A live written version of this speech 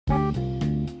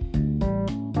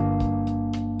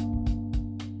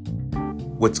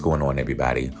What's going on,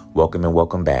 everybody? Welcome and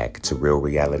welcome back to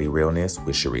Reality Realness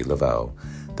with Cherie Laveau,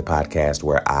 the podcast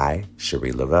where I,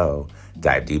 Cherie Laveau,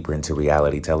 dive deeper into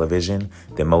reality television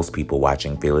than most people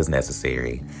watching feel is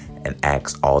necessary and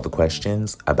ask all the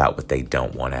questions about what they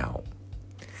don't want out.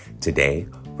 Today,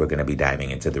 we're going to be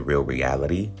diving into the real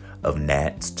reality of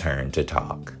Nat's Turn to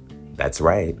Talk. That's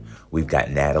right. We've got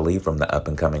Natalie from the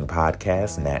up-and-coming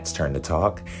podcast, Nat's Turn to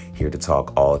Talk, here to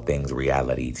talk all things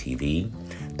reality TV,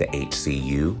 the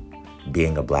HCU,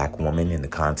 being a Black woman in the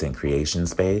content creation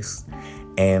space,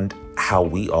 and how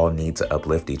we all need to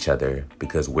uplift each other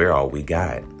because we're all we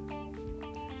got.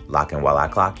 Lock in while I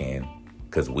clock in,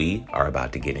 because we are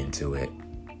about to get into it.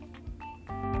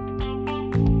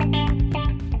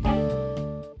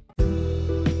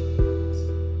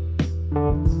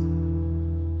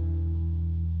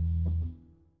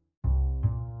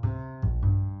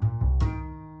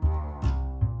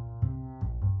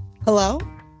 Hello?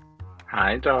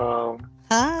 Hi, doll.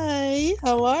 Hi,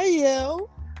 how are you?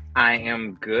 I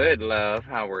am good, love.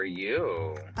 How are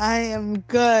you? I am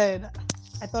good.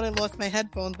 I thought I lost my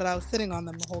headphones, but I was sitting on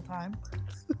them the whole time.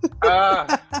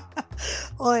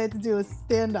 All I had to do was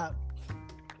stand up.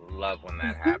 Love when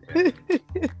that happens.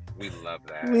 We love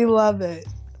that. We love it.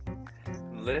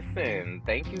 Listen,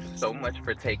 thank you so much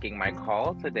for taking my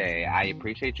call today. I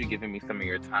appreciate you giving me some of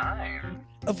your time.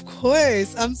 Of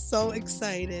course. I'm so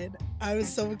excited. I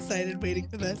was so excited waiting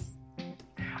for this.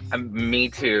 Me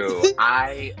too.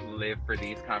 I live for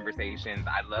these conversations.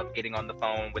 I love getting on the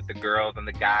phone with the girls and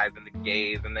the guys and the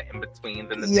gays and the in-betweens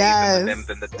and the things and the thems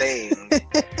and the things.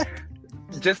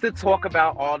 Just to talk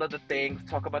about all of the things,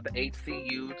 talk about the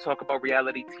HCU, talk about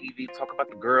reality TV, talk about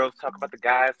the girls, talk about the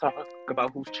guys, talk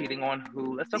about who's cheating on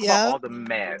who. Let's talk about all the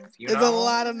mess, There's a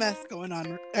lot of mess going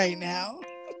on right now.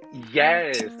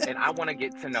 Yes, and I want to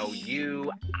get to know you.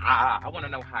 I want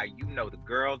to know how you know the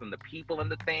girls and the people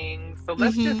and the things. So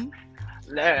let's just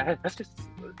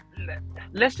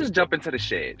jump into the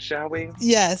shit, shall we?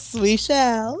 Yes, we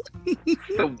shall.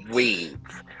 Sweet.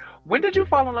 When did you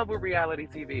fall in love with reality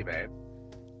TV, babe?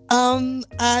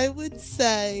 I would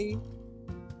say,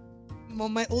 well,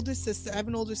 my older sister, I have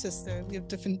an older sister. We have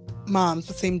different moms,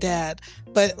 the same dad.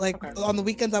 But on the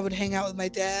weekends I would hang out with my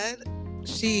dad.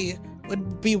 She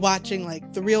would be watching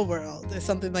like The Real World or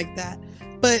something like that.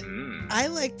 But I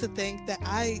like to think that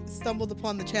I stumbled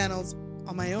upon the channels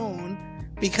on my own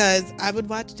because I would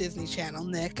watch Disney Channel,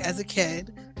 Nick, as a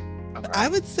kid. Okay. I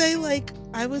would say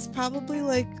I was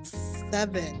probably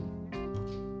 7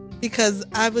 because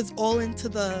I was all into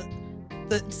the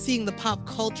seeing the pop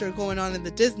culture going on in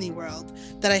the Disney world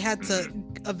that I had to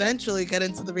eventually get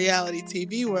into the reality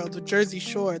TV world with Jersey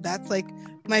Shore. That's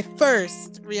my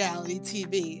first reality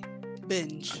TV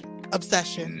binge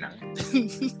obsession.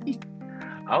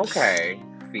 Okay.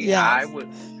 Yes.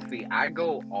 I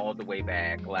go all the way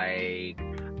back. I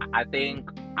think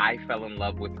I fell in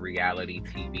love with reality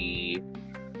TV.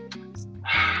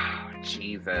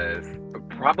 Jesus.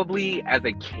 Probably as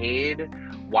a kid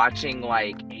watching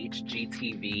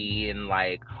HGTV and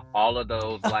all of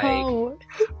those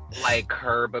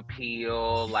Curb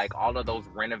Appeal, all of those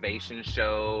renovation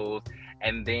shows,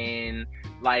 and then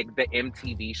the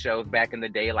MTV shows back in the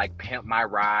day, Pimp My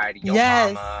Ride, Yo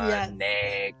Mama,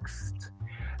 Next,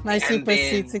 My Super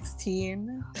Sweet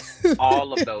 16,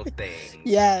 all of those things.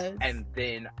 Yes. And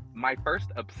then my first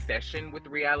obsession with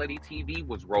reality TV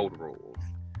was Road Rules.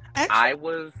 Actually, I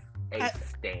was a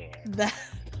stan.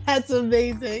 That's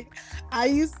amazing.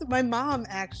 My mom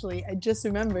actually, I just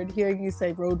remembered hearing you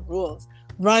say Road Rules.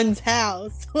 Run's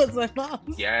House was my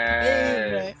mom's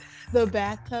favorite. The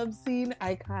bathtub scene,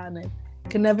 iconic.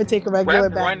 Can never take a regular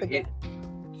bath again.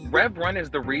 Rev Run is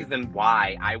the reason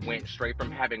why I went straight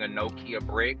from having a Nokia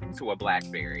brick to a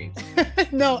BlackBerry.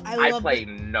 No, I played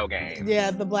no games.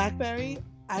 Yeah, the BlackBerry.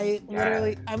 I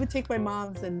would take my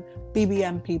mom's and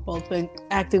BBM people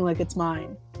acting like it's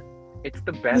mine. It's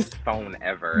the best phone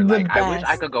ever. I wish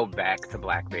I could go back to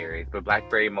BlackBerries, but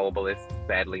BlackBerry Mobile is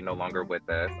sadly no longer with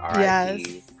us. R.I.P.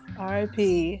 Yes,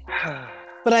 R.I.P.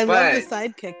 But I love the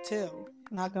sidekick too.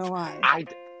 Not gonna lie.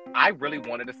 I really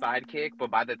wanted a sidekick,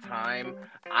 but by the time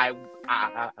I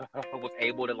was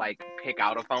able to pick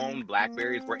out a phone,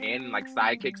 BlackBerries were in,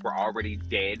 sidekicks were already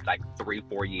dead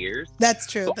 3-4 years. That's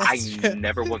true. So I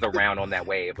never was around on that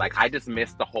wave. I just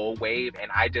missed the whole wave, and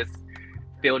I just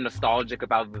feel nostalgic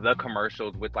about the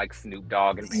commercials with Snoop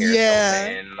Dogg and Paris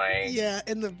Hilton.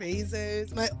 And the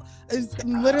razors.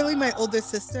 Literally my older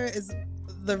sister is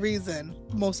the reason,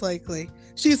 most likely.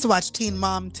 She used to watch Teen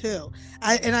Mom too.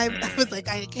 I was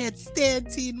I can't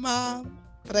stand Teen Mom,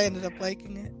 but I ended up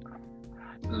liking it.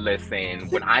 Listen,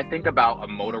 when I think about a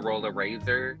Motorola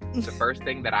Razr, the first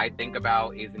thing that I think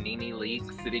about is Nene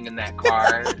Leakes sitting in that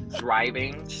car,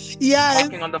 driving,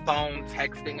 talking on the phone,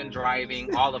 texting and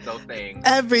driving, all of those things.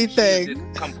 Everything. She is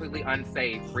just completely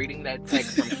unsafe, reading that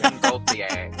text from Kim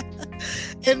Zolciak.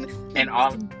 and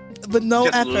all, but no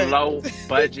just effort. Low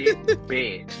budget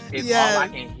bitch. It's all I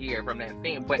can hear from that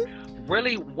scene. But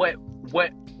really, what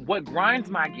grinds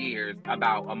my gears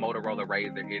about a Motorola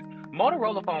Razr is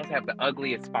Motorola phones have the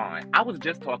ugliest font. I was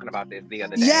just talking about this the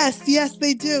other day. Yes,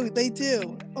 they do.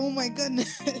 Oh my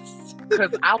goodness.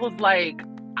 Because I was like,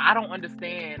 I don't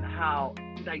understand how,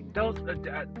 like, those,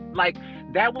 like,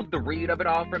 that was the read of it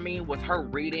all for me, was her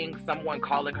reading someone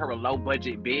calling her a low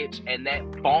budget bitch, and that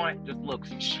font just looks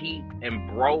cheap and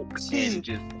broke and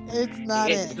just,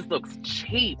 it just looks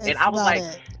cheap. And I was like,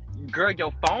 girl,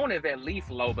 your phone is at least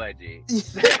low budget.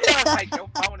 Like, your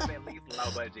phone is at least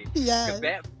low budget. Because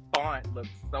that font looks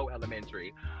so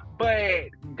elementary.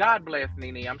 But God bless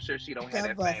Nene. I'm sure she don't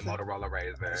have that same Motorola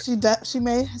Razr. She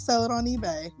may sell it on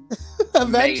eBay.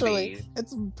 Eventually. Maybe.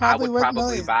 It's probably worth probably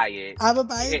millions. Buy it. I would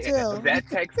buy it too. If that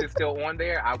text is still on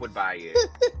there, I would buy it.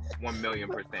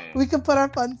 1,000,000%. We could put our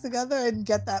funds together and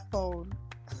get that phone.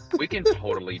 We can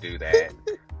totally do that.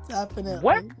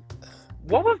 Definitely.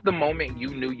 What was the moment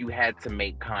you knew you had to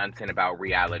make content about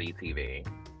reality TV?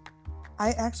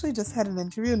 I actually just had an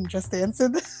interview and just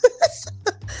answered this.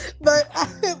 But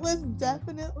it was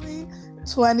definitely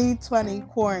 2020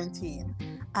 quarantine.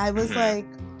 I was like,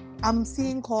 I'm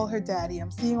seeing Call Her Daddy.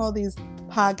 I'm seeing all these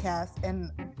podcasts.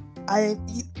 And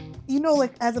you know,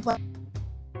 like, as a Black...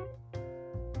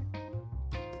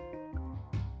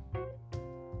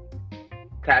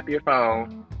 Tap your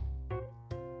phone.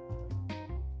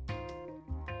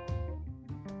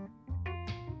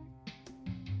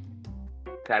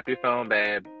 Tap your phone,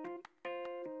 babe.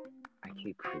 I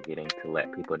keep forgetting to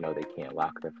let people know they can't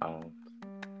lock their phones.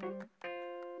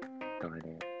 Darn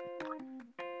it.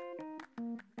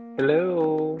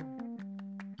 Hello.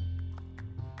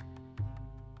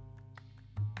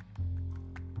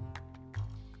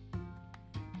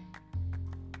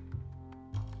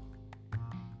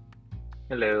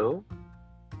 Hello.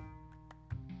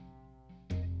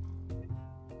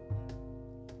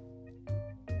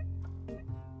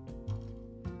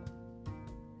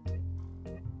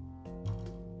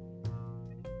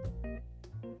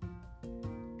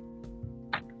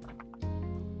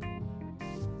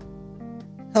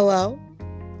 Hello?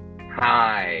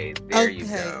 Hi. There you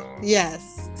go.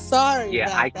 Yes. Sorry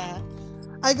about that.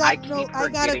 I got a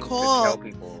call.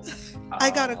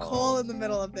 I got a call in the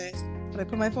middle of it. But I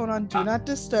put my phone on Do Not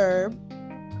Disturb.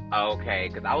 Okay,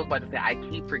 because I was about to say, I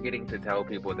keep forgetting to tell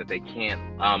people that they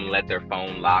can't let their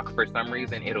phone lock for some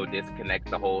reason. It'll disconnect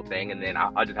the whole thing, and then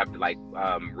I'll just have to, like,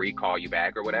 recall you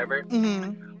back or whatever.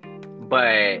 Mm-hmm.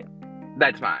 But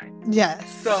that's fine. Yes.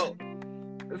 So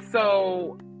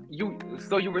you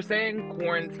were saying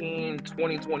quarantine,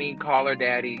 2020, Call Her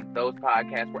Daddy, those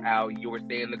podcasts were out. You were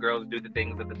saying the girls do the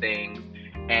things of the things,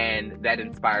 and that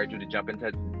inspired you to jump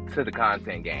into the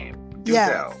content game.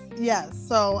 Yes.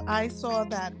 So I saw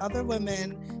that other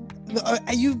women,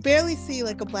 you barely see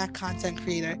like a Black content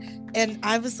creator, and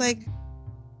I was like,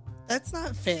 that's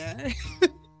not fair.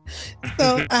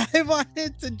 So I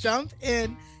wanted to jump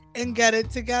in and get it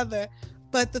together.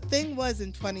 But the thing was,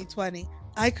 in 2020,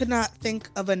 I could not think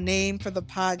of a name for the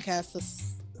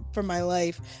podcast for my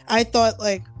life. I thought,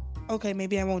 like, okay,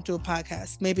 maybe I won't do a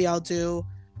podcast. Maybe I'll do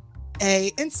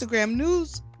a Instagram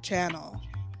news channel.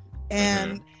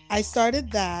 And I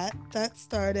started that.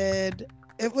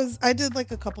 I did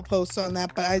like a couple posts on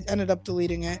that, but I ended up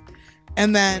deleting it.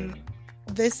 And then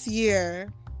this year,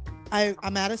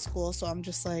 I'm out of school, so I'm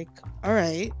just like, all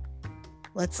right,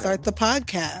 let's start the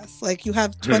podcast. Like, you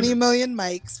have 20 million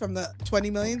mics from the 20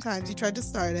 million times you tried to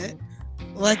start it.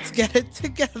 Let's get it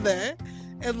together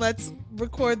and let's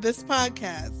record this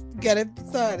podcast. Get it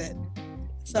started.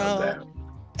 So,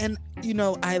 and you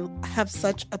know, I have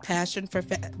such a passion for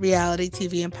reality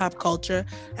TV and pop culture.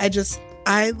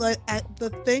 I like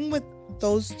the thing with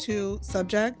those two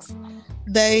subjects,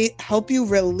 they help you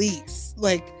release,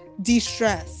 like,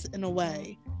 de-stress in a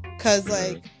way. Because,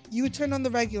 like, you turn on the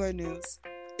regular news,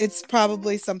 it's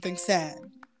probably something sad.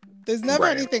 There's never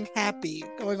anything happy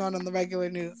going on the regular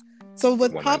news. So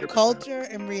with 100%. Pop culture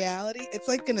and reality, it's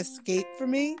like an escape for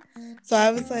me. So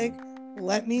I was like,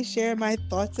 let me share my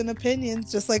thoughts and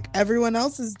opinions just like everyone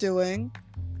else is doing,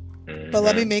 but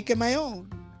let me make it my own.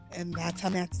 And that's how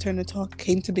Nat's Turn to Talk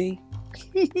came to be.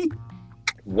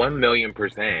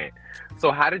 1,000,000%.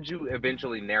 So how did you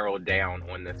eventually narrow down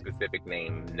on the specific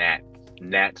name,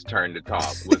 Nat's Turn to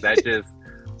Talk? Was that just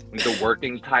the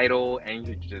working title and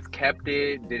you just kept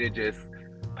it? Did it just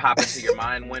pop into your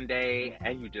mind one day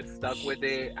and you just stuck with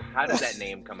it? How did that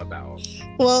name come about?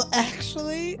 Well,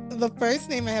 actually, the first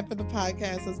name I had for the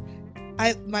podcast was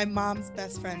my mom's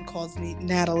best friend calls me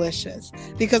Natalicious,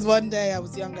 because one day I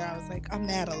was younger, I was like, I'm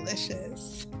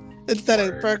Natalicious instead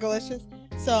of Fergalicious.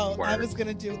 So I was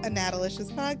gonna do a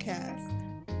Natalicious podcast.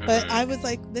 But I was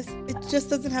like, it just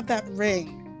doesn't have that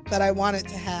ring that I want it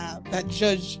to have, that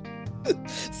judge.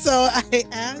 So I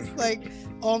asked like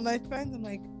all my friends, I'm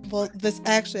like, well,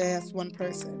 I asked one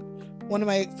person, one of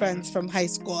my friends from high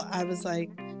school. I was like,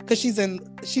 because she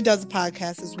does a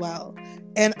podcast as well.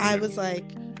 And I was like,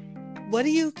 what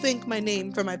do you think my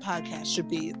name for my podcast should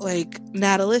be? Like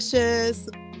Natalicious,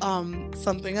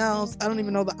 something else. I don't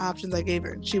even know the options I gave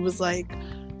her. And she was like,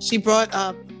 she brought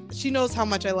up, she knows how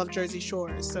much I love Jersey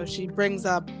Shores. So she brings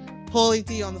up Paulie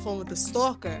D on the phone with the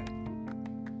stalker.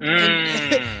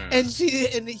 And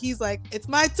he's like, it's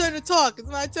my turn to talk. It's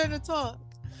my turn to talk.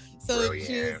 So Brilliant.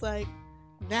 She was like,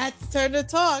 Nat's turn to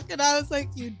talk. And I was like,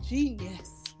 you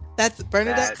genius. That's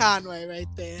Bernadette Conway right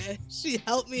there. She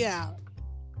helped me out.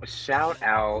 Shout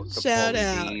out to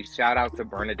Paulie D. Shout out to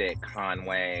Bernadette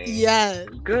Conway. Yes.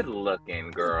 Good looking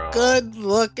girl. Good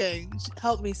looking. She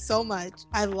helped me so much.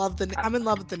 I'm in love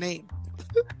with the name.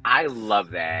 I love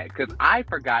that, because I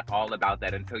forgot all about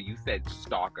that until you said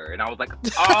stalker, and I was like,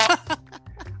 oh,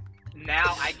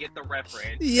 now I get the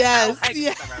reference. Yes.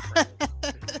 The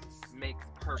reference. Makes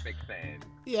perfect sense.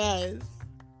 Yes.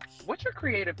 What's your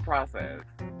creative process?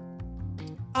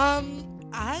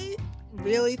 I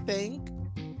really think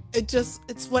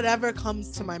it's whatever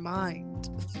comes to my mind.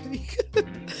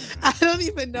 I don't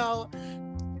even know.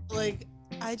 Like,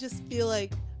 I just feel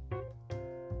like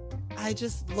I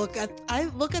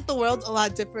look at the world a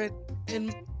lot different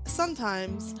in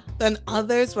sometimes than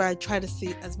others, where I try to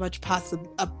see as much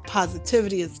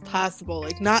positivity as possible.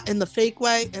 Like, not in the fake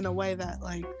way, in a way that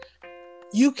like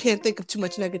you can't think of too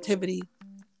much negativity,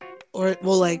 or it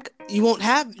will, like, you won't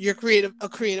have a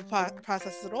creative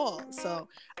process at all. So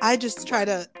I just try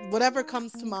to, whatever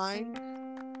comes to mind,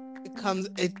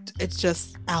 it's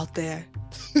just out there.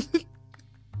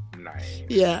 Nice.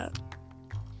 Yeah.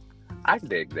 I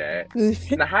dig that.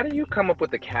 Now, how do you come up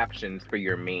with the captions for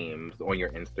your memes on your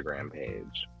Instagram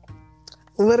page?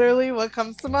 Literally what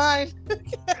comes to mind.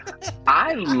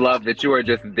 I love that you are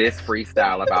just this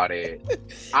freestyle about it.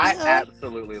 I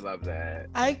absolutely love that.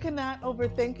 I cannot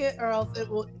overthink it, or else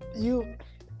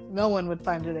no one would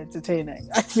find it entertaining,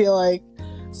 I feel like.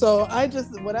 So I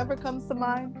just, whatever comes to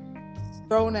mind,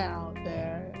 thrown out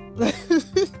there.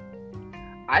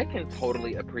 I can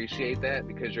totally appreciate that,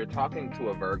 because you're talking to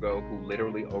a Virgo who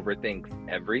literally overthinks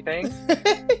everything.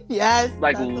 Yes.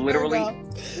 Like, literally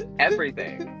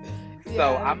everything. Yeah.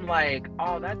 So I'm like,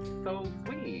 oh, that's so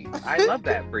sweet. I love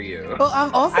that for you. Well,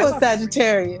 I'm also a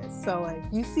Sagittarius. So, like,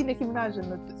 you see Nicki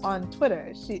Minaj on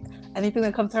Twitter. Anything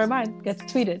that comes to her mind gets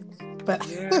tweeted. But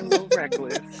yeah, a little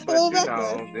reckless.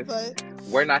 But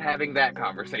we're not having that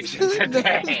conversation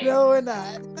today. No, we're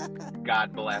not.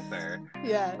 God bless her.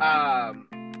 Yeah.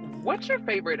 What's your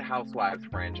favorite Housewives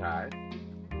franchise?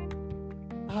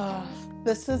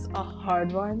 This is a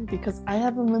hard one, because I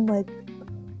have them in like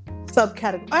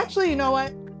subcategory. Actually, you know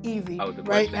what? Easy. Oh, the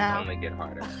right questions now only get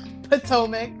harder.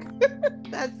 Potomac.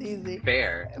 That's easy.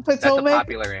 Fair. Potomac. That's a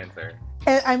popular answer.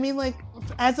 And I mean, like,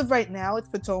 as of right now, it's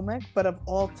Potomac. But of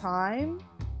all time,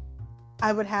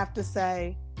 I would have to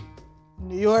say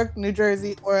New York, New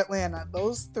Jersey, or Atlanta.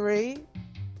 Those three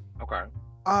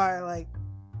are like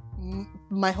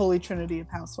my holy trinity of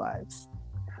housewives.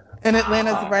 And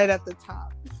Atlanta's right at the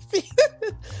top.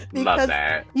 Because love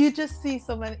that. You just see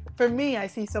so many, for me, I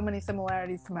see so many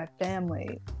similarities to my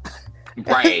family.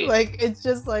 Right. Like, it's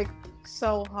just like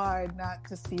so hard not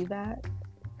to see that.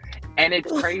 And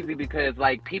it's crazy because,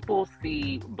 like, people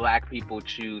see Black people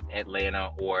choose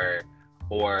Atlanta or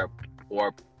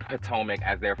Potomac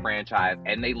as their franchise,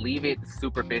 and they leave it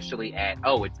superficially at,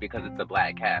 oh, it's because it's a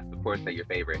Black cast. Of course, they're your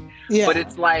favorite. Yeah. But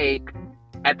it's like,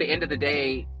 at the end of the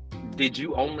day, did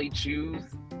you only choose,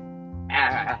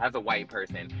 as a white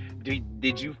person,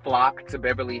 did you flock to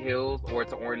Beverly Hills or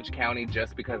to Orange County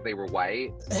just because they were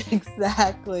white?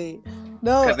 Exactly.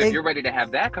 No, because if you're ready to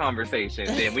have that conversation,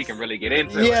 then we can really get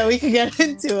into it. Yeah, we can get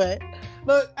into it.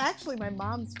 But actually, my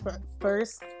mom's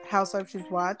first housewife she's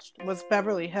watched was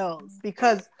Beverly Hills,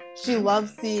 because she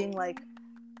loves seeing like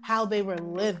how they were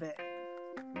living,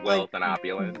 wealth and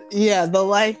opulence. Yeah, the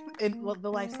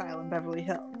lifestyle in Beverly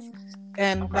Hills,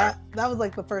 and that was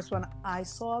like the first one I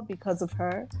saw because of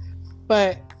her.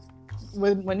 But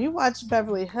when you watch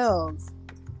Beverly Hills,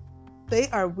 they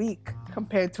are weak.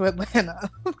 compared to Atlanta.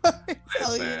 I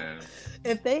tell you,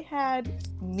 if they had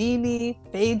Nene,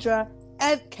 Phaedra,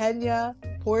 and Kenya,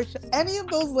 Portia, any of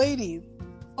those ladies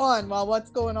on while what's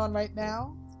going on right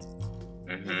now,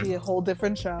 it'd be a whole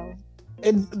different show.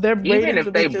 And their even ratings if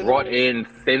would they be through brought the roof. in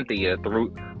Cynthia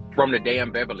from the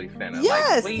damn Beverly Center,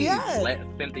 like please let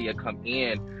Cynthia come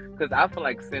in, because I feel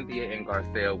like Cynthia and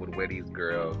Garcelle would wear these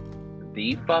girls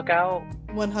the fuck out.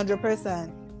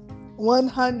 100%.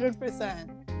 100%.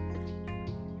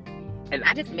 And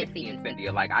I just miss seeing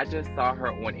Cynthia. Like, I just saw her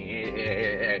on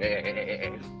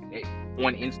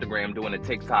Instagram doing a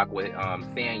TikTok with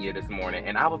Sanya this morning,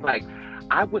 and I was like,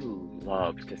 I would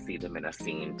love to see them in a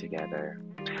scene together.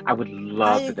 I would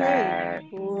love that.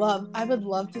 I would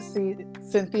love to see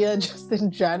Cynthia just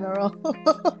in general.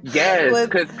 Yes,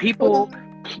 because people...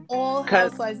 all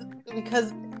housewives,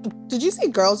 because... Did you see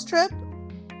Girls Trip?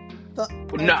 The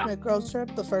Ultimate Girls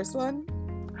Trip, the first one?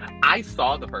 I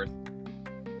saw the first.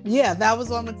 Yeah, that was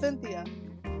one with Cynthia.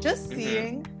 Just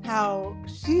seeing how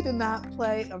she did not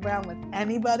play around with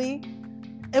anybody,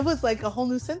 it was like a whole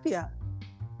new Cynthia.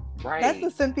 Right. That's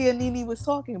the Cynthia Nene was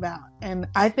talking about. And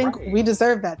I think we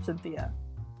deserve that Cynthia.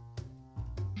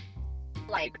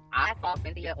 Like, I saw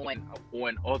Cynthia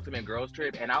on Ultimate Girls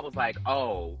Trip, and I was like,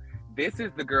 oh, this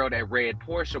is the girl that read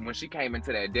Portia when she came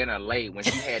into that dinner late, when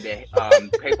she had that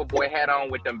paperboy hat on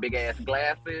with them big ass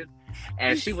glasses.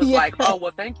 And she was like, oh,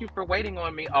 well, thank you for waiting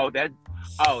on me. Oh,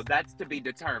 that's to be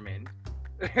determined.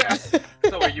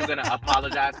 So are you going to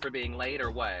apologize for being late or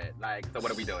what? Like, so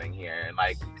what are we doing here?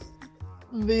 Like,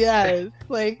 yes,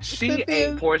 like she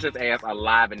ate Portia's ass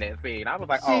alive in that scene. I was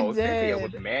like, oh, Cynthia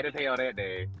was mad as hell that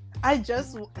day. I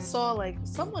just saw, like,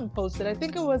 someone posted, I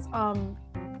think it was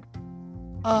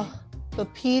the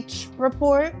Peach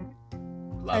Report.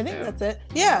 I think that's it.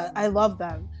 Yeah, I love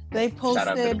them. They posted. Shout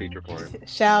out to the Peach Report.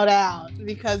 Shout out,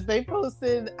 because they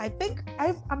posted.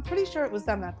 I'm pretty sure it was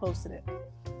them that posted it,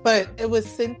 but it was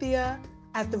Cynthia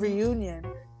at the reunion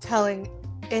telling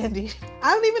Andy,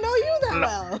 "I don't even know you that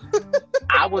well."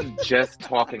 I was just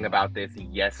talking about this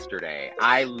yesterday.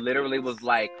 I literally was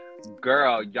like,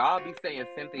 girl, y'all be saying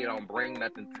Cynthia don't bring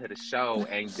nothing to the show,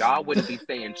 and y'all wouldn't be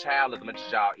saying child as much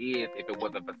as y'all is if it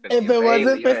wasn't for Cynthia. If it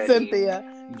wasn't for Cynthia.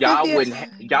 Y'all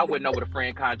wouldn't know what a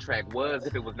friend contract was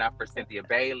if it was not for Cynthia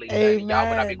Bailey. Amen. Y'all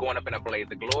would not be going up in a blaze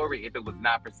of glory if it was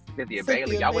not for Cynthia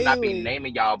Bailey. Y'all would not be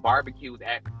naming y'all barbecues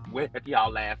with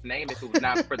y'all last name if it was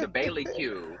not for the Bailey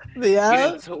Q. Yeah.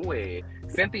 Get into it.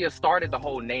 Cynthia started the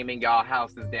whole naming y'all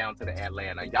houses down to the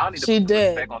Atlanta. Y'all need to put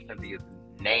respect on Cynthia's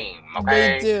name,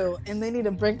 okay? They do, and they need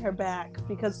to bring her back,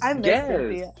 because I miss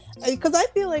Cynthia. Because I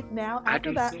feel like now,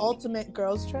 after that Ultimate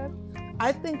Girls Trip,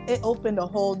 I think it opened a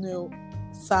whole new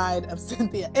side of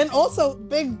Cynthia. And also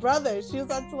Big Brother. She was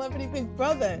on Celebrity Big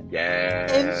Brother.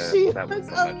 Yeah. And that was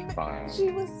so much fun. She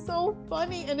was so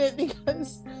funny in it,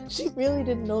 because she really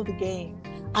didn't know the game.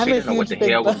 She didn't know what the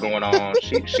hell was going on.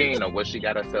 She didn't know what she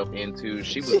got herself into.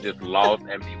 She was just lost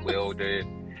and bewildered.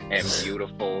 And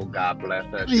beautiful, God bless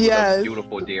her. She was a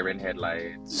beautiful deer in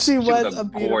headlights. She was a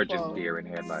gorgeous deer in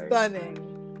headlights.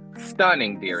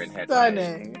 Stunning deer in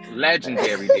headlights.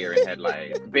 Legendary deer in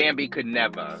headlights. Bambi could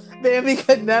never. But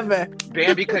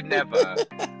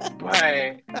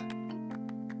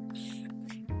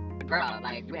girl,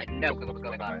 like, you had no clue what was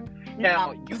going on.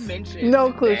 Now, you mentioned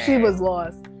no clue. She was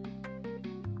lost.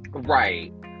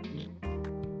 Right.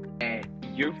 And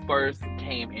you first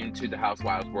came into the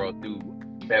Housewives world through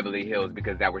Beverly Hills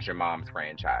because that was your mom's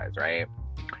franchise, right?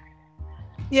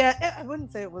 Yeah, I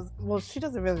wouldn't say it was. Well, she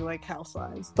doesn't really like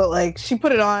Housewives, but like she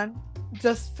put it on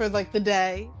just for like the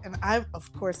day, and I,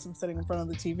 of course, am sitting in front of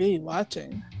the TV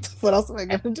watching. What else am I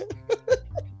gonna do?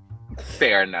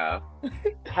 Fair enough.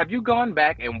 Have you gone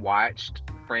back and watched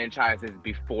franchises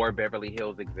before Beverly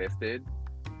Hills existed?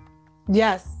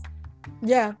 Yes.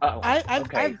 Yeah.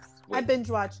 I binge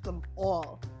watched them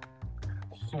all.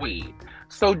 Sweet.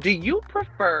 So do you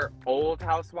prefer old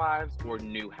Housewives or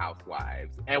new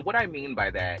Housewives? And what I mean by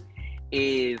that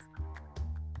is,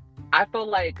 I feel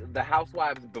like the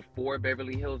Housewives before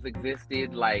Beverly Hills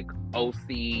existed, like OC,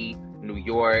 New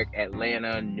York,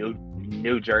 Atlanta,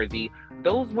 New Jersey,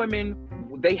 those women,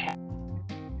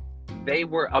 they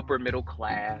were upper middle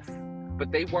class,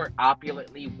 but they weren't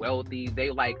opulently wealthy. They,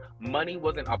 like, money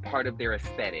wasn't a part of their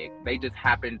aesthetic. They just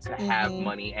happened to have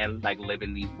money and, like, live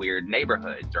in these weird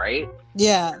neighborhoods, right?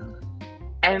 Yeah.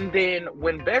 And then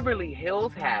when Beverly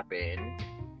Hills happened,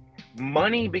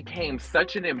 money became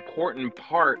such an important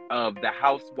part of the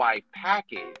housewife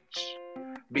package,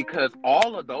 because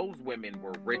all of those women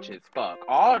were rich as fuck.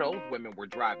 All those women were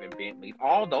driving Bentleys.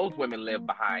 All those women lived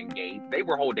behind gates. They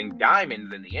were holding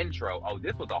diamonds in the intro. Oh,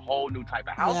 this was a whole new type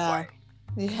of housewife.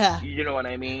 Yeah. You know what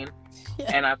I mean?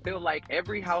 Yeah. And I feel like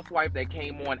every housewife that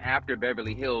came on after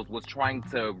Beverly Hills was trying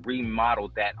to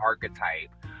remodel that archetype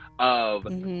of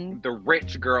Mm-hmm. the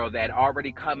rich girl that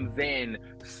already comes in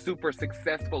super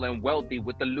successful and wealthy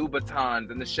with the Louboutins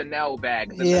and the Chanel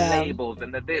bags and the Yeah. labels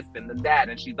and the this and the that.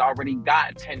 And she's already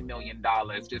got $10 million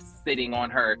just sitting on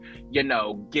her,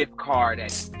 gift card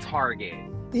at Target.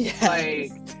 Yes.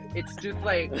 Like, it's just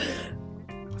like,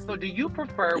 so do you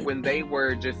prefer when they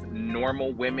were just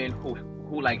normal women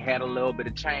who like had a little bit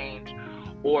of change,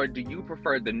 or do you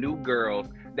prefer the new girls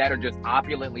that are just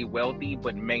opulently wealthy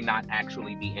but may not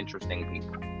actually be interesting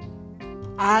people?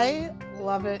 I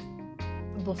love it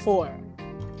before.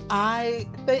 I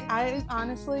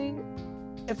honestly,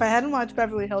 if I hadn't watched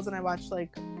Beverly Hills and I watched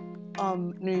like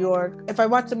New York, if I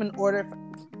watched them in order,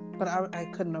 but I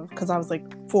couldn't have because I was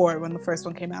like 4 when the first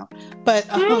one came out. But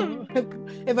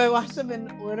if I watched them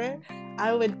in order,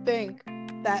 I would think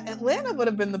that Atlanta would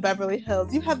have been the Beverly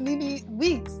Hills. You have Nene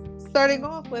Leakes starting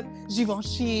off with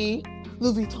Givenchy,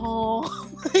 Louis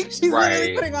Vuitton. Like she's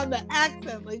literally putting on the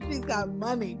accent. Like she's got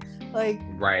money. Like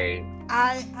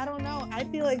I don't know. I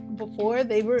feel like before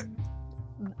they were.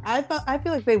 I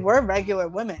feel like they were regular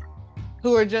women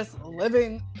who were just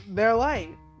living their life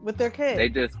with their kids. They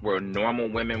just were normal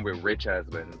women with rich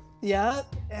husbands. Yeah,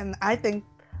 and I think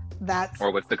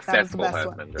or with successful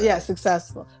husbands. Right? Yeah,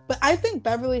 successful. But I think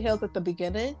Beverly Hills at the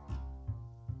beginning,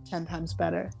 10 times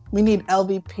better. We need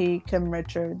LVP, Kim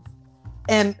Richards,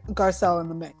 and Garcelle in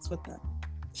the mix with them.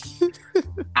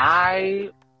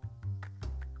 I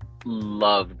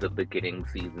loved the beginning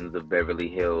seasons of Beverly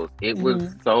Hills. It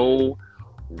was so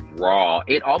raw.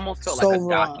 It almost felt like a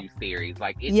docu-series.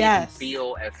 Like it didn't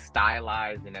feel as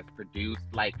stylized and as produced.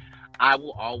 Like I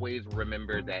will always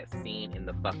remember that scene in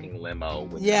the fucking limo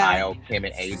with Kyle, Kim,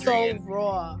 and Adrian. So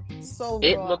raw.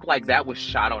 It looked like that was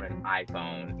shot on an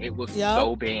iPhone. It was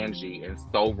so bangy and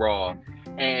so raw.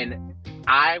 And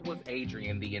I was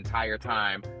Adrian the entire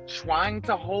time, trying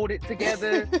to hold it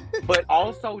together, but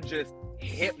also just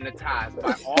hypnotized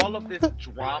by all of this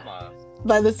drama.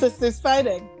 By the sisters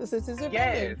fighting. The sisters are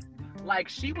fighting. Like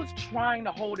she was trying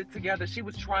to hold it together. She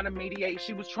was trying to mediate.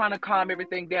 She was trying to calm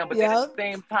everything down. But then at the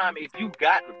same time, if you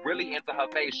got really into her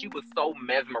face, she was so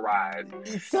mesmerized.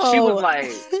 She was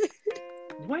like,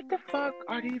 what the fuck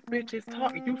are these bitches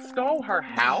talking? You stole her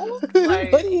house?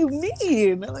 Like, what do you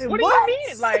mean? Like, what do you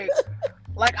mean?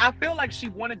 Like I feel like she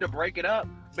wanted to break it up,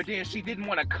 but then she didn't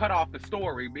want to cut off the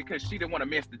story because she didn't want to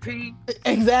miss the tea.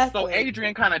 Exactly. So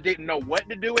Adrian kind of didn't know what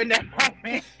to do in that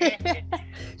moment.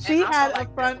 She had a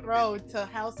front row to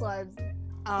Housewives.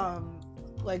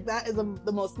 Like that is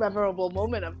the most memorable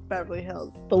moment of Beverly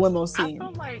Hills, the limo scene. I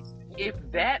feel like if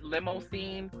that limo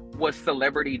scene was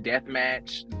Celebrity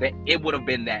Deathmatch, that it would have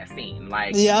been that scene.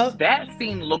 Like that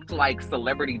scene looked like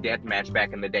Celebrity Deathmatch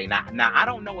back in the day. Now I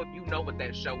don't know if you know what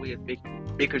that show is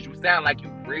because you sound like you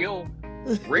real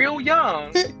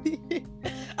young.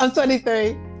 I'm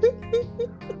 23.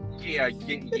 Yeah.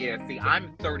 See,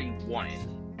 I'm 31.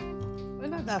 We're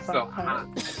not that far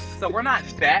apart. So we're not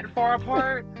that far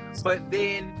apart, but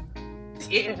then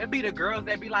it'd be the girls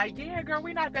that be like, yeah, girl,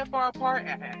 we're not that far apart.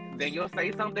 And then you'll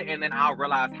say something, and then I'll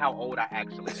realize how old I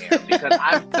actually am because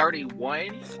I'm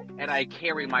 31 and I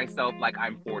carry myself like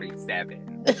I'm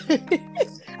 47.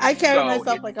 I carry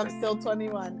myself like I'm still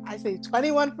 21. I say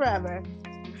 21 forever.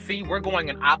 See, we're going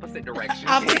in opposite directions.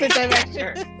 Opposite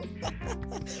direction.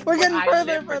 We're getting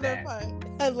further and further apart.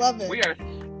 I love it.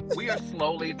 We are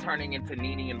slowly turning into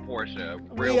Nene and Portia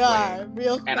real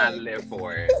quick. And I live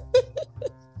for it.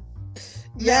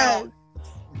 Yes. Now,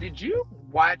 did you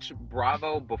watch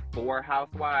Bravo before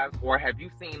Housewives, or have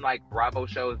you seen like Bravo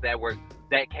shows that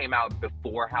came out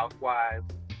before Housewives?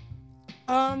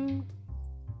 I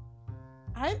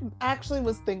actually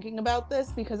was thinking about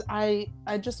this because I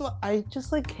just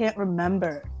like can't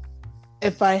remember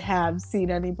if I have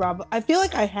seen any Bravo. I feel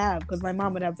like I have because my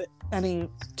mom would have any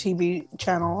TV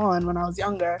channel on when I was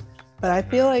younger, but I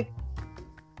feel like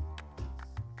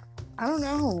I don't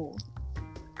know.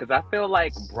 Because I feel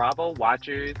like Bravo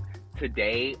watchers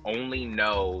today only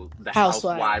know the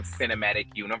Housewives cinematic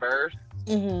universe.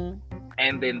 Mm-hmm.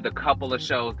 And then the couple of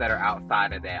shows that are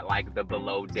outside of that, like the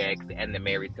Below Decks and the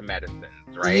Married to Medicines,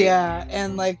 right? Yeah,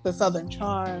 and like the Southern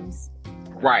Charms.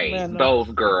 Right, those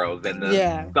girls and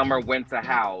the Summer Winter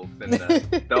House and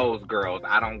those girls.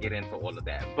 I don't get into all of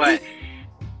that, but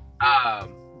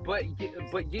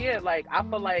yeah, like I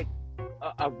feel like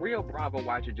a real Bravo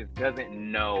watcher just doesn't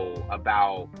know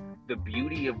about the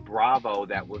beauty of Bravo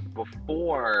that was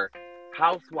before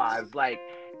Housewives. Like,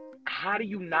 how do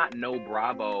you not know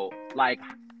Bravo? Like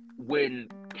when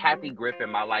Kathy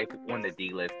Griffin, My Life on the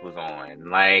D-List was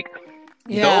on, like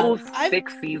Yeah. Those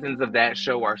 6 seasons of that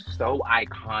show are so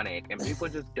iconic, and people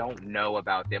just don't know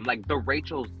about them. Like the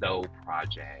Rachel Zoe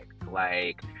project,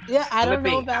 like Yeah, I don't know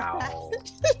flipping about out.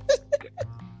 that.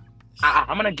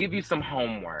 I'm gonna give you some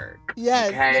homework. Yes,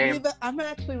 Okay, I'm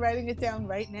actually writing it down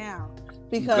right now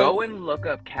because go and look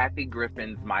up Kathy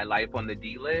Griffin's My Life on the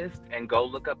D List, and go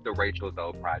look up the Rachel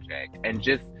Zoe project, and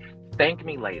just thank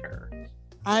me later.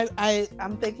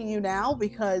 I'm thanking you now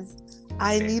because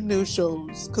I need new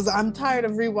shows because I'm tired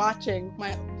of rewatching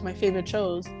my favorite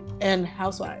shows and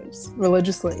Housewives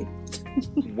religiously.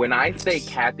 When I say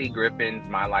Kathy Griffin's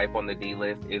My Life on the D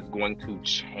List is going to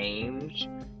change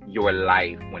your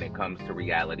life when it comes to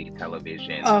reality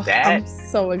television, Oh, that I'm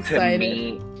so excited. to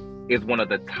me is one of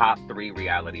the top 3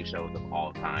 reality shows of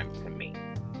all time to me.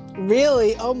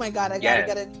 Really? Oh my God,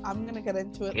 Yes. I'm gonna get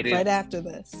into it It right is after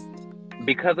this.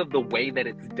 because of the way that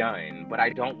it's done, but I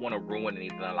don't want to ruin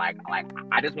anything. Like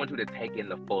I just want you to take in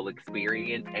the full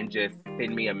experience and just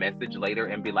send me a message later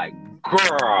and be like,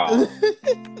 girl.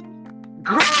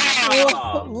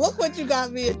 Girl, Look what you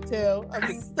got me into. I'm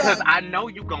because stuck. I know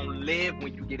you gonna live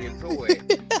when you get into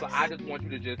it. So I just want you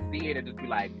to just see it and just be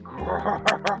like, girl.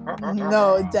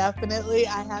 No, definitely.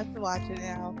 I have to watch it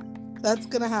now. That's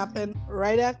gonna happen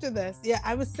right after this. Yeah,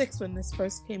 I was 6 when this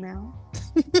first came out.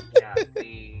 Yeah,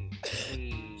 see.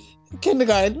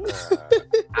 Kindergarten.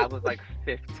 I was like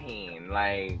 15.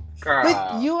 Like, girl.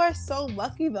 But you are so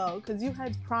lucky though, because you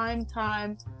had prime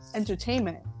time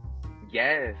entertainment.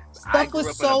 Yes. Stuff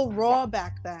was so raw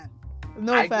back then.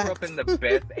 No I offense. grew up in the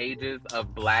best ages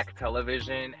of Black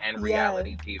television and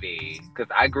reality TV, because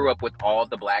I grew up with all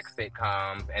the Black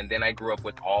sitcoms, and then I grew up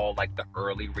with all like the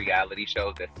early reality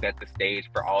shows that set the stage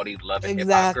for all these Love and Hip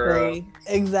Hop girls.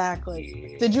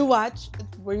 Exactly. Yeah.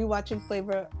 Were you watching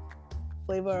Flavor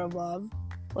of Love?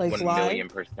 Like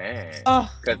 1,000,000%.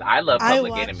 Oh, Because I love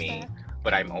Public watched Enemy, that.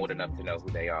 but I'm old enough to know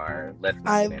who they are. Let's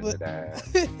not get into that.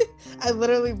 I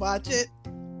literally watch it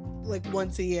like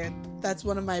once a year. That's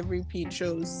one of my repeat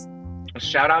shows.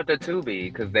 Shout out to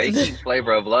Tubi, because they keep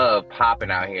Flavor of Love popping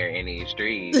out here in these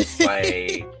streets.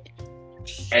 Like,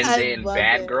 and then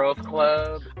Bad Girls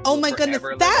Club. Oh my goodness,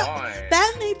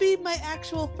 that may be my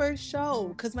actual first show,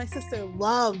 because my sister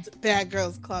loved Bad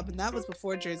Girls Club, and that was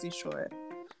before Jersey Shore.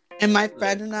 And my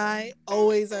friend and I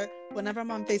always are, whenever I'm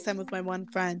on FaceTime with my one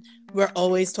friend, we're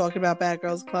always talking about Bad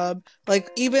Girls Club. Like,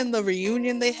 even the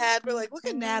reunion they had, we're like, look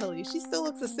at Natalie. She still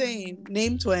looks the same.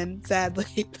 Name twin,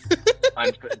 sadly.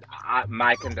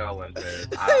 My condolences.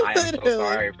 I am so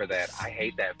sorry for that. I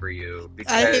hate that for you.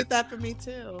 Because I hate that for me,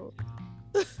 too.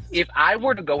 If I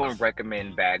were to go and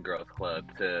recommend Bad Girls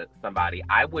Club to somebody,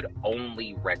 I would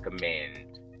only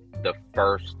recommend the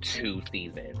first 2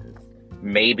 seasons.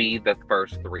 Maybe the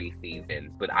first 3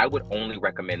 seasons, but I would only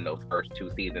recommend those first 2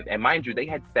 seasons. And mind you, they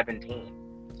had 17.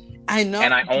 I know.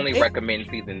 And I only recommend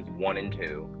seasons 1 and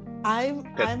 2.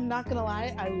 I'm not gonna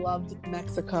lie, I loved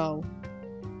Mexico.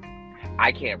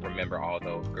 I can't remember all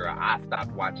those, girl. I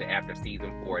stopped watching after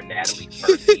season 4, Natalie's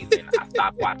first season. I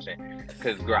stopped watching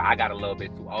because, girl, I got a little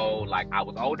bit too old. Like, I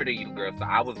was older than you, girl, so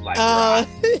I was like,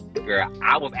 girl,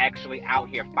 I was actually out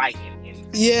here fighting in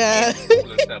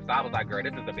school and stuff. So I was like, girl,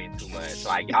 this is a bit too much.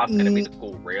 Like, y'all sending me to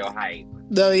school real hype.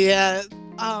 No, yeah.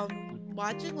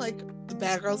 Watching like the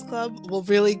Bad Girls Club will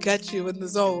really get you in the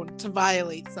zone to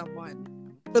violate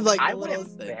someone. But like the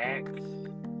littlest thing.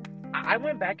 I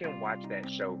went back and watched that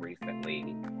show recently,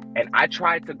 and I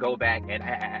tried to go back and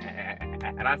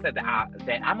I said that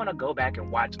I'm gonna go back and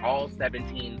watch all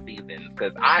 17 seasons,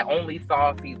 because I only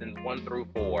saw seasons 1 through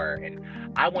 4, and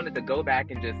I wanted to go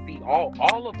back and just see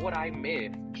all of what I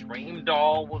missed. Dream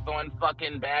Doll was on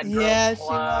fucking Bad Girls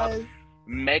Club. She was.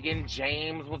 Megan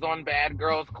James was on Bad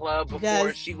Girls Club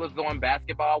before she was on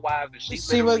Basketball Wives, and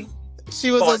she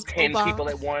was 10 people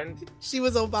at once. She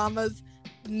was Obama's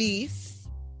niece.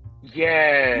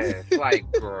 Yes, like,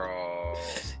 girl.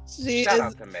 Shout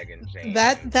out to Megan James.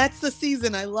 That's the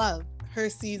season I love. Her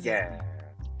season. Yeah.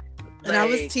 And I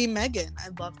was Team Megan. I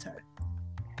loved her.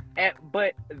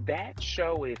 But that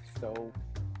show is so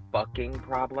fucking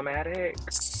problematic.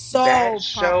 That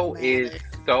show is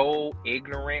so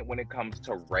ignorant when it comes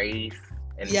to race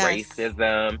and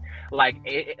racism. Like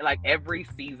every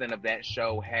season of that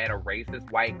show had a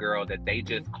racist white girl that they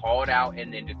just called out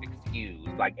and then just excused.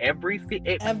 Like every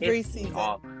season.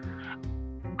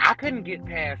 I couldn't get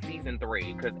past season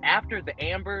 3, because after the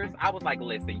Ambers, I was like,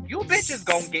 listen, you bitches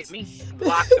gonna get me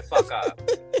locked the fuck up.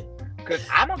 Because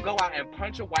I'm gonna go out and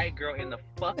punch a white girl in the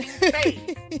fucking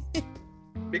face.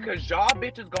 Because y'all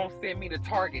bitches gonna send me to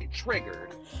Target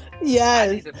triggered. Yes.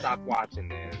 I need to stop watching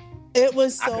this. It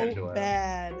was so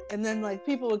bad. And then like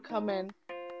people would come in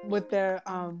with their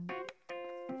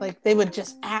like they would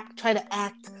just try to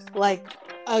act like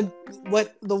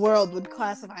what the world would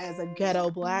classify as a ghetto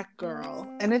black girl,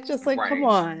 and it's just like, come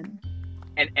on.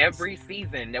 And every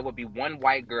season there would be one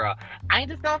white girl. I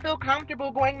just don't feel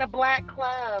comfortable going to black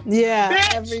clubs. Yeah,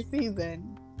 bitch! every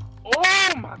season. Oh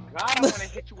my God, I want to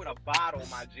hit you with a bottle,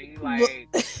 my G. Like,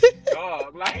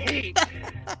 dog. Like, see,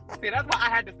 that's why I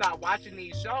had to stop watching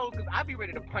these shows, because I'd be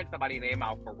ready to punch somebody in their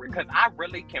mouth for real, because I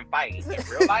really can fight in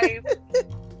real life.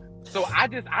 So I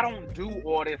don't do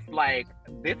all this, like,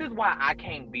 this is why I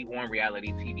can't be on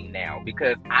reality TV now,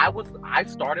 because I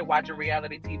started watching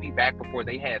reality TV back before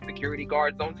they had security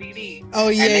guards on TV. Oh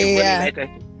yeah, and they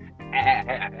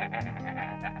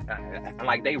yeah.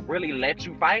 Like, they really let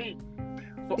you fight.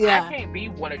 So I can't be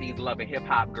one of these Love and Hip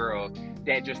Hop girls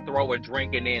that just throw a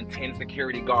drink and then 10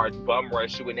 security guards bum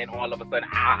rush you, and then all of a sudden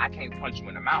I can't punch you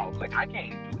in the mouth. Like, I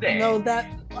can't do that. No,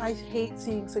 I hate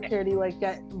seeing security like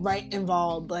get right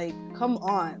involved. Like, come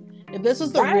on. If this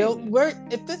was the real,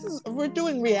 we're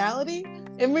doing reality.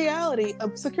 In reality,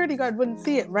 a security guard wouldn't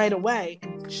see it right away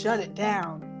and shut it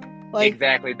down. Like,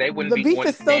 exactly, they wouldn't be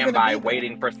on standby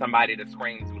waiting for somebody to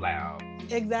scream too loud.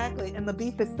 Exactly, and the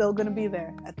beef is still going to be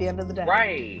there at the end of the day.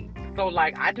 Right. So,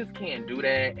 like, I just can't do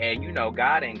that. And, you know,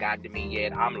 God ain't got to me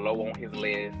yet. I'm low on his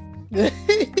list.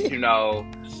 You know,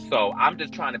 so I'm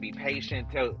just trying to be patient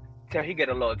till he get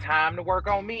a little time to work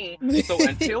on me. So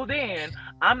until then,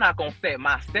 I'm not going to set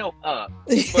myself up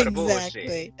for the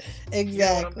bullshit.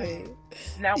 Exactly. You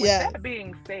know, now, with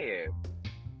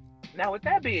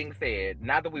that being said,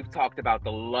 now that we've talked about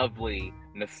the lovely,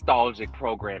 nostalgic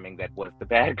programming that was the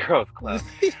Bad Girls Club,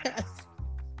 Yes.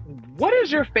 What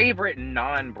is your favorite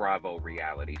non-Bravo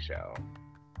reality show?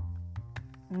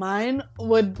 Mine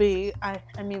would be, I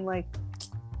mean, like,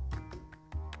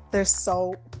 there's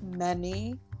so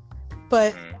many,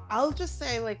 but I'll just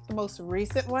say, like, the most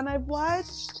recent one I've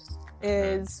watched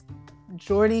is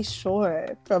Geordie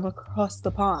Shore from Across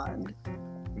the Pond.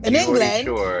 In England.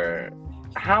 Shore.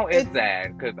 How is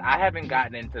that? Because I haven't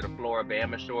gotten into the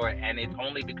Floribama Shore, and it's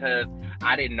only because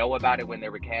I didn't know about it when they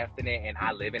were casting it, and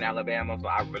I live in Alabama, so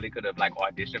I really could have, like,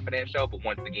 auditioned for that show. But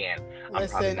once again, I'm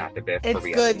probably not the best for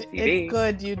reality TV. It's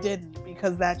good you didn't,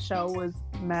 because that show was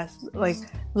like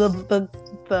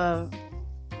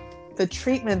the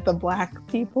treatment the black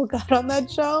people got on that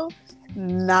show,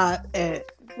 not it.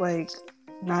 Like,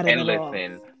 not it at all.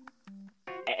 And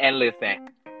listen,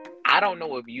 I don't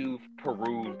know if you've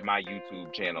perused my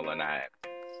YouTube channel or not.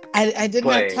 I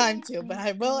didn't have time to, but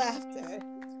I will after.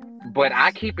 But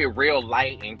I keep it real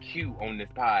light and cute on this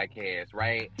podcast,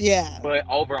 right? Yeah. But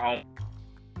over on,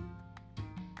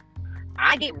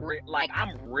 I get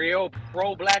I'm real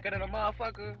pro-blacker than a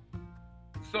motherfucker.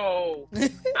 So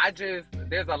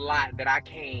there's a lot that I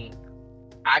can't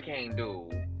do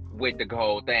with the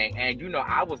whole thing. And you know,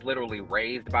 I was literally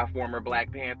raised by former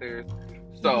Black Panthers.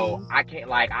 So I can't,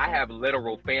 like, I have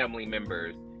literal family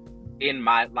members in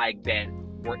my, like, that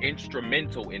were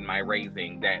instrumental in my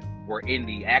raising, that were in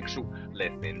the actual,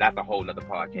 listen, that's a whole nother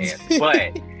podcast,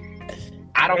 but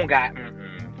I don't got,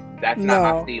 that's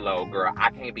not my stilo, girl. I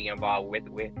can't be involved with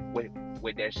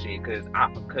that shit, because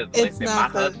listen, my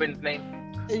husband's name,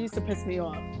 it used to piss me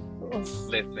off.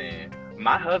 Listen,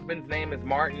 my husband's name is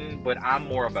Martin, but I'm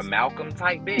more of a Malcolm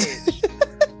type bitch.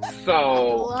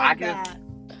 So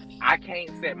I can't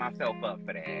set myself up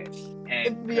for that.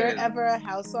 And if you're ever a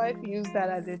housewife, use that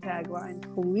as your tagline,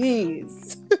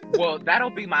 please. Well,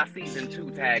 that'll be my season 2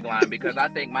 tagline, because I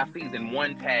think my season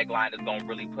 1 tagline is gonna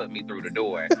really put me through the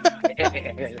door.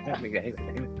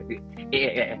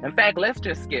 In fact, let's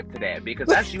just skip to that, because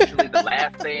that's usually the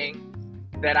last thing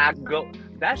that I go.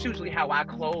 That's usually how I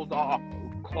close all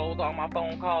my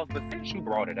phone calls. But since you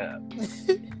brought it up,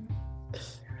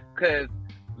 because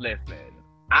listen,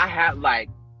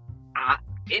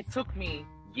 it took me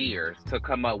years to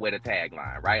come up with a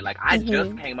tagline, right? Like, I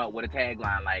just came up with a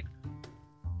tagline, like,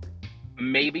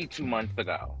 maybe 2 months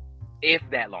ago, if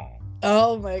that long.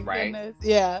 Oh my goodness.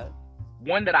 Yeah.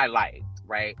 One that I liked,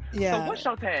 right? Yeah. So what's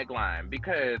your tagline?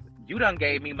 Because you done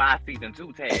gave me my season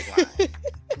 2 tagline.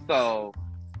 So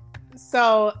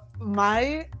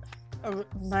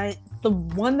the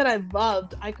one that I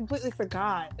loved, I completely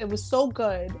forgot. It was so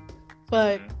good,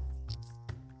 but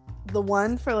the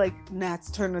one for, like,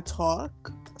 Nat's Turn to Talk,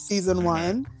 season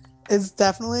 1, is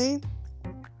definitely,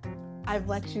 I've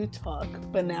let you talk,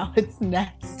 but now it's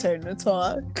Nat's turn to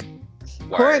talk.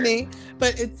 Corny,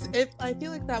 but I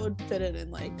feel like that would fit it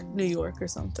in like New York or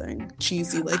something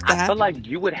cheesy like that. I feel like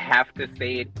you would have to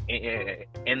say it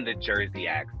in the Jersey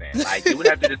accent. Like you would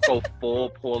have to just go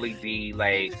full Pauly D,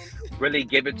 like really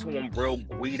give it to him real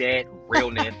Guidet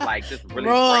realness, like just really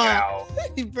Raw.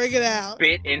 bring it out.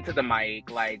 Spit into the mic,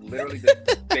 like literally just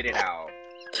spit it out.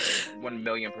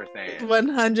 1,000,000%.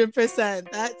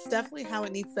 100%. That's definitely how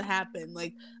it needs to happen.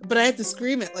 Like, but I had to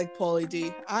scream it like Pauly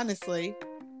D, honestly.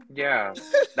 Yeah,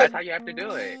 that's how you have to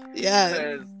do it. Yeah.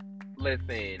 Because,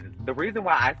 listen, the reason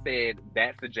why I said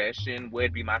that suggestion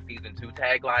would be my season 2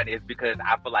 tagline is because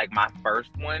I feel like my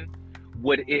first one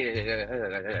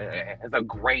is a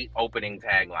great opening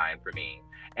tagline for me.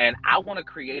 And I want to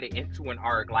create it into an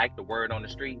arc like the Word on the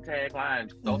Street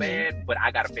tagline so bad, but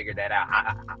I got to figure that out.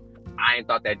 I ain't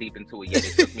thought that deep into it yet.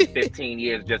 It took me 15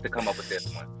 years just to come up with this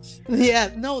one.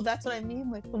 Yeah, no, that's what I mean.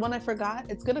 Like the one I forgot,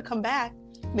 it's going to come back.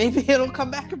 Maybe it'll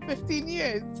come back in 15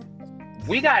 years.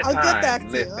 We got time. I'll get back to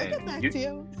Listen, you. I'll get back to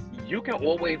you. You can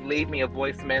always leave me a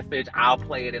voice message. I'll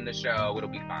play it in the show. It'll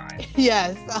be fine.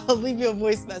 Yes, I'll leave you a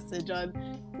voice message on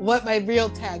what my real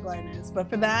tagline is. But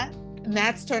for that,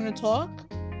 Nat's Turn to Talk,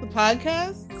 the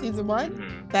podcast, season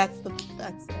 1, that's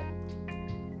it.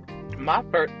 My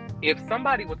first, if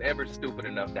somebody was ever stupid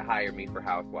enough to hire me for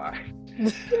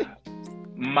Housewives,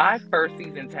 my first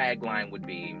season tagline would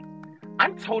be,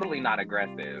 I'm totally not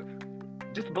aggressive,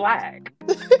 just black.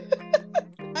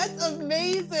 That's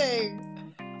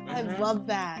amazing. I love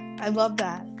that.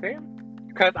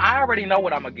 Because I already know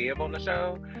what I'm going to give on the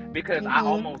show. Because I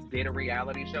almost did a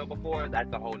reality show before.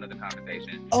 That's a whole nother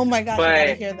conversation. Oh my gosh, I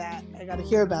gotta hear that. I gotta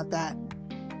hear about that.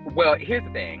 Well, here's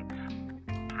the thing.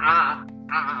 I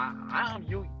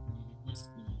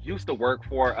used to work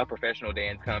for a professional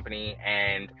dance company,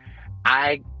 and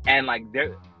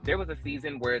there was a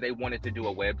season where they wanted to do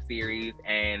a web series,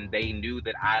 and they knew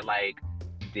that I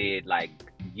did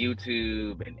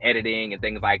YouTube and editing and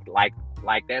things like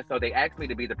that. So they asked me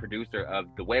to be the producer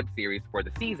of the web series for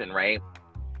the season, right?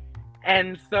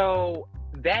 And so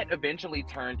that eventually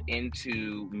turned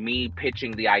into me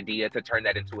pitching the idea to turn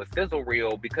that into a sizzle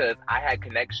reel, because I had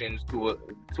connections to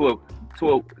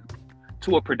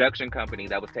a production company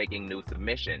that was taking new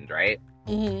submissions, right?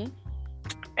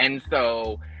 And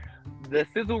so the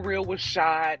sizzle reel was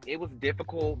shot. It was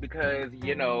difficult because,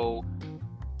 they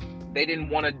didn't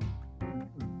want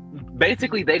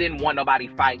nobody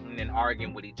fighting and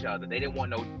arguing with each other. They didn't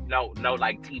want no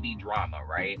TV drama,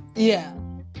 right? Yeah.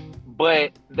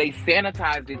 But they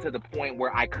sanitized it to the point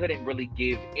where I couldn't really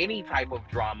give any type of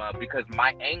drama, because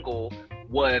my angle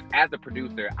was, as a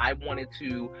producer, I wanted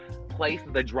to place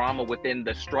the drama within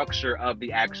the structure of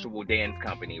the actual dance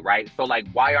company, right? So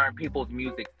why aren't people's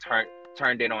music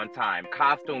turned in on time?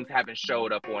 Costumes haven't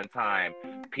showed up on time.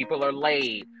 People are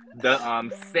late. The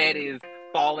set is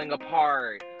falling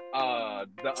apart.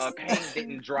 The paint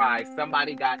didn't dry.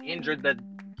 Somebody got injured the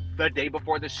day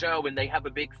before the show and they have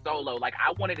a big solo. I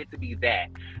wanted it to be that,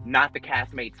 not the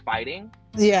castmates fighting.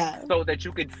 Yeah. So that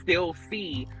you could still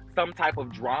see some type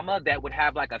of drama that would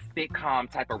have a sitcom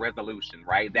type of resolution,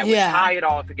 right? That would tie it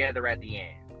all together at the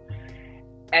end.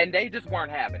 And they just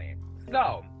weren't having it.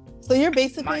 So you're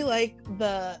basically like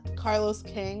the Carlos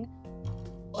King,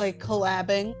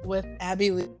 collabing with Abby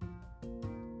Lee.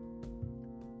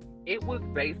 It was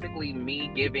basically me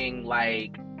giving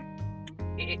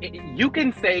you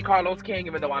can say Carlos King,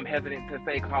 even though I'm hesitant to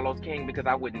say Carlos King because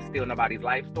I wouldn't steal nobody's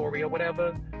life story or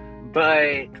whatever.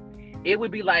 But it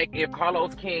would be if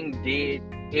Carlos King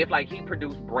if he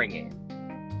produced Bring It,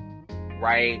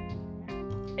 right?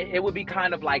 It would be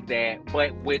kind of like that,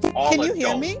 but with all adults. Can you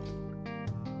hear me?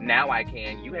 Now I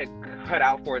can. You had cut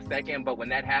out for a second, but when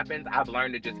that happens, I've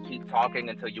learned to just keep talking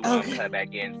until you cut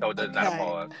back in, so there's not a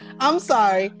pause. I'm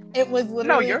sorry. It was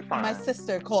literally you're fine. My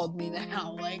sister called me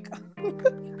now.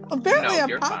 Apparently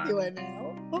I'm popular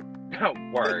fine. now.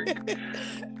 Word.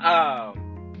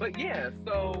 But yeah,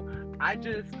 so I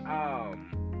just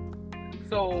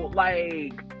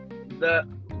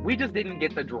we just didn't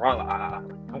get the drama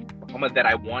that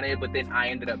I wanted, but then I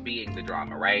ended up being the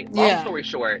drama, right? Long story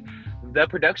short, the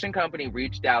production company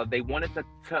reached out. They wanted to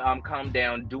come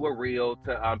down, do a reel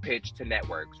to pitch to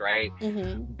networks, right?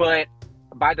 But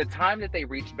by the time that they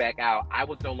reached back out, I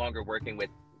was no longer working with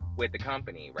the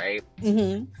company, right?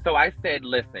 So I said,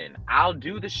 listen, I'll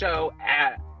do the show,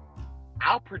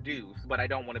 I'll produce, but I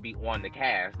don't want to be on the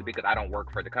cast because I don't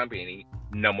work for the company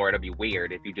no more. It'll be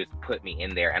weird if you just put me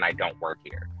in there and I don't work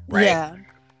here, right? Yeah.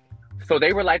 So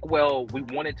they were like, well, we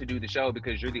wanted to do the show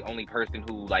because you're the only person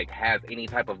who has any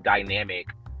type of dynamic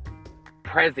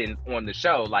presence on the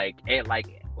show.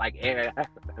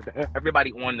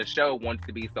 everybody on the show wants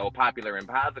to be so popular and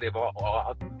positive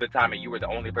all the time, and you were the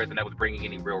only person that was bringing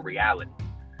any real reality.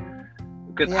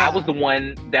 Because I was the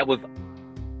one that was,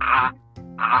 I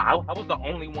was the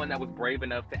only one that was brave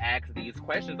enough to ask these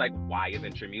questions, like, why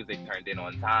isn't your music turned in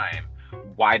on time?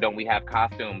 Why don't we have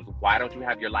costumes? Why don't you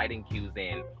have your lighting cues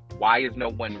in? Why is no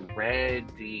one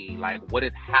ready? Like, what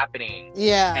is happening?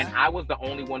 Yeah. And I was the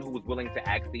only one who was willing to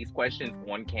ask these questions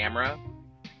on camera.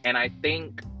 And I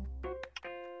think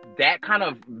that kind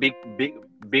of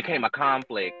became a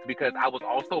conflict because I was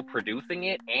also producing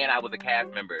it and I was a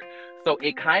cast member. So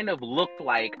it kind of looked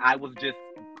like I was just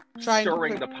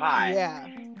stirring the pot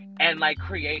and like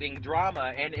creating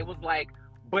drama. And it was like,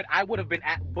 but I would have been,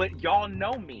 but y'all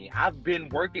know me. I've been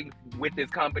working with this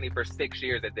company for 6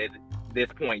 years at this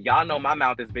point. Y'all know my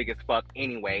mouth is big as fuck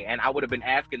anyway. And I would have been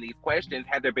asking these questions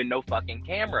had there been no fucking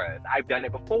cameras. I've done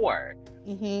it before.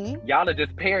 Mm-hmm. Y'all are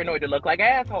just paranoid to look like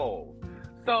assholes.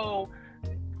 So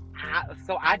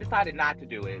I decided not to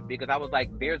do it because I was like,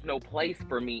 there's no place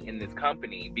for me in this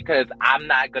company because I'm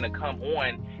not going to come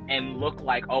on and look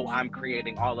like, oh, I'm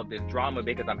creating all of this drama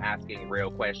because I'm asking real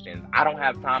questions. I don't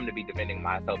have time to be defending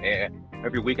myself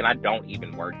every week, and I don't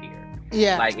even work here.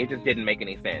 Yeah. Like, it just didn't make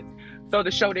any sense. So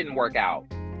the show didn't work out.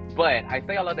 But I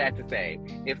say all of that to say,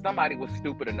 if somebody was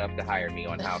stupid enough to hire me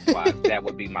on Housewives, that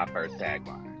would be my first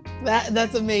tagline.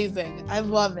 That's amazing. I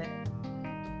love it.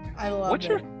 I love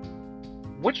it.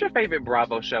 What's your favorite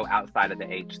Bravo show outside of the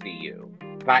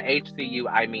HCU? By HCU,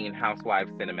 I mean Housewives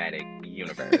Cinematic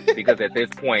Universe. Because at this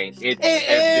point, it's as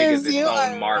big as its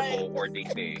own Marvel or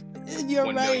DC. You're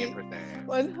 1,000,000%.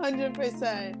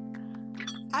 100%.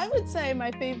 I would say my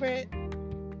favorite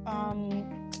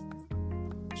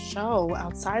show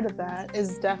outside of that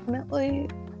is definitely,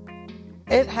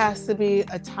 it has to be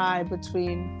a tie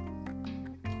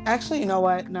between, actually, you know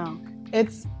what? No,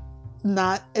 it's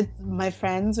not. My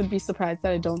friends would be surprised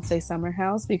that I don't say Summer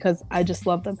House because I just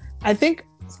love them. I think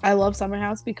I love Summer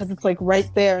House because it's like right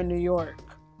there in New York.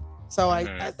 So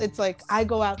it's like I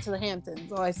go out to the Hamptons.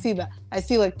 So I see that. I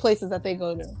see like places that they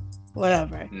go to.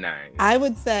 Whatever. Nice. I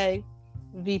would say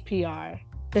VPR.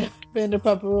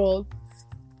 Vanderpump Rules.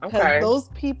 Okay. Those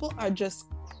people are just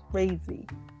crazy.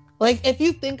 Like if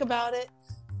you think about it,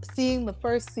 seeing the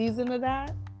first season of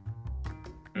that,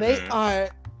 they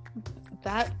are.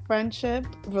 That friendship,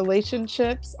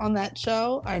 relationships on that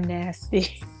show are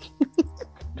nasty.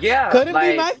 Yeah. Couldn't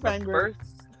be my friend group.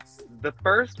 The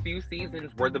first few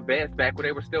seasons were the best back when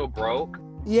they were still broke.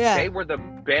 Yeah. They were the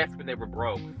best when they were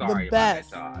broke. Sorry about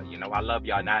that, y'all. You know, I love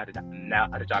y'all now that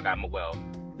y'all got my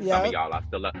some of y'all I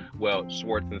still love. Well,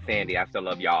 Schwartz and Sandy, I still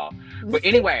love y'all. But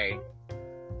anyway,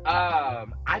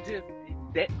 I just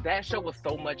that show was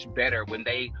so much better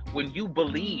when you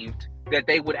believed that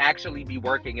they would actually be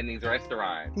working in these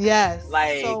restaurants. Yes,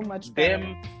 like so much better.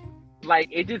 Them, like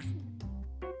it just.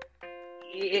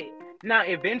 Now,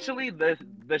 eventually,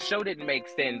 the show didn't make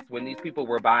sense when these people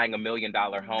were buying $1 million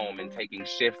home and taking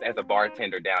shifts as a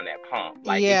bartender down that pump.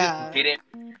 Like, it just didn't.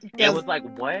 It was like,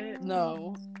 what?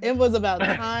 No, it was about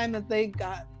time that they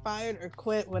got fired or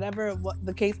quit, whatever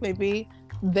the case may be.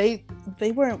 They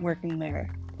weren't working there.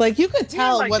 Like you could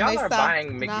tell like, when y'all they are stopped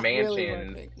buying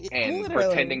McMansions really and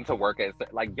pretending to work as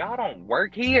like y'all don't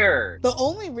work here. The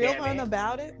only real one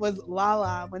about it was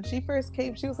Lala. When she first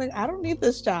came, she was like, "I don't need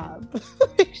this job."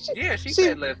 she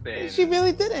said, "Listen." She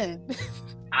really didn't.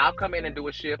 I'll come in and do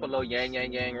a shift, a little yang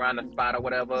around the spot or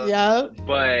whatever. Yeah.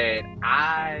 But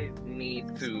I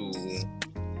need to,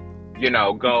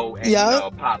 go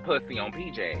and pop pussy on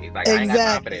PJs. Like I ain't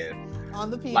got time for this.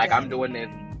 On the PJs. Like I'm doing this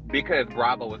because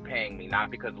Bravo is paying me,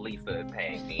 not because Lisa is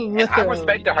paying me. Literally. And I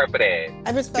respected her for that.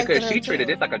 I respected because she treated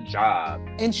this like a job.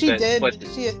 And she did.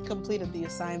 She had completed the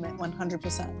assignment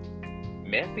 100%.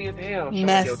 Messy as hell. Showing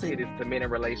your titties to men in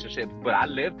relationships, but I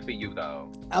lived for you though.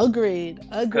 Agreed.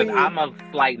 Because I'm a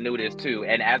slight nudist too,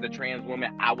 and as a trans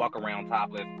woman, I walk around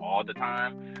topless all the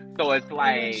time. So it's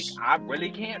like I really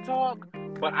can't talk,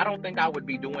 but I don't think I would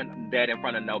be doing that in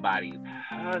front of nobody's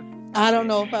husband. I don't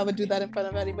know if I would do that in front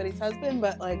of anybody's husband,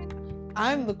 but like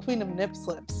I'm the queen of nip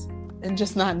slips and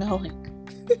just not knowing.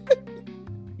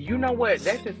 You know what?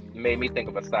 That just made me think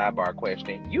of a sidebar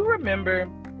question. You remember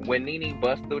when Nene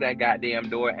bust through that goddamn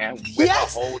door and with her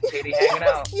whole titty hanging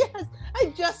out? Yes,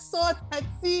 I just saw that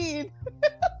scene.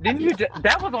 Didn't you?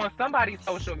 That was on somebody's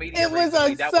social media. It was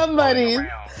on somebody's.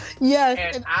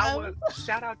 Yes, and I was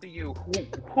shout out to you,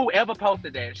 whoever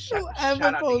posted that. Shout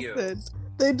out to you.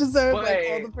 They deserve all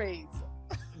the praise.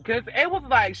 Because it was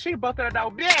like she busted her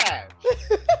door, yeah,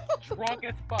 drunk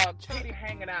as fuck, titty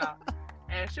hanging out.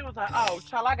 And she was like, "Oh,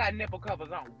 child, I got nipple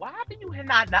covers on. Why do you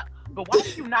But why do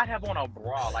you not have on a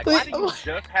bra? Like, why do you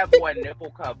just have on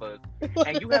nipple covers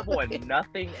and you have on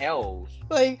nothing else?"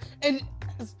 Like, and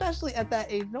especially at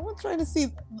that age, no one's trying to see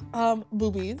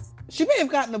boobies. She may have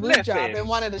gotten a boob job and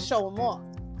wanted to show them off.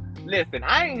 Listen,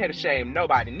 I ain't here to shame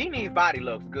nobody. Nene's body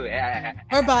looks good.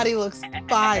 Her body looks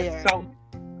fire. So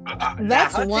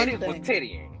that's her one titties thing. was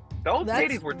tittying. Those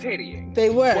titties were tittying.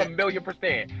 They were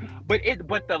 1,000,000%.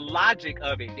 But the logic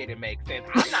of it didn't make sense.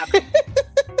 I'm not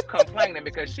complaining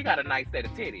because she got a nice set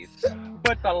of titties.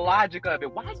 But the logic of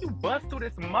it, why you bust through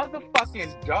this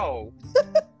motherfucking door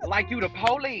like you the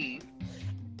police,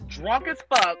 drunk as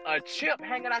fuck, a chip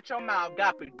hanging out your mouth,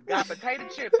 got potato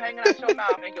chips hanging out your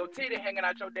mouth, and your titty hanging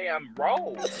out your damn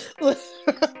roll.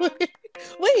 Wait.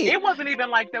 It wasn't even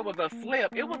like there was a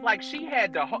slip. It was like she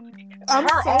had her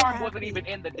arm wasn't even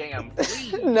in the damn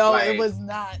sleeve. No, like, it was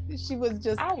not. She was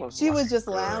just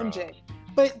lounging.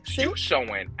 But you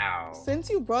showing out. Since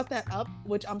you brought that up,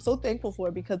 which I'm so thankful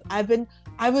for, because I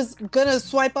was gonna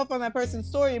swipe up on that person's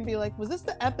story and be like, was this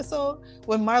the episode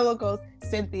when Marlo goes,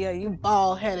 "Cynthia, you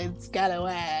bald-headed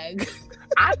scallywag"?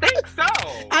 I think so.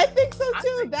 I think so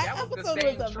too. That episode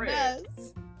was a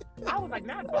mess. I was like,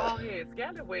 not bald-headed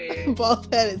scallywag.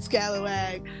 Bald-headed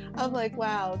scallywag. I'm like,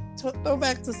 wow. Throw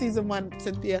back to season 1,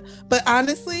 Cynthia. But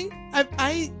honestly,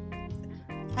 I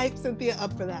hype Cynthia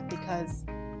up for that because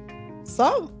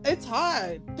it's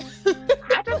hard.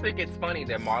 I just think it's funny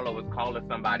that Marlo was calling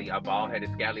somebody a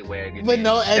bald-headed scallywag with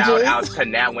no edges. Shout out to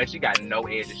now when she got no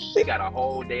edges. She got a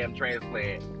whole damn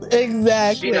transplant.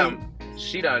 Exactly.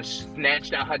 She done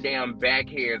snatched out her damn back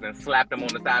hairs and slapped them on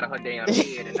the side of her damn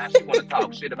head, and now she want to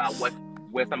talk shit about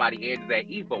where somebody edges at.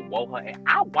 Eva wore her. And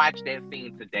I watched that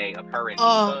scene today of her and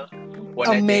Eva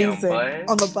on amazing. That damn bus.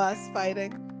 On the bus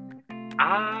fighting.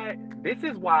 This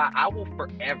is why I will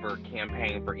forever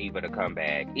campaign for Eva to come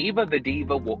back. Eva the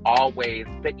diva will always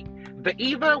the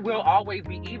Eva will always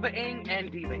be Eva-ing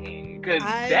and Diva-ing. Because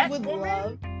I would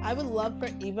love for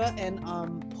Eva and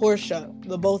Portia,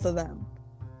 the both of them.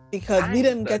 Because we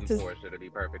didn't get to Portia, to be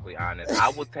perfectly honest. I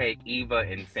will take Eva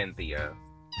and Cynthia.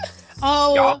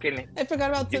 Oh, I forgot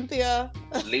about Cynthia.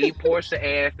 Leave Portia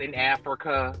ass in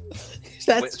Africa.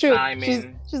 That's true.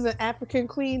 Simon. She's an African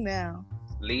queen now.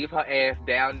 Leave her ass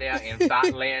down there in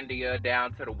Scotlandia,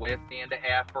 down to the west end of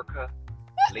Africa.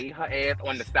 Leave her ass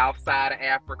on the south side of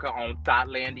Africa on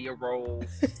Scotlandia Road.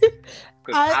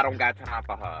 Because I don't got time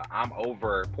for her. I'm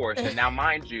over Portia. Now,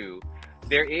 mind you,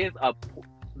 there's a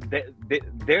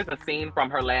scene from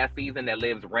her last season that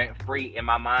lives rent-free in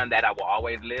my mind that I will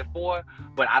always live for,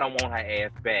 but I don't want her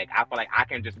ass back. I feel like I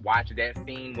can just watch that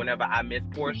scene whenever I miss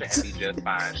Portia and be just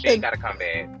fine. She ain't got to come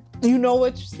back. You know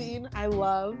which scene I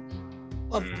love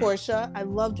of Portia? I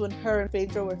loved when her and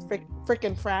Phaedra were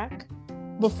frickin' frack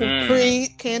before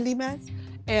pre-Candy Mess,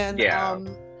 and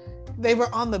they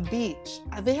were on the beach.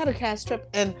 They had a cast trip,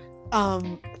 and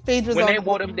Phaedra's when they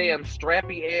wore them damn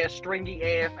strappy ass, stringy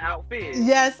ass outfits.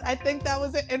 Yes, I think that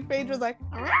was it. And Phaedra's like,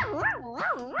 I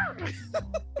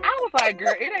was like,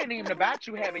 girl, it ain't even about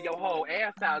you having your whole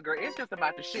ass out, girl. It's just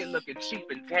about the shit looking cheap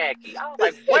and tacky. I was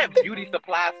like, what beauty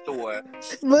supply store?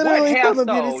 Literally, what hair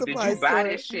store did you buy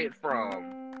this shit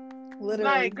from?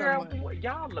 Literally, like, girl,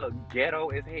 y'all look ghetto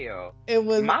as hell. It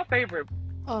was my favorite.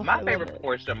 My favorite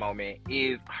Portia moment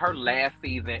is her last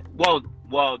season. Well,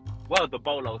 the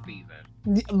Bolo season.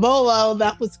 Bolo,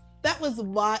 that was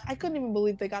why I couldn't even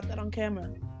believe they got that on camera.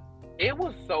 It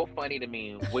was so funny to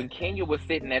me when Kenya was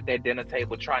sitting at that dinner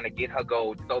table trying to get her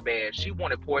gold so bad. She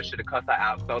wanted Portia to cuss her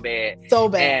out so bad.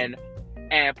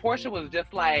 And Portia was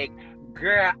just like,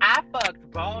 girl, I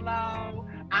fucked Bolo.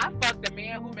 I fucked the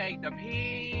man who made the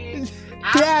pigs.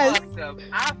 I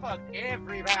fucked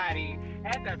everybody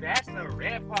at the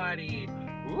bachelorette party.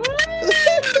 Woo!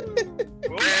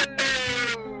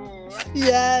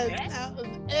 Yes, that was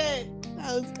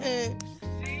it.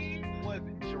 She was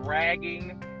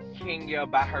dragging Kenya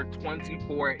by her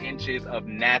 24 inches of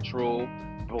natural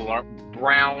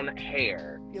brown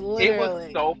hair. Literally. It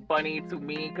was so funny to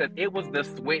me because it was the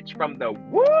switch from the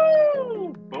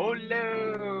woo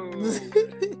bolo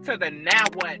to the now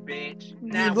what, bitch?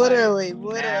 Now literally.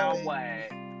 Now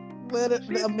what?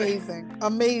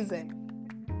 Amazing.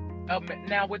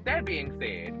 Now, with that being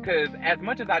said, because as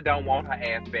much as I don't want her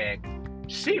ass back,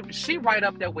 she right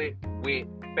up there with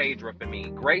Phaedra for me.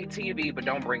 Great TV, but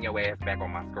don't bring your ass back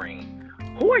on my screen.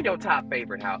 Who are your top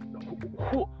favorite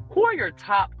who are your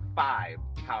top 5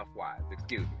 housewives?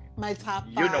 Excuse me. My top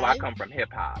 5? You know I come from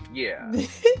hip hop. Yeah.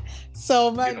 So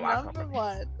my number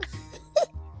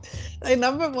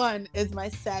one is my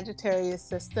Sagittarius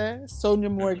sister, Sonia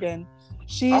Morgan.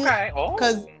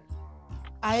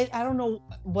 I don't know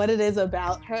what it is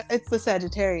about her. It's the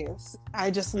Sagittarius.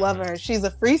 I just love her. She's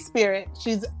a free spirit.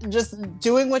 She's just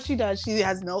doing what she does. She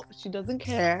doesn't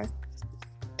care.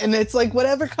 And it's like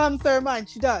whatever comes to her mind,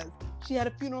 she does. She had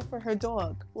a funeral for her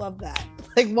dog. Love that.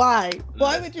 Like, why?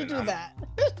 Why would you do that?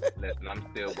 Listen, I'm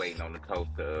still waiting on the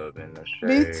toaster oven.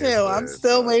 Me too. I'm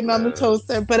still waiting on the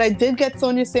toaster. But I did get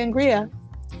Sonia Sangria.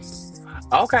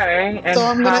 Okay, and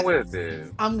so how is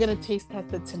it? I'm gonna taste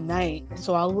test it tonight.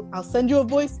 So I'll send you a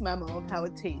voice memo of how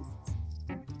it tastes.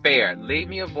 Fair. Leave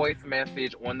me a voice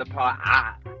message on the pod.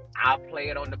 I'll play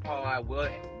it on the pod.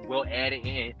 We'll add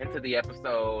it into the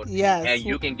episode. Yes. And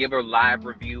you can give a live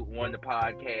review on the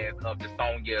podcast of the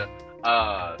Sonia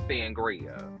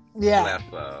Sangria. Yeah.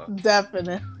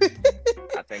 Definitely.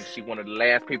 I think she one of the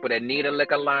last people that need a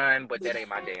liquor line, but that ain't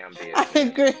my damn business. I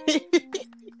agree.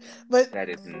 But that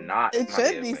is not. It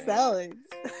should be selling.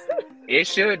 It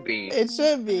should be. It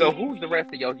should be. So who's the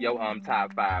rest of your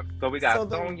top five? So we got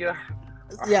Sonia,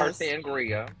 her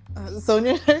Sangria.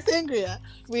 Sonia, her Sangria.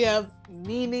 We have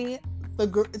Nene.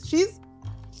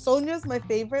 Sonia's my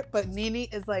favorite, but Nene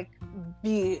is like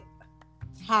the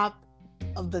top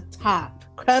of the top,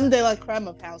 creme de la creme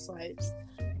of housewives.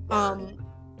 I'm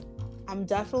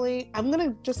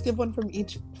gonna just give one from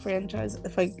each franchise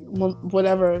if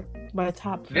whatever my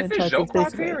top franchise is. This is your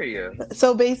criteria.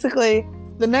 So basically,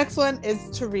 the next one is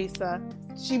Teresa.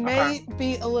 She may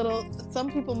be a little.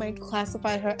 Some people may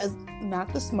classify her as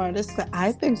not the smartest, but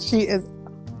I think she is.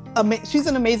 She's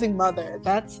an amazing mother.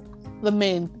 That's the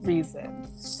main reason.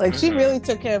 Like she really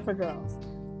took care of her girls.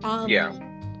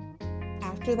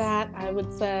 After that, I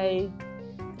would say,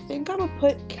 I think I would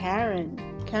put Karen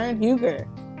Huger.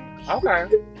 Okay.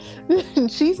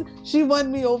 She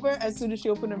won me over as soon as she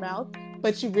opened her mouth,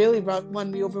 but she really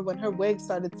won me over when her wig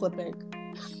started slipping.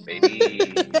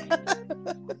 Baby,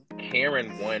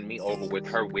 Karen won me over with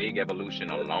her wig evolution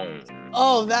alone.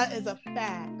 Oh, that is a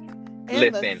fact. And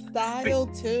listen, the style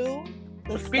too.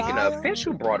 Speaking of, since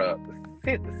you brought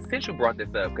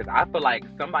this up, because I feel like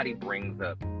somebody brings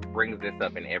this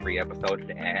up in every episode,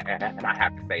 and I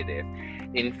have to say this.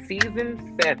 In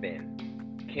season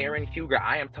 7, Karen Huger,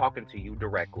 I am talking to you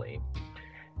directly.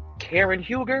 Karen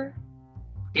Huger,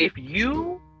 if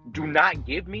you do not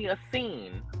give me a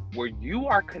scene where you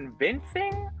are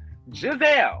convincing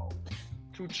Giselle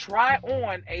to try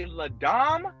on a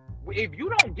Ladam, if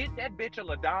you don't get that bitch a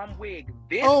Ladam wig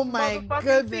this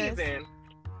motherfucking season,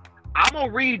 I'm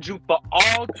gonna read you for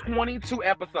all 22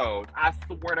 episodes. I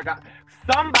swear to God.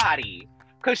 Somebody,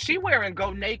 cause she wearing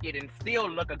go naked and still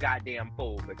look a goddamn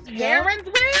fool. But Karen's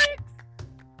wigs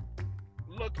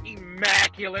look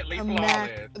immaculately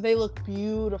flawless. They look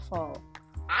beautiful.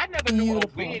 I never knew a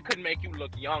wig could make you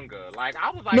look younger. Like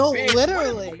I was like, no,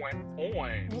 literally. What is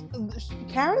going on?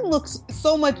 Karen looks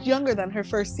so much younger than her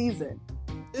first season.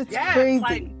 It's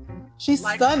crazy. She's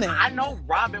stunning. I know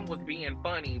Robin was being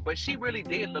funny, but she really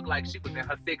did look like she was in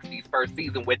her 60s first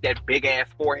season with that big ass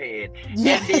forehead.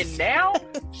 Yes. And then now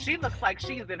she looks like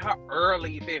she's in her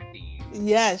early 50s.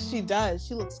 Yes, she does.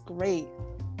 She looks great.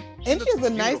 She has a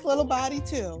nice little body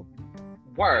too.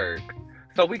 Work.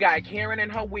 So we got Karen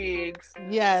and her wigs.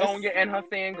 Yes. Sonia and her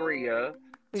sangria.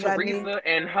 Teresa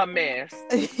and her mess.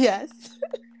 Yes.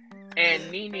 And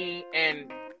Nene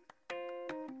and...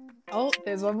 Oh,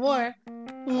 there's one more.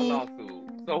 A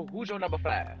lawsuit. So who's your number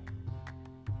 5?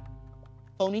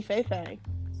 Phony Fei.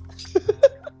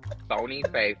 Phony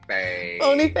Fei.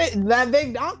 Phony Fei. That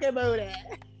big donkey booty.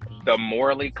 The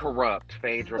morally corrupt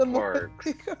Phaedra Clark.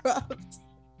 Corrupt.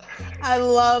 I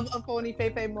love a Phony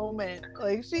Fei moment.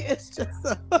 Like she is just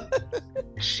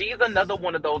She's another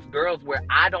one of those girls where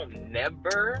I don't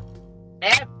ever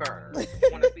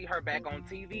want to see her back on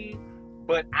TV.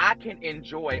 But I can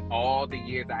enjoy all the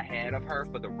years I had of her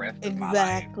for the rest of my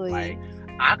life. Like,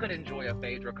 I could enjoy a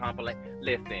Phaedra compilation.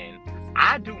 Listen,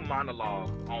 I do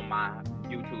monologues on my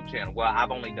YouTube channel. Well,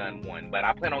 I've only done one, but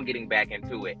I plan on getting back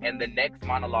into it. And the next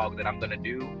monologue that I'm going to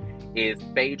do is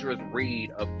Phaedra's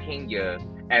read of Kenya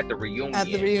at the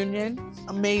reunion.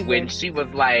 Amazing. When she was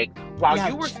like, while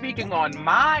you were speaking on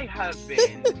my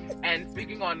husband and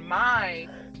speaking on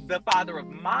the father of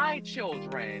my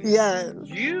children,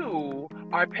 you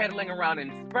are peddling around in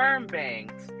sperm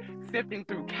banks, sifting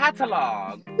through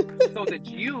catalogs so that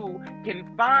you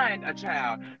can find a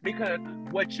child. Because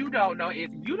what you don't know is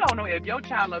if your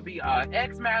child will be an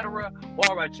ex-marrier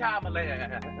or a child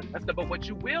molester. But what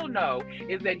you will know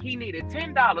is that he needed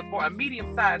 $10 for a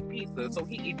medium-sized pizza, so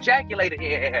he ejaculated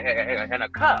in a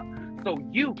cup so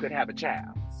you could have a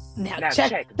child. Now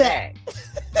check that.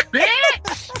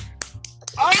 Bitch!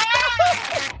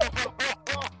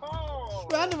 Oh!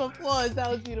 Round of applause. That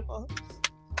was beautiful.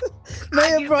 May I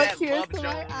have give brought that tears Love to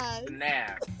my Jones eyes.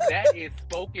 snap. That is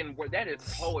spoken word. That is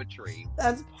poetry.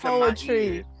 That's To my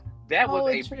poetry. ears. That was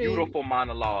a Poetry. beautiful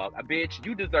monologue. Bitch,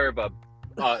 you deserve a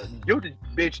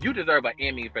you deserve an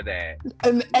Emmy for that.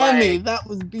 An Like, Emmy. That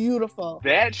was beautiful.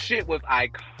 That shit was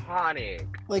iconic.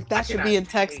 Like, that should be in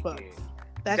textbooks.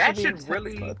 That should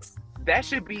really that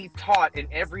should be taught in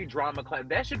every drama class.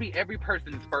 That should be every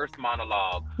person's first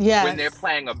monologue Yes. when they're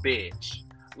playing a bitch.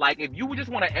 Like, if you just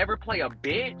want to ever play a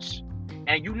bitch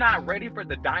and you're not ready for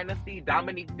the Dynasty,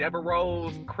 Dominique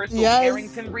Devereaux's Crystal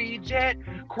Harrington read yet,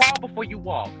 crawl before you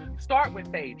walk. Start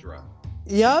with Phaedra.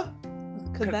 Yep.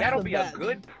 Because that'll be a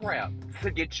good prep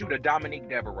to get you to Dominique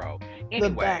Devereaux. Anyway.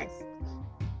 The best.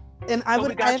 And I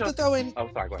have to throw in go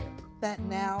ahead. That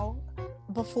now,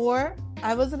 before,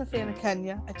 I wasn't a fan of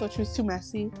Kenya. I thought she was too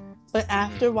messy. But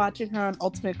after watching her on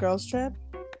Ultimate Girls Trip,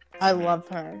 I love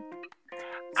her.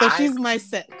 So she's my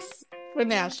 6 for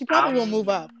now. She probably will move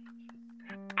up.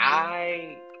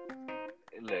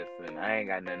 Listen, I ain't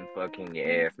got nothing for Kenya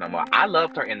ass no more. I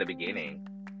loved her in the beginning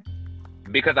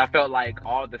because I felt like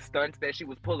all the stunts that she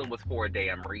was pulling was for a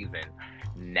damn reason.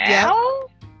 Now,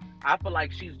 I feel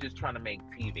like she's just trying to make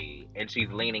TV and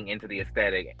she's leaning into the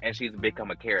aesthetic and she's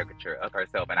become a caricature of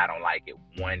herself, and I don't like it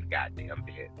one goddamn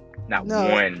bit. Not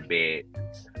one bit.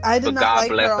 I did not like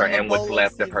bless her and what's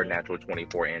left season. of her natural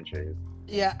 24 inches.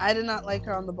 Yeah, I did not like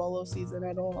her on the Bolo season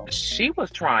at all. She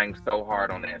was trying so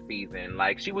hard on that season.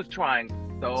 Like, she was trying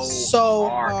so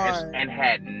hard. And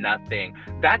had nothing.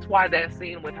 That's why that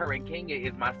scene with her and Kenya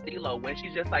is my stilo, when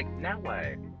she's just like, now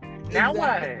what? Now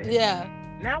what? Yeah.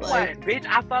 Now what? Bitch,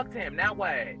 I fucked him. Now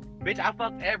what? Bitch, I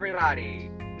fucked everybody.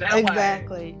 Now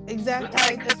exactly. What?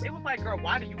 Exactly. It was like, girl,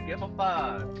 why do you give a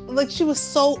fuck? Like, she was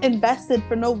so invested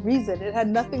for no reason. It had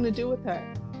nothing to do with her.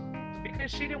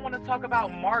 Because she didn't want to talk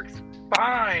about Mark's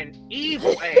fine,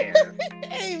 evil ass.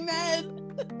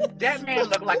 Amen. That man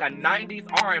looked like a 90s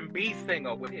R&B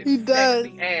singer with his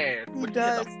sexy ass. He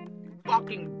does. He is a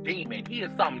fucking demon. He is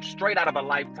something straight out of a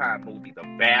Lifetime movie, the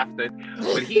bastard.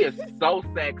 But he is so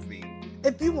sexy.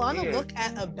 If you want to look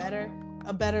at a better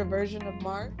version of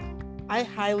Mark, I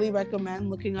highly recommend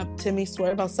looking up Timmy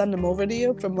Swerve. I'll send him over to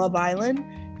you from Love Island.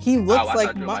 He looks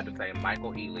like you were about to say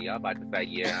Michael Ealy. I'm about to say,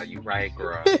 yeah, you right,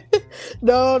 girl.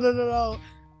 No.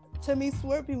 Timmy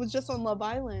Swerve, he was just on Love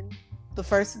Island. The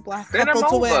first black couple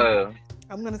to win.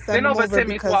 I'm going to send him over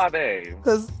Timmy Suave.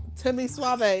 Because Timmy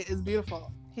Suave is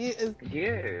beautiful. He is.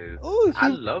 Yes. Ooh, I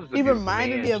love the He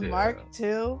reminded me of Mark,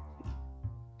 too.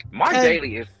 Mark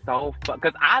Daly is so fun.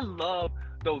 Because I love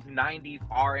those 90s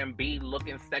R&B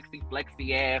looking sexy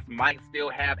flexy ass, might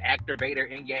still have activator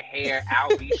in your hair,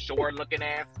 I'll be sure looking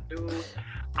ass dude.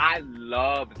 I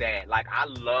love that. Like, I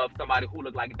love somebody who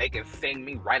look like they can sing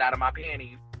me right out of my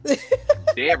panties.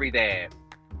 Very that.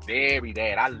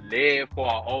 I live for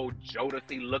an old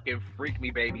Jodeci looking freak me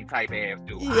baby type ass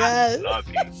dude. Yes. I love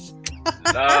it.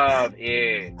 Love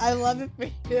it. I love it for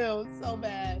you so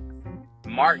bad.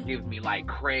 Mark gives me like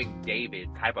Craig David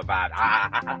type of vibe.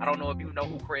 I don't know if you know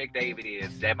who Craig David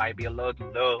is. That might be a little too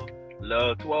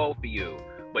old for you.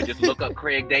 But just look up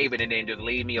Craig David and then just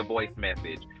leave me a voice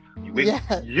message.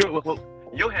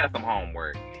 You'll have some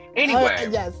homework. Anyway.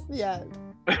 Yes.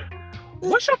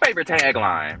 What's your favorite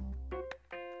tagline?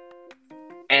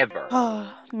 Ever.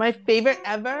 My favorite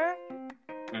ever?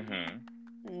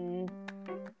 Mm-hmm.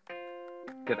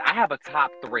 Because I have a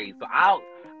top 3. So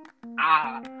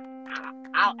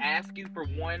I'll ask you for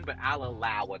one, but I'll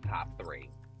allow a top 3.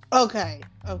 Okay.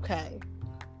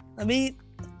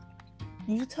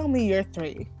 You tell me your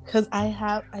 3, because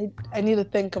I need to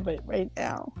think of it right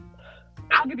now.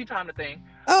 I'll give you time to think.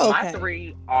 Oh, okay. My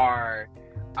three are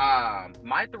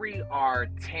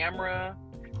Tamra,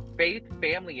 faith,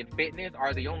 family, and fitness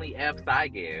are the only F's I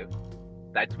give.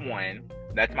 That's one.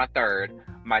 That's my third.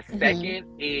 My second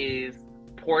is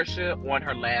Portia on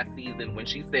her last season when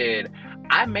she said,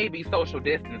 I may be social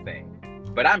distancing,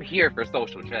 but I'm here for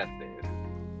social justice.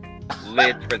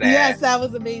 Lived for that. Yes, that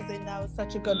was amazing. That was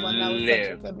such a good one.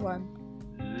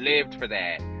 Lived for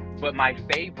that. But my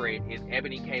favorite is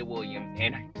Ebony K. Williams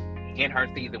in her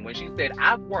season when she said,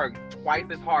 I've worked twice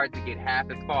as hard to get half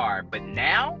as far, but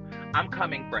now I'm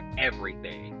coming for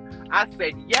everything. I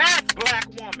said, yes, Black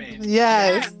woman.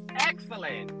 Yes.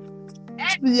 Excellent.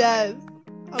 Yes.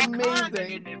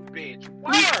 Amazing. In this bitch.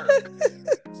 Work.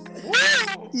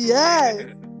 Woo.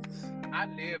 Yes. I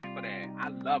lived for that. I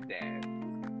love that.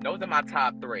 Those are my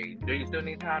top 3. Do you still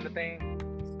need time to think?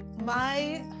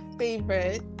 My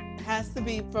favorite has to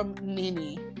be from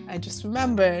Nene. I just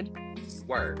remembered.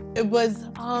 Word. It was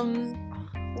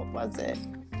what was it?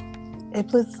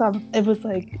 It was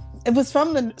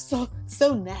from the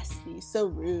so nasty, so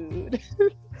rude.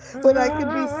 when I can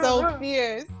be so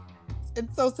fierce and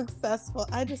so successful.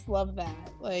 I just love that.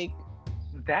 Like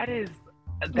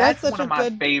that's such one a of my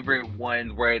good favorite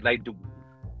ones where they do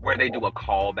a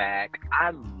callback.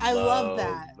 I love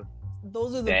that.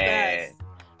 Those are the best.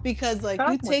 Because like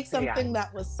you take something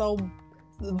that was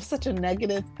such a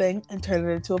negative thing and turn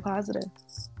it into a positive.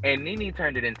 And Nene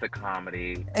turned it into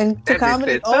comedy. And to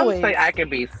comedy says, always. Some say I can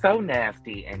be so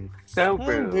nasty and so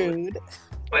rude.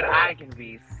 But I can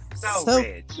be so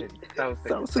rich and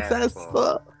so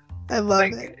successful. I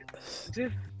love it.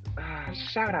 Just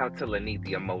shout out to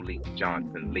Lanithia Malik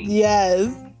Johnson Lee.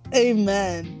 Yes.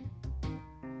 Amen.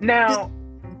 Now,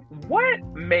 what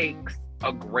makes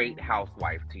a great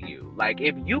housewife to you? Like,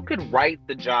 if you could write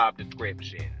the job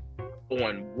description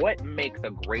on what makes a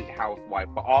great housewife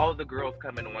for all the girls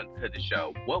coming on to the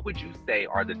show, what would you say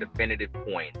are the definitive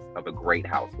points of a great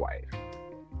housewife?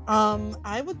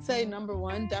 I would say number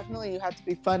one, definitely you have to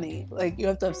be funny. Like you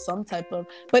have to have some type of,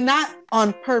 but not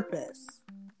on purpose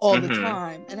all the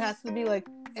time. It has to be like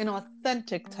an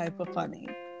authentic type of funny.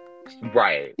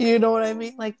 Right. You know what I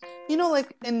mean? Like, you know,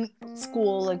 like in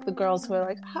school, like the girls who are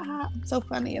like, haha, I'm so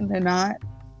funny, and they're not.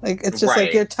 Like, it's just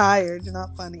like you're tired, you're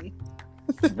not funny.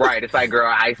 Right. It's like,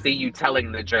 girl, I see you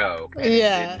telling the joke. And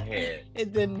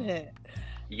it didn't hit.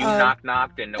 You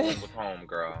knocked and no one was home,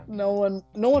 girl. No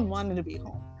one wanted to be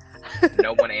home.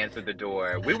 No one answered the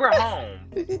door. We were home.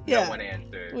 No one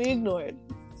answered. We ignored.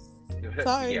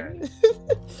 Sorry.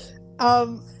 Yeah.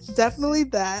 Definitely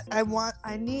that.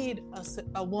 I need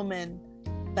a woman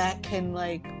that can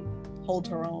like hold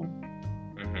her own.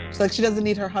 So like she doesn't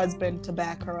need her husband to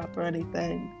back her up or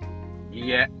anything.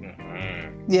 Yeah.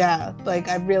 Yeah, like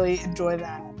I really enjoy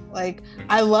that. Like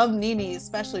I love Nene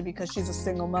especially because she's a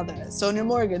single mother. Sonia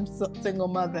Morgan's single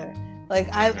mother. Like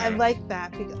I like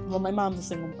that because, well, my mom's a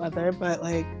single mother, but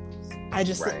like I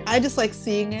just like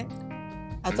seeing it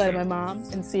outside of my mom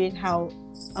and seeing how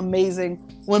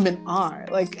amazing women are.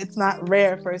 Like it's not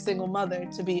rare for a single mother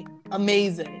to be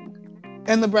amazing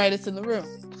and the brightest in the room.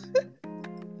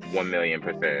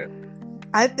 1,000,000%.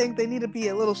 I think they need to be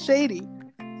a little shady.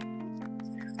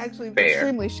 Actually,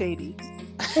 extremely shady.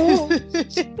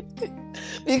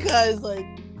 Because like,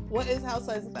 what is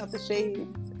Housewives without the shade?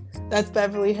 That's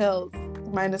Beverly Hills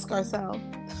minus Garcelle.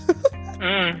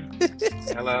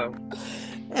 Hello.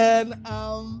 And I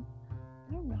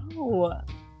don't know.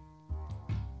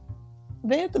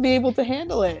 They have to be able to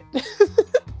handle it.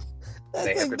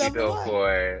 They have to be built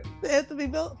for it. They have to be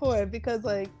built for it because,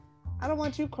 like, I don't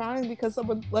want you crying because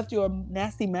someone left you a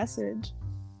nasty message,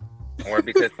 or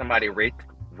because somebody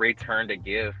returned a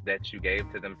gift that you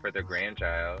gave to them for their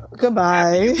grandchild.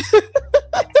 Goodbye.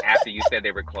 After you said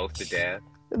they were close to death.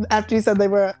 After you said they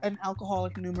were an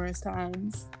alcoholic numerous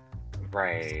times.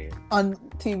 Right. On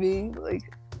TV, like,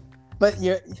 but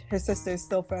her sister is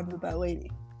still friends with that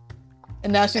lady,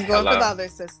 and now she's going for the other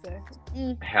sister.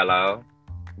 Hello.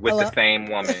 With the same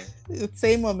woman. The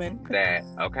same woman.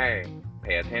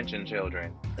 Pay attention,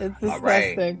 children. It's disgusting.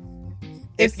 Right.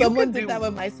 If someone did that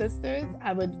with my sisters,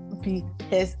 I would be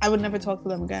pissed. I would never talk to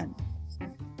them again.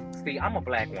 See, I'm a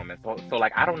black woman, so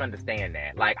like I don't understand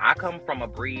that. Like I come from a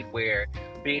breed where,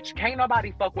 bitch, can't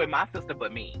nobody fuck with my sister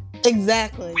but me.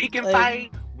 Exactly. We can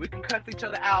fight, we can cuss each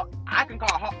other out. I can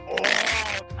call her all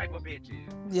type of bitches.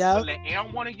 Yeah. But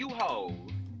let one of you hoes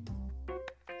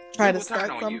try to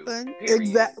start something.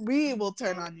 Exactly. We will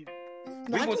turn on you.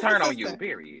 We will turn on you,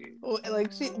 period.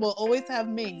 Like she will always have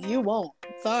me. You won't.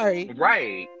 Sorry.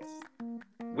 Right.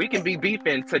 We can be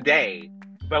beefing today,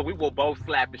 but we will both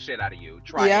slap the shit out of you.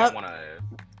 Try one of us.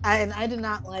 I did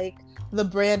not like the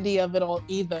Brandy of it all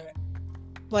either.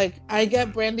 Like I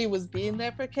get Brandy was being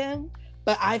there for Kim,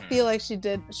 but I feel like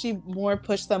she more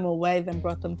pushed them away than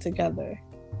brought them together.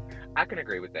 I can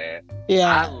agree with that.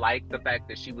 Yeah. I like the fact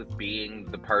that she was being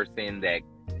the person that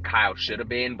Kyle should have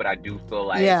been, but I do feel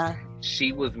like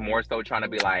she was more so trying to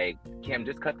be like, Kim,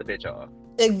 just cut the bitch off.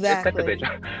 Exactly. Just cut the bitch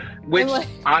off. Which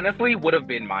honestly would have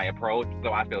been my approach,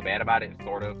 so I feel bad about it,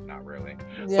 sort of. Not really.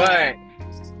 Yeah.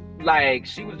 But like,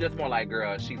 she was just more like,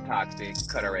 girl, she's toxic,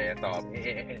 cut her ass off.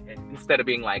 Instead of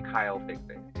being like, Kyle, fix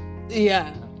it.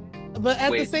 Yeah. But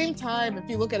at the same time, if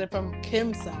you look at it from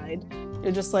Kim's side,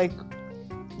 you're just like,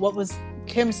 what was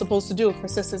Kim supposed to do if her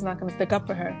sister's not going to stick up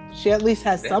for her? She at least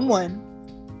has someone.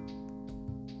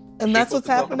 And that's what's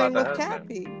happening with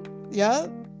Kathy. Yeah.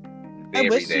 I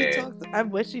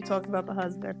wish she talked about the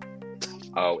husband.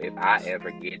 Oh, if I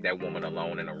ever get that woman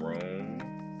alone in a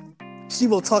room, she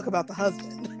will talk about the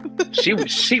husband. she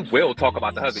will talk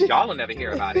about the husband. Y'all will never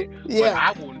hear about it. Yeah. But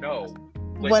I will know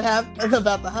what happened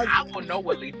about the husband. I will know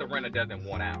what Lisa Rinna doesn't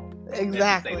want out.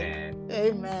 Exactly.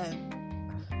 Amen.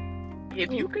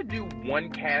 If you could do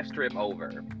one cast trip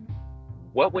over,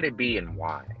 what would it be and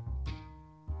why?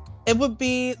 It would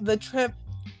be the trip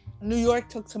New York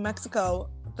took to Mexico,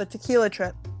 the tequila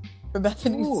trip for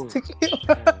Bethany's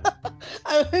tequila.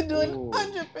 I would do it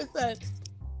 100%.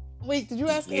 Wait, did you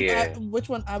ask which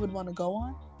one I would want to go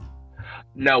on?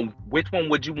 No, which one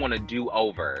would you want to do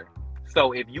over?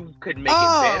 So if you could make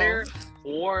it better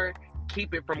or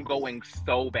keep it from going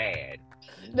so bad,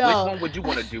 which one would you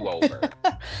want to do over?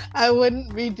 I wouldn't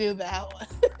redo that one.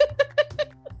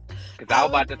 Because I was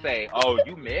about to say, oh,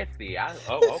 you messy.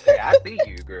 Okay, I see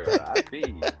you, girl. I see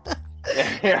you.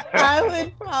 I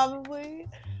would probably...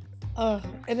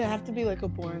 it'd have to be like a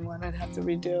boring one I'd have to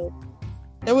redo.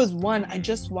 There was one I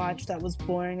just watched that was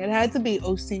boring. It had to be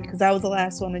OC because that was the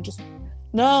last one.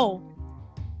 No.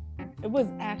 It was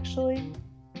actually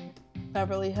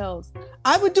Beverly Hills.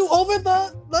 I would do over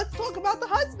let's talk about the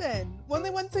husband. When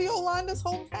they went to Yolanda's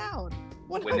hometown.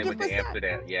 100%. When they went to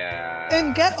Amsterdam, yeah.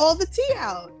 And get all the tea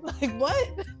out. Like, what?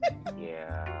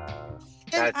 Yeah.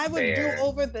 And I would do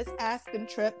over this Aspen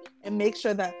trip and make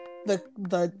sure that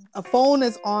a phone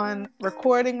is on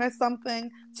recording or something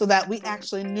so that we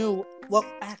actually knew what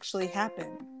actually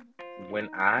happened. When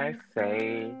I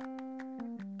say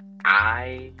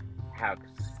I have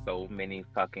so many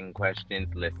fucking questions,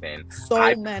 listen,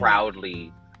 I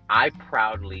proudly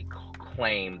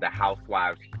claim the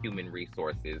Housewives Human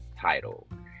Resources title.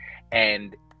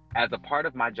 And as a part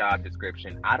of my job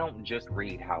description, I don't just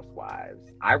read Housewives.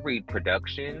 I read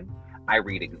production, I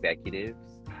read executives,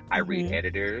 I read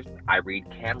editors, I read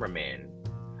cameramen.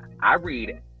 I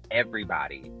read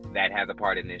everybody that has a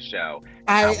part in this show.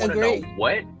 I want to know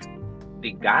what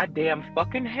the goddamn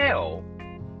fucking hell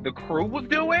the crew was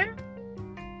doing.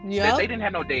 That they didn't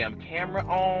have no damn camera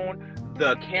on.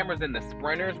 The cameras in the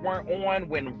sprinters weren't on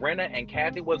when Renna and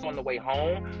Kathy was on the way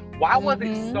home. Why was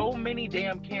it so many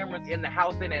damn cameras in the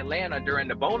house in Atlanta during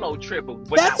the Bolo trip?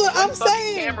 That's what I'm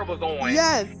saying. Camera was on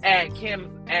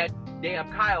at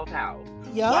damn Kyle's house.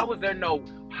 Yep. Why was there no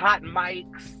hot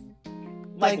mics?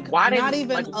 Like why not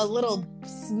even a little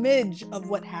smidge of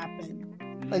what happened?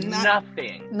 Like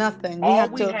nothing. All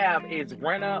we have is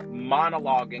Renna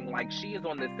monologuing like she is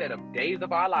on the set of Days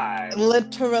of Our Lives.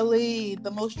 Literally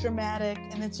the most dramatic,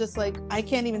 and it's just like I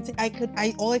can't even.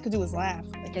 All I could do was laugh.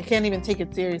 Like I can't even take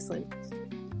it seriously.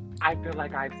 I feel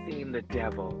like I've seen the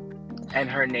devil, and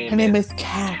her name is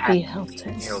Kathy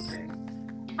Hilton.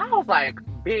 I was like,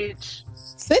 bitch,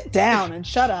 sit down and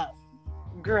shut up.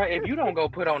 Girl, if you don't go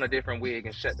put on a different wig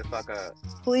and shut the fuck up.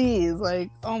 Please,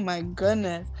 like, oh my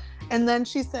goodness. And then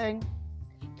she's saying,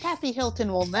 Kathy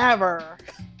Hilton will never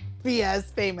be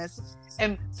as famous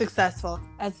and successful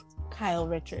as Kyle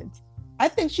Richards. I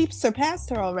think she surpassed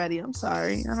her already. I'm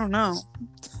sorry. I don't know.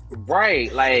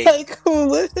 Right. Like I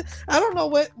don't know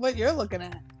what you're looking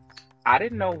at. I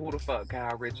didn't know who the fuck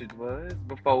Kyle Richards was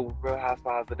before Real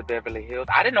Housewives of the Beverly Hills.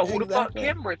 I didn't know who the fuck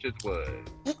Kim Richards was.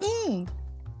 Mm-mm.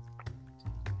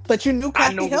 But you knew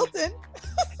Kathy Hilton.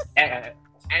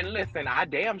 And listen, I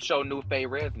damn sure knew Faye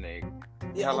Resnick.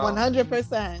 Yeah,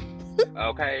 100%.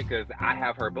 Okay, because I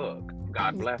have her book.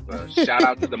 God bless her. Shout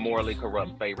out to the morally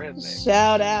corrupt Faye Resnick.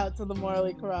 Shout out to the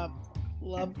morally corrupt.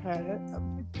 Love her.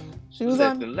 She was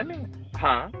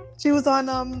She was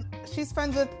on. She's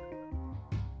friends with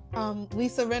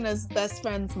Lisa Rinna's best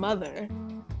friend's mother.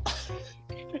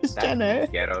 Kris Jenner.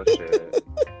 Ghetto shit.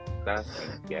 That's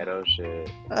some ghetto shit.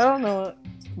 I don't know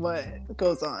what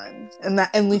goes on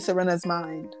in Lisa Rinna's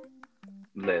mind.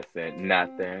 Listen,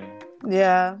 nothing.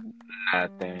 Yeah.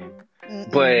 Nothing.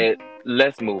 Mm-mm. But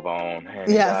let's move on.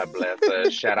 And yes. God bless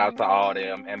her. Shout out to all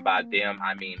them. And by them,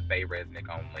 I mean Faye Resnick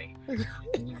only.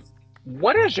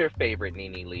 What is your favorite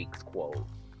Nene Leakes quote?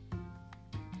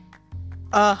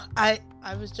 I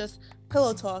was just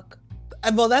Pillow Talk.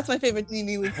 Well, that's my favorite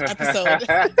Nene Leakes episode.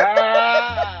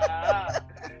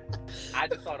 I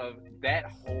just thought of that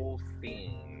whole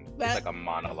scene. It's like a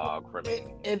monologue for me.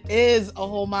 It is a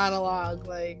whole monologue.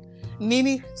 Like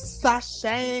Nene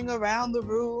sashaying around the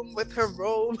room with her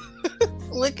robe,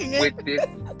 flicking it. With this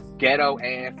ghetto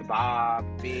ass bob,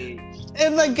 bitch.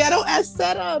 In the ghetto ass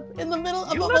setup in the middle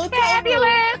of a hotel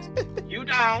fabulous. Room. You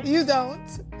don't. You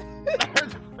don't.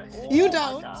 You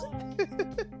don't.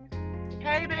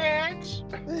 Hey, bitch.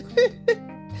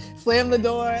 Slam the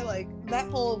door. Like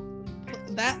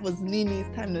that was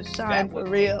Nene's time to shine for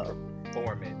real.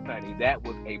 Performance, honey. That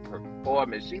was a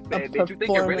performance. She said, "Bitch, you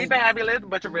think you're really fabulous,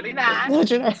 but you're really not."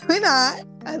 But you're really not.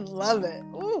 I love it.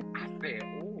 Ooh. I said,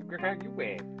 "Ooh, girl, you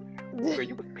went. Girl,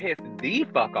 you was pissed the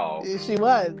fuck off." She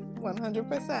was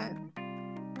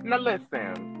 100%. Now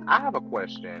listen, I have a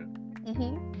question.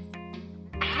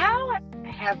 Mm-hmm. How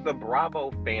has the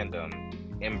Bravo fandom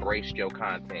embraced your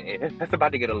content? It's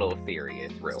about to get a little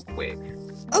serious real quick.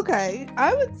 Okay,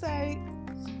 I would say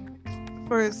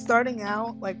for starting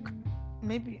out, like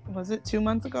maybe was it 2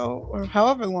 months ago or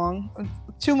however long,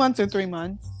 2 months or 3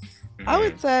 months, I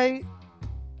would say,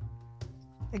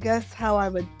 I guess how I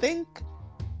would think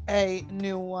a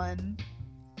new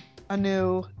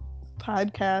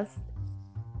podcast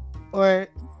or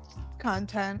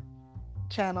content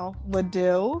channel would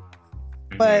do.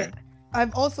 But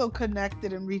I've also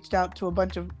connected and reached out to a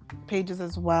bunch of pages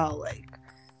as well, like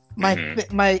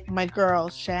my girl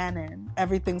Shannon,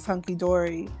 Everything's Hunky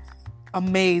Dory,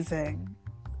 amazing.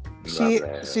 She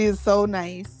is so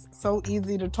nice, so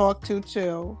easy to talk to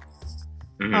too.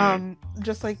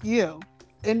 Just like you.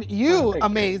 And you,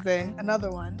 amazing.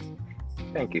 Another one.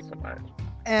 Thank you so much.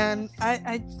 And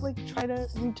I like try to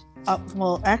reach up.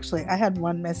 Well, actually, I had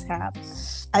one mishap.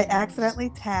 I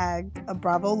accidentally tagged a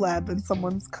Bravo Leb in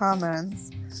someone's comments,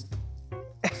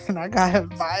 and I got him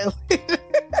violated.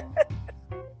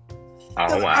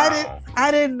 Oh wow! I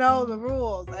didn't know the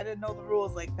rules. I didn't know the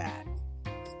rules like that.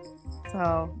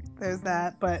 So there's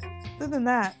that. But other than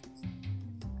that,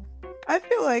 I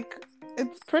feel like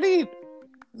it's pretty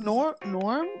normal,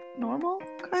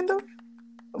 kind of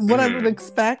what I would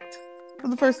expect for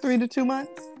the first 3 to 2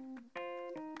 months.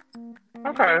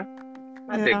 Okay,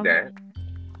 I dig that.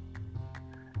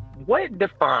 What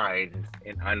defines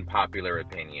an unpopular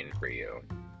opinion for you?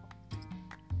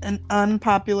 An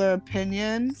unpopular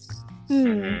opinion?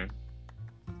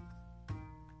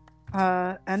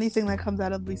 Anything that comes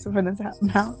out of Lisa Rinna's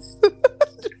mouth.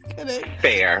 Just kidding.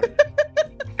 Fair.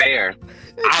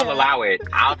 I'll allow it.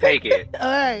 I'll take it.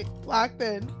 All right, locked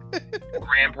in.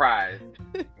 Grand prize.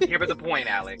 Give her the point,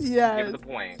 Alex. Yes. Give her the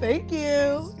point. Thank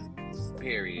you.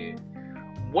 Period.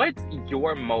 What's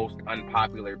your most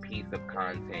unpopular piece of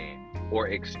content or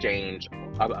exchange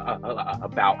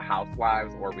about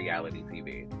housewives or reality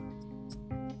TV?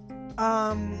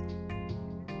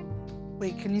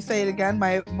 Wait, can you say it again?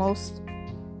 My most...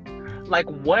 Like,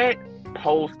 what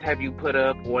post have you put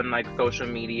up on, like, social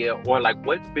media? Or, like,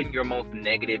 what's been your most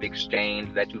negative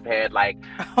exchange that you've had? Like,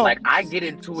 I get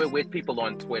into it with people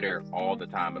on Twitter all the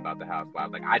time about the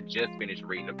housewives. Like, I just finished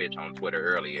reading a bitch on Twitter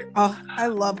earlier. Oh, I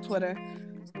love Twitter.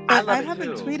 But I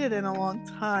haven't tweeted in a long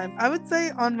time. I would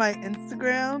say on my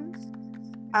Instagram,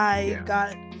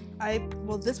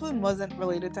 well, this one wasn't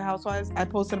related to housewives. I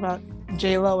posted about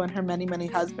J-Lo and her many, many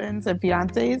husbands and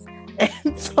fiancés.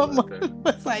 And someone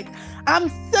was like, I'm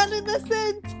sending this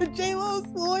in to J-Lo's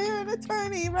lawyer and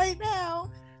attorney right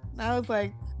now. And I was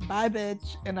like, bye,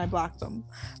 bitch. And I blocked them.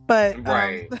 But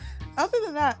other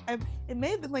than that, it may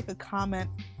have been like a comment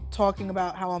talking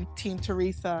about how I'm Team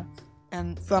Teresa.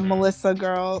 And some Melissa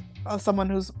girl, someone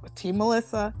who's Team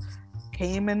Melissa,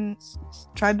 came and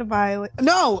tried to violate.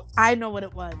 No, I know what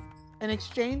it was. An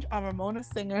exchange on Ramona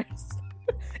Singer's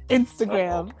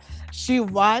Instagram. She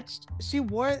wore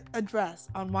a dress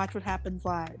on Watch What Happens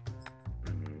Live.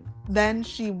 Then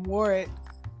she wore it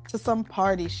to some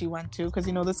party she went to, because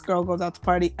this girl goes out to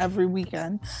party every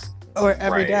weekend or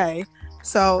every day.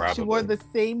 So she wore the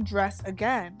same dress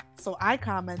again. So I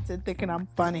commented thinking I'm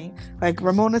funny. Like,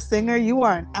 Ramona Singer, you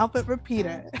are an outfit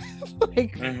repeater.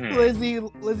 Like Lizzie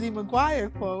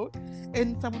McGuire quote.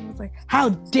 And someone was like, how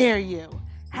dare you?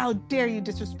 How dare you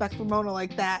disrespect Ramona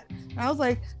like that? And I was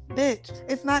like, bitch,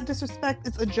 it's not disrespect,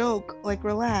 it's a joke. Like,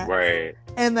 relax. Right.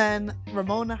 And then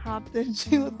Ramona hopped in.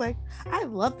 She was like, I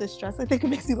love this dress. I think it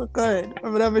makes you look good.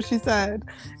 Or whatever she said.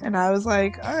 And I was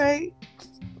like, all right.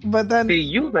 But then, see,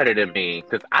 you better than me,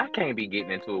 because I can't be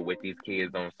getting into it with these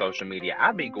kids on social media.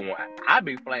 I be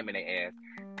flaming their ass.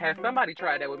 Had somebody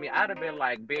tried that with me, I'd have been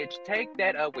like, bitch, take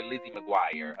that up with Lizzie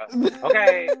McGuire.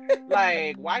 Okay?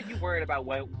 Like, why you worried about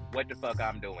what the fuck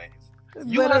I'm doing?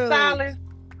 You a stylist?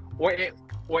 Or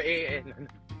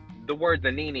the words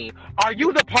of Nene, are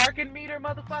you the parking meter,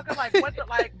 motherfucker? Like, what the,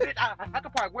 like, bitch, I can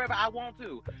park wherever I want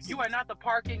to. You are not the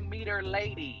parking meter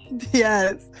lady.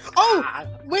 Yes.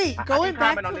 Wait, going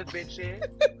back on this bitch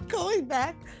shit. Going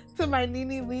back to my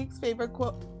Nene Leakes favorite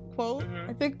quote.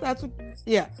 I think that's what.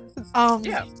 Yeah.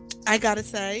 I gotta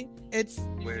say, it's.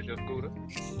 Where's your scooter?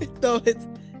 No, it's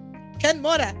Ken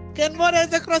Mora. Ken Mora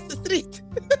is across the street.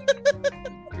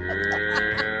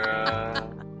 Girl.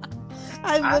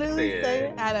 I literally say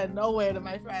it out of nowhere to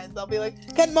my friends. I'll be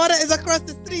like, Ken Mora is across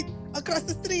the street. Across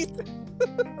the street.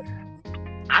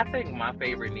 I think my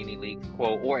favorite Nene Leakes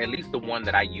quote, or at least the one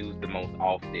that I use the most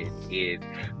often, is,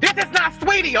 "This is not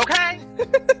Sweetie, okay?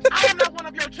 I am not one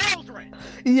of your children."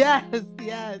 Yes.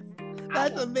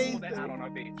 That's amazing. Pull that out on a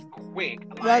bitch quick.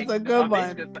 Like, that's a good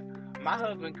one. My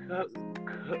husband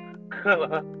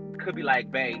could be like,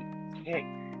 babe,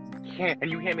 and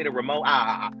you hand me the remote,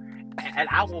 and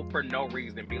I will for no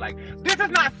reason be like, "This is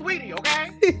not sweetie, okay?"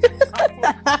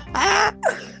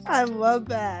 I love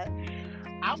that.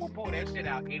 I will pull that shit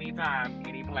out anytime,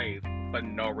 any place, for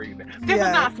no reason. This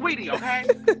is not sweetie, okay?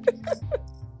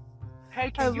 Hey,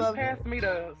 can you pass me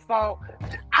the salt?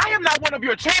 I am not one of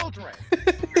your children.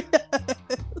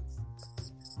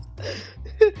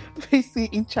 We see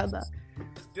each other.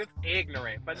 Just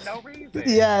ignorant for no reason.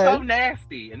 Yeah. So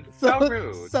nasty and so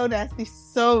rude. So nasty,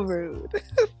 so rude.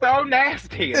 So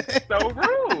nasty and so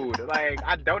rude. Like,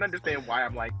 I don't understand why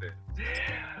I'm like this.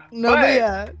 No, but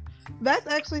yeah. That's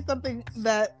actually something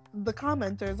that the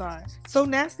commenters are. So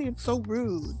nasty and so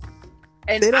rude.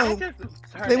 And they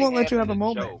won't let you have a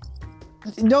moment. Joke.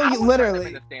 No, you literally.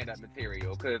 Into stand-up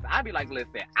material, because I'd be like,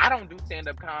 listen, I don't do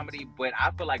stand-up comedy, but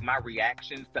I feel like my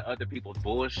reactions to other people's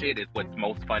bullshit is what's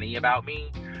most funny about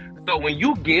me. So when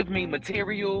you give me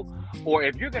material, or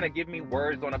if you're gonna give me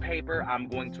words on a paper, I'm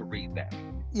going to read that.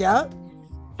 Yeah.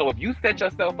 So if you set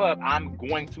yourself up, I'm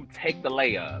going to take the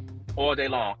layup all day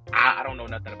long. I don't know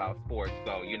nothing about sports,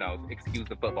 so excuse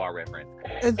the football reference.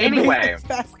 Anyway, it's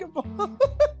basketball.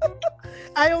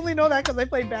 I only know that because I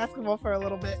played basketball for a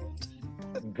little bit.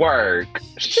 Word.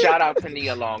 Shout out to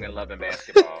Nia Long and Loving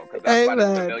Basketball, because that's about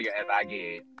as familiar as I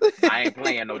get. I ain't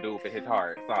playing no dude for his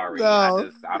heart. Sorry.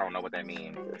 No. I don't know what that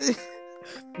means.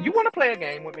 You want to play a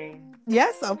game with me?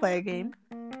 Yes, I'll play a game.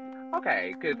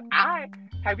 Okay, because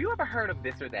have you ever heard of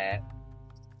this or that?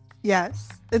 Yes.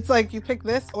 It's like you pick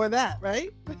this or that,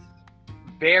 right?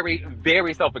 Very,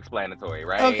 very self-explanatory,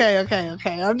 right? Okay.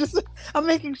 I'm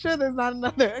making sure there's not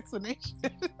another explanation.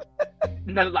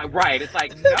 No, like, right. It's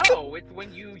like, no, it's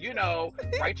when you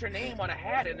write your name on a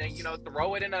hat and then,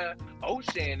 throw it in a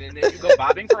ocean and then you go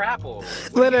bobbing for apples.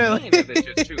 Literally. If it's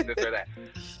just choose this or that.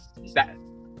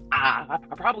 I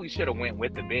probably should have went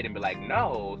with the bid and be like,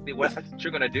 no, see, what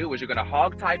you're going to do is you're going to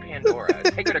hog tie Pandora,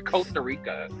 take her to Costa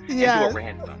Rica, and do a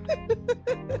ransom.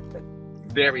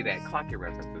 Very that. Clock your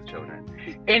references, children.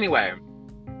 Anyway,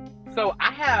 so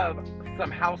I have some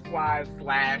Housewives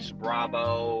 /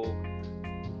 Bravo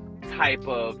type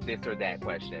of this or that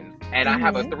questions. And I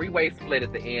have a 3-way split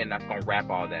at the end that's going to wrap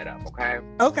all that up, okay?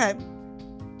 Okay.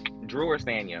 Drew or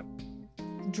Sanya?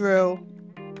 Drew.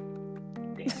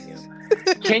 Damn you.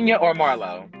 Kenya or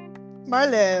Marlo?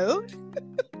 Marlo.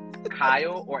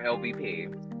 Kyle or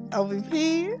LVP?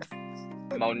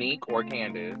 LVP. Monique or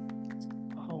Candace?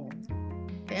 Oh,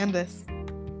 Candace.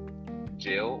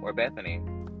 Jill or Bethany?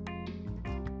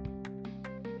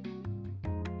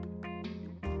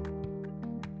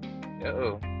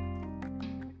 Uh-oh.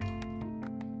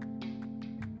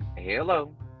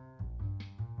 Hello.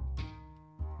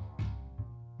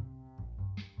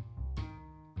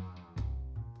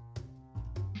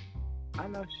 I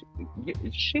know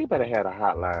she better have a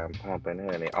hotline pumping,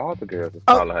 honey. All the girls is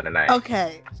calling her tonight.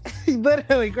 Okay.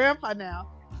 Literally, grandpa now.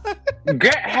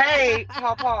 Hey,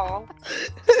 Paw.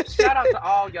 Shout out to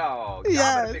all y'all. Y'all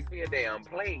better fix me a damn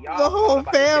plate. Y'all the whole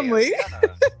family.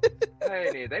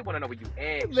 Honey, they want to know where you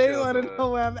at. They want to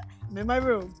know where I'm at. I'm in my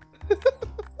room.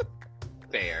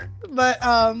 Fair. But,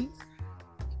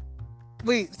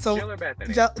 wait, so Jill or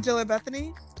Bethany? Jill or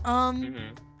Bethany?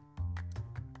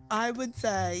 I would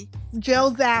say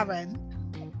Jill Zarin.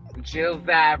 Jill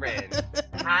Zarin.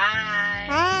 Hi.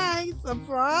 Hi.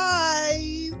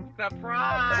 Surprise.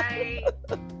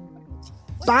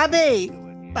 Bobby.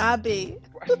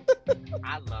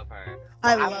 I love her.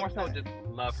 I more so just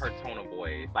love her tone of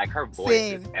voice. Like, her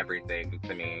voice is everything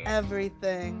to me.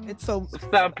 Everything. It's so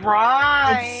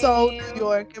surprise. It's so New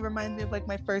York. It reminds me of like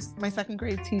my second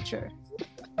grade teacher.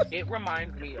 It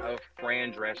reminds me of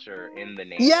Fran Drescher in The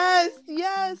Nanny. Yes.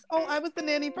 Oh, I was the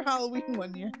nanny for Halloween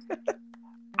one year.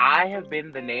 I have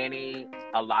been the nanny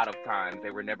a lot of times. They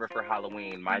were never for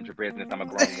Halloween. Mind your business. I'm a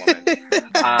grown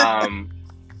woman.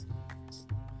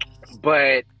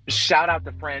 But shout out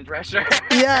to Fran Drescher.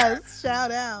 Yes,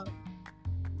 shout out.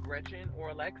 Gretchen or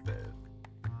Alexis?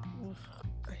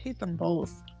 I hate them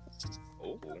both.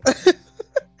 Ooh.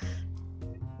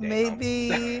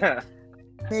 Maybe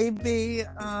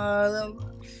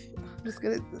just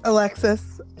gonna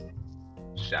Alexis.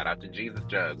 Shout out to Jesus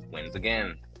Jug. Wins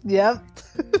again. Yep.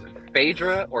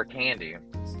 Phaedra or Candy?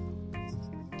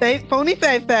 Phony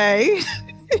Faye.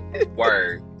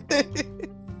 Word.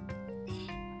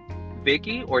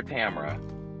 Vicky or Tamra?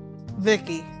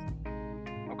 Vicky.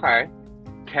 Okay.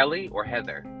 Kelly or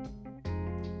Heather?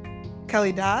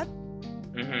 Kelly Dodd?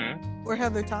 Mm-hmm. Or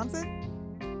Heather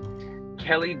Thompson?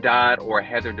 Kelly Dodd or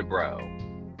Heather Dubrow?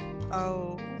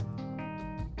 Oh.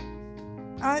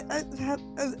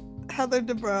 Heather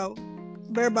Dubrow.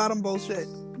 Bare bottom bullshit.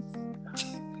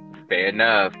 Fair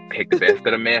enough. Pick the best of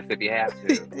the mess if you have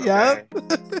to. Okay? Yep.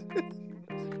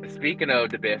 Speaking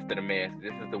of the best of the mess,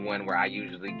 this is the one where I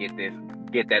usually get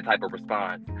that type of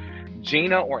response.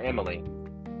 Gina or Emily?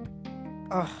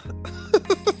 Oh.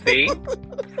 See,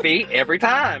 every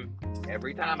time I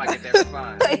get that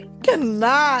response. I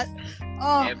cannot.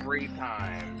 Oh. Every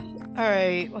time. All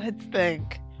right, let's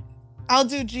think. I'll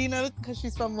do Gina because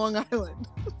she's from Long Island.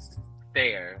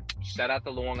 Fair. Shout out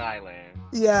to Long Island.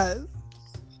 Yes.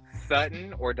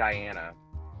 Sutton or Diana?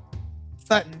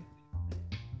 Sutton.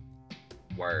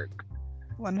 Work.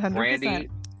 100%.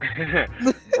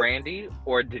 Brandy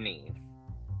or Denise?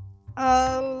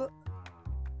 Oh,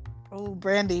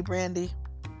 Brandy.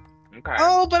 Okay.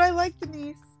 Oh, but I like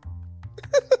Denise.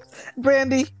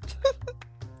 Brandy.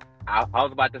 I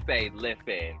was about to say,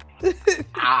 listen,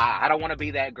 I don't want to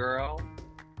be that girl,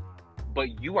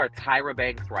 but you are Tyra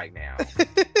Banks right now,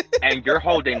 and you're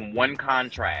holding one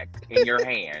contract in your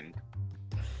hand.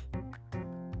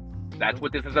 That's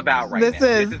what this is about right now.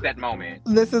 This is that moment.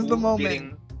 This is the moment.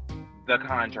 Getting the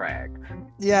contract.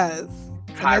 Yes.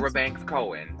 Tyra Banks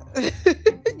Cohen.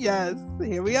 Yes.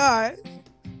 Here we are.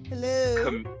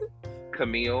 Hello.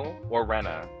 Camille or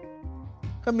Renna?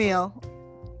 Camille.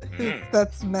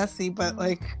 That's messy, but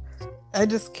like, I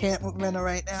just can't with Renna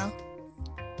right now.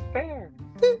 Fair.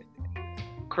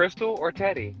 Crystal or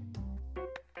Teddy?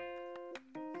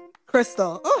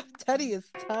 Crystal. Oh, Teddy is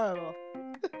terrible.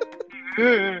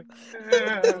 God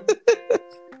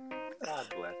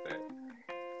bless it.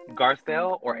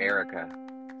 Garcelle or Erica?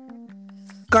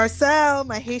 Garcelle,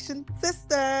 my Haitian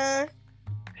sister.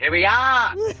 Here we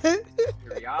are.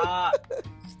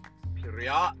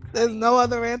 There's no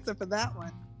other answer for that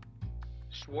one.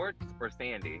 Schwartz or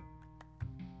Sandy?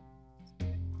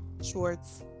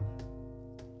 Schwartz.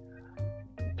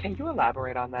 Can you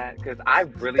elaborate on that? Because I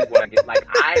really want to get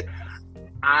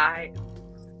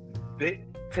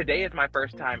today is my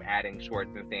first time adding Schwartz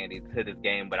and Sandy to this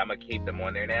game, but I'm gonna keep them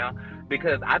on there now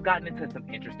because I've gotten into some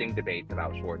interesting debates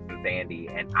about Schwartz and Sandy,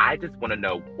 and I just want to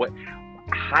know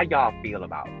how y'all feel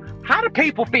about how do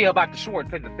people feel about the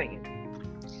Schwartz and the Sandy?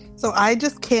 So I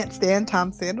just can't stand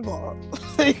Tom Sandoval.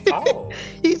 Oh.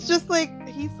 He's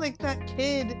like that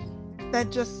kid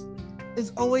that just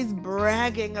is always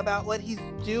bragging about what he's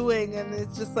doing, and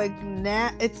it's just like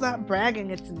it's not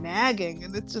bragging, it's nagging,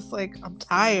 and it's just like, I'm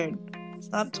tired.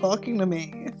 Stop talking to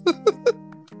me.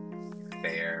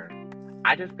 Fair.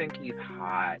 I just think he's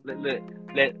hot.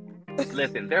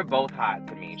 Listen, they're both hot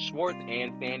to me. Schwartz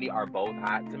and Sandy are both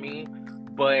hot to me.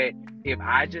 But if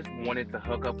I just wanted to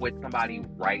hook up with somebody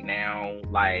right now,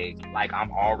 like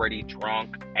I'm already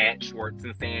drunk at Schwartz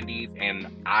and Sandy's, and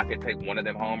I could take one of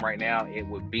them home right now, it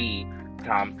would be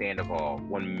Tom Sandoval,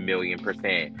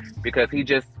 1,000,000%. Because he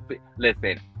just,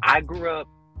 listen, I grew up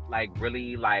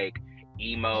really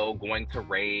emo, going to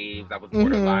raves. I was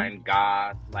borderline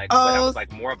goth, but I was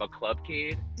more of a club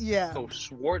kid. Yeah. So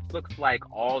Schwartz looks like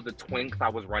all the twinks I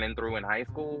was running through in high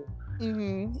school.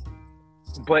 Mm-hmm.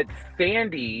 But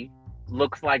Sandy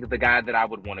looks like the guy that I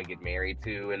would want to get married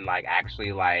to and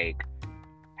actually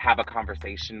have a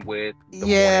conversation with the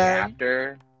morning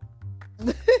after.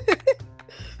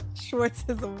 Schwartz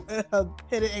is a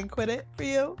hit it and quit it for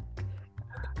you?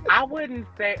 I wouldn't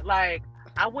say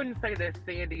that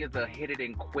Sandy is a hit it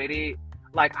and quit it.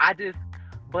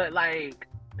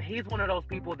 He's one of those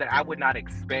people that I would not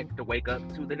expect to wake up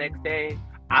to the next day.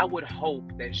 I would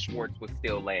hope that Schwartz was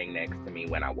still laying next to me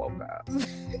when I woke up.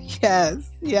 Yes.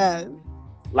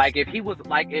 If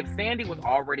Sandy was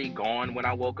already gone when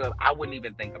I woke up, I wouldn't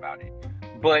even think about it.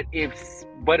 But if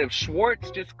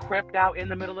Schwartz just crept out in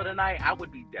the middle of the night, I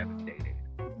would be devastated.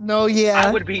 No, yeah.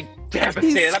 I would be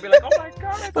devastated. I'd be like, oh my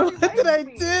God, what did I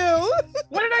do?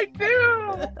 What did I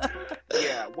do?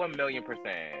 Yeah,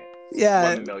 1,000,000%.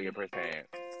 Yeah. 1,000,000%.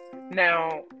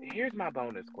 Now, here's my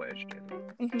bonus question.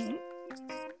 Mm-hmm.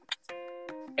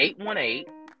 818,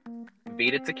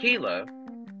 Vita Tequila,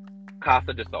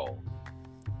 Casa de Sol.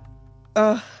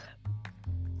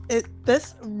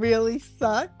 This really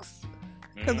sucks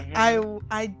because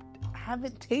I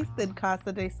haven't tasted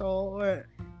Casa de Sol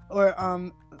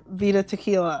or Vita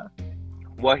Tequila.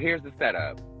 Well, here's the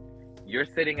setup. You're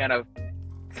sitting at a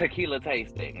tequila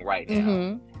tasting right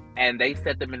now, and they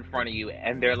set them in front of you,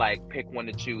 and they're like, pick one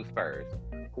to choose first.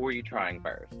 Who are you trying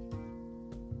first?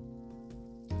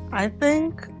 I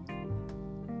think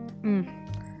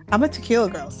I'm a tequila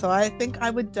girl, so I think I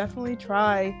would definitely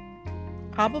try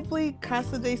probably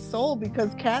Casa de Sol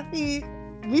because Kathy,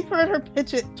 we've heard her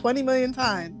pitch it 20 million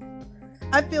times.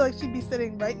 I feel like she'd be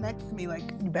sitting right next to me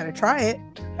like, you better try it.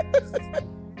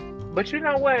 But you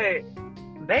know what?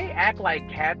 They act like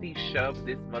Kathy shoved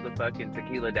this motherfucking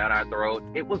tequila down our throats.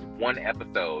 It was one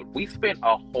episode. We spent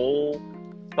a whole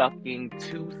fucking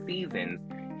 2 seasons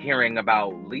hearing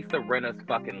about Lisa Rinna's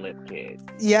fucking lip kit.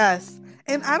 Yes.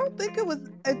 And I don't think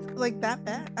it's like that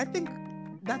bad. I think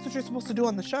that's what you're supposed to do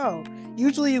on the show.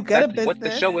 Usually you get a business. What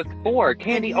the show is for.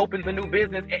 Candy opens a new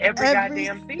business every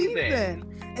goddamn season.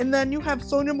 And then you have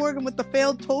Sonia Morgan with the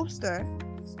failed toaster.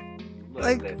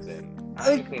 Look, listen.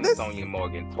 I ain't seen a Sonia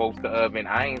Morgan toaster oven.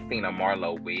 I ain't seen a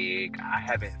Marlo wig. I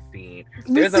haven't seen.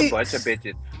 There's a bunch of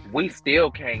bitches. We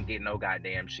still can't get no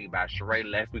goddamn She by Sheree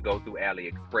unless we go through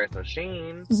AliExpress or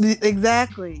Shein.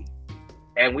 Exactly.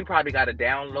 And we probably got to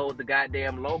download the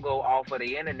goddamn logo off of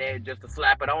the internet just to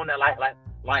slap it on there like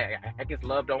I guess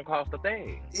love don't cost a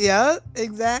thing. Yeah,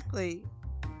 exactly.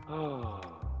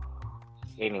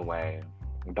 Anyway,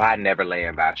 by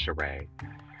Neverland by Sheree.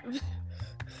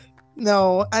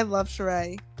 No, I love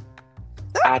Sheree.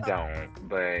 I don't,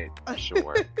 but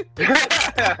sure.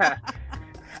 I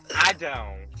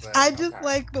don't. I just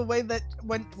like the way that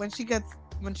when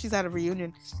she's at a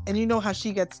reunion, and you know how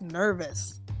she gets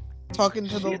nervous talking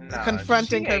to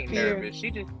confronting her peers.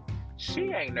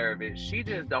 She ain't nervous. She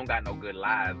just don't got no good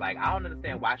lies. Like, I don't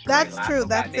understand why she lies so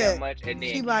goddamn much, and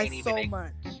then she lies so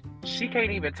much. She can't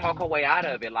even talk her way out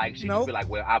of it. Like, she just be like,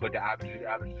 well,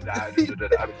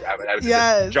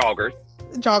 yes.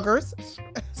 Joggers.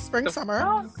 Spring,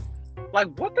 summer.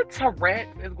 Like, what the Tourette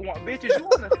is going on? Bitch, is you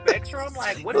on the spectrum?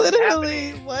 Like, what is literally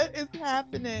happening? What is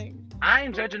happening? I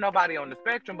ain't judging nobody on the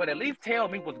spectrum, but at least tell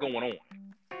me what's going on.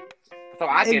 So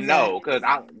I can know, because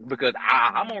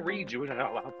I'm gonna read you.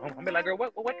 I'm be like, girl,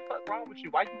 what the fuck wrong with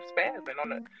you? Why you spazzing on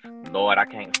the? Lord, I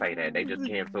can't say that. They just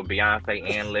canceled Beyonce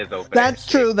and Lizzo. That's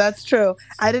true. That's true.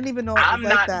 I didn't even know. I'm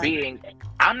not being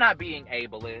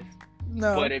ableist.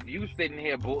 No. But if you sitting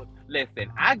here, listen.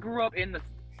 Listen.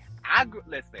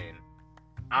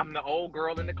 I'm the old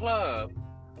girl in the club.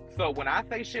 So when I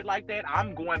say shit like that,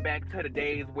 I'm going back to the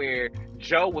days where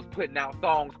Joe was putting out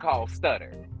songs called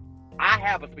Stutter. I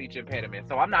have a speech impediment,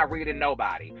 so I'm not reading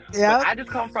nobody. Yeah. But I just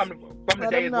come from the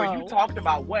days where you talked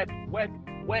about what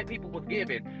people was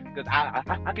giving. Because I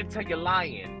can tell you're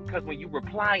lying. Because when you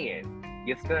replying,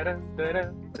 you stutter.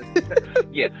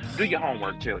 Yeah, do your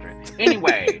homework, children.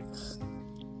 Anyway,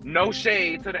 no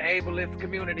shade to the ableist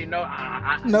community. No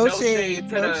shade.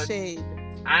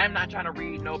 I'm not trying to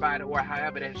read nobody or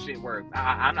however that shit works.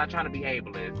 I'm not trying to be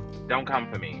ableist. Don't come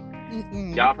for me.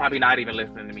 Mm-mm. Y'all probably not even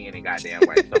listening to me any goddamn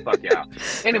way. So fuck y'all.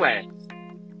 Anyway,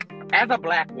 as a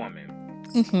black woman,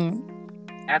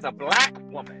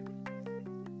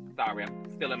 sorry,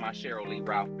 I'm still in my Cheryl Lee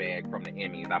Ralph bag from the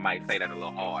Emmys. I might say that a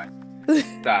little hard.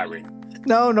 Sorry.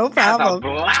 No problem. As a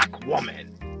black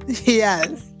woman.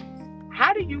 Yes.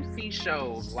 How do you see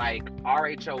shows like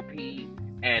RHOP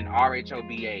and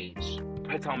RHOBH,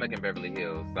 Potomac and Beverly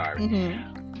Hills,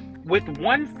 with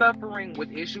one suffering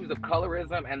with issues of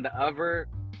colorism and the other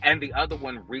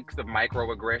one reeks of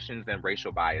microaggressions and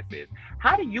racial biases?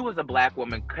 How do you as a black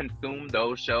woman consume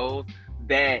those shows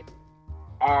that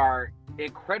are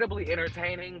incredibly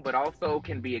entertaining but also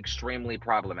can be extremely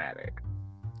problematic?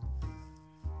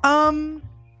 I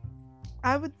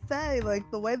would say, like,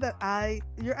 the way that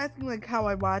you're asking, like, how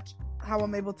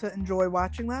I'm able to enjoy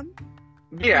watching them?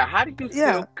 Yeah, how do you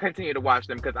still continue to watch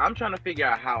them? Because I'm trying to figure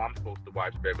out how I'm supposed to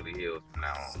watch Beverly Hills from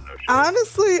now on. No,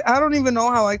 honestly, I don't even know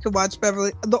how I could watch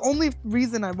Beverly. The only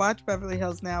reason I watch Beverly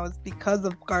Hills now is because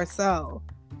of Garcelle.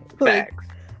 Facts.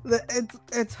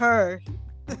 It's her.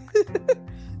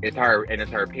 It's her, and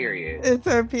it's her period. It's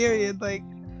her period. Like,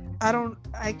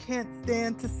 I can't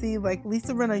stand to see, like,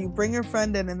 Lisa Rinna, you bring your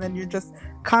friend in and then you're just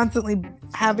constantly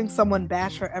having someone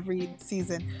bash her every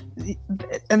season.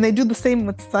 And they do the same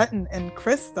with Sutton and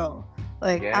Crystal.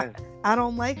 Like, yes. I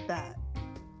don't like that.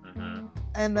 Mm-hmm.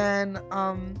 And then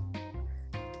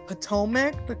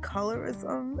Potomac, the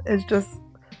colorism is just,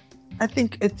 I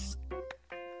think it's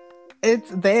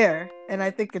there, and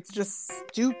I think it's just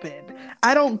stupid.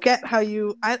 I don't get how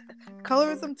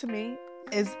colorism to me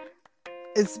is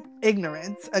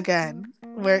ignorance again,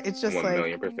 where it's just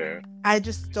 1,000,000%. I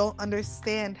just don't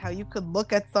understand how you could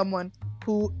look at someone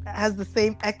who has the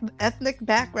same ethnic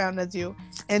background as you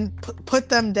and put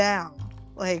them down.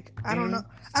 Like, I don't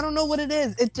know what it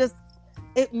is.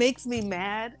 It makes me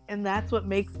mad, and that's what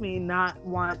makes me not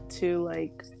want to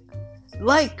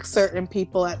like certain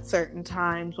people at certain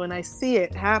times when I see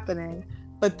it happening.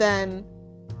 But then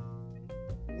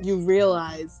you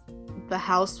realize the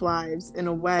housewives, in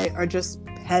a way, are just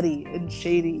petty and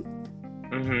shady.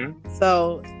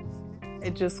 So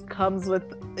it just comes with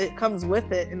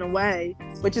it in a way,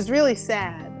 which is really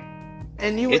sad.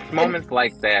 And it's moments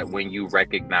like that when you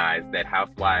recognize that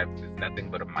Housewives is nothing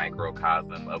but a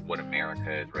microcosm of what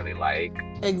America is really like.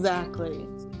 Exactly.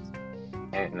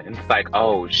 And it's like,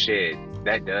 oh shit,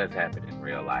 that does happen in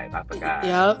real life. I forgot.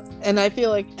 Yep. And I feel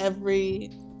like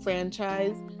every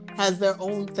franchise has their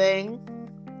own thing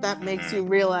that makes you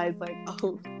realize, like,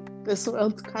 oh, this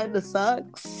world kind of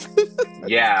sucks.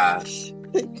 Yeah.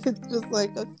 It's just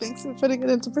like, oh, thanks for putting it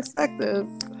into perspective.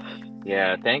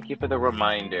 Yeah, thank you for the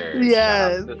reminder.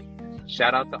 Yes.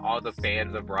 Shout out to all the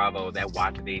fans of Bravo that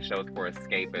watch these shows for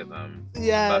escapism.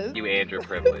 Yes. Fuck you and your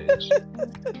privilege.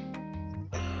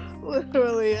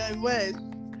 Literally, I wish.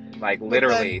 Like,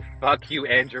 literally, fuck you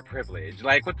and your privilege.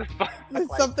 Like, what the fuck?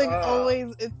 Something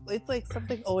always, it's like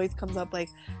something always comes up. Like,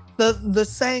 the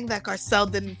saying that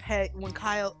Garcelle didn't pay when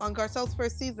Kyle, on Garcelle's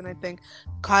first season, I think,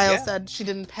 Kyle said she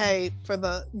didn't pay for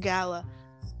the gala.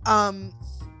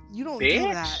 You don't do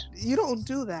that. You don't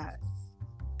do that.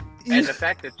 And the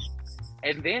fact that,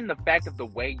 and then the fact of the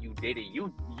way you did it,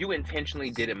 you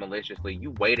intentionally did it maliciously.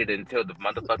 You waited until the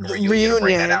motherfucking reunion to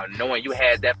bring that out, knowing you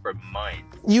had that for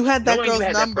months. You had that girl's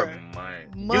number.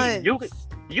 Months.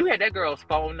 You had that girl's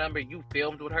phone number. You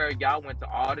filmed with her. Y'all went to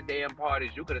all the damn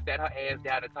parties. You could have sat her ass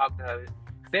down and talked to her.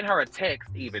 Send her a text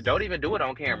even. Don't even do it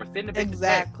on camera. Send the bitch a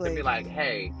text and be like,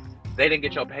 hey, they didn't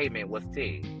get your payment. What's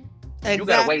tea? Exactly. You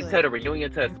gotta wait till the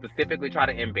reunion to specifically try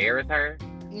to embarrass her.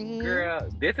 Mm-hmm. Girl,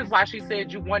 this is why she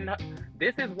said you won.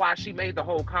 This is why she made the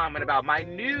whole comment about my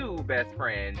new best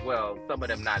friend. Well, some of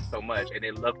them not so much, and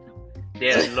they looked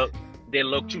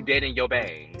you dead in your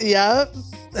bangs. Yep,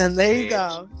 and there you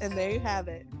go, and there you have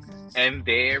it. And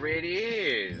there it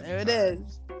is. There it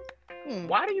is.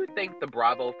 Why do you think the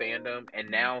Bravo fandom, and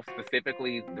now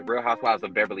specifically the Real Housewives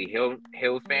of Beverly Hills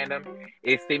fandom,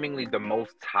 is seemingly the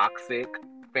most toxic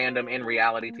fandom in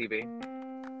reality TV?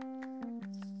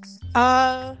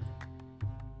 I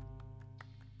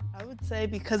would say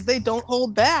because they don't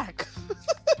hold back.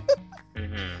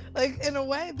 Like, in a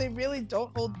way, they really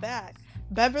don't hold back.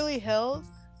 Beverly Hills,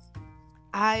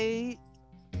 I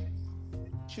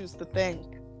choose to think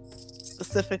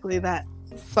specifically that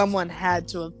someone had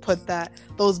to have put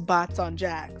those bots on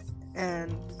Jax,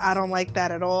 and I don't like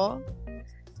that at all.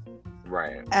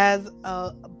 Right. As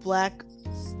a Black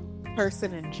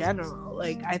person in general,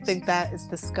 like, I think that is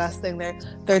disgusting.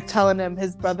 They're telling him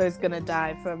his brother's gonna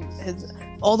die from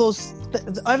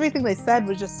everything they said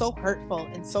was just so hurtful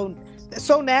and so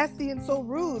nasty and so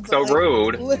rude.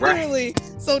 Rude. Literally, right.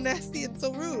 So nasty and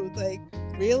so rude. Like,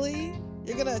 really?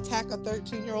 You're gonna attack a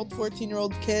 13-year-old,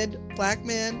 14-year-old kid, Black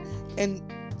man, and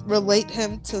relate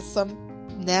him to some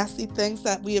nasty things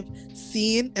that we have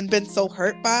seen and been so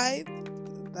hurt by?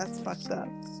 That's fucked up.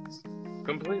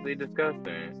 Completely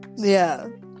disgusting. Yeah.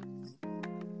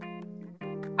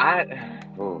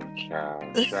 Child.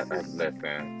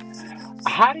 Listen.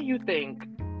 How do you think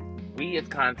we as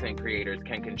content creators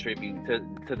can contribute to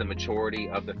the maturity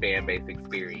of the fan base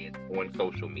experience on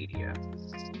social media?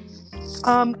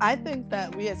 I think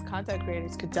that we as content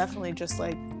creators could definitely just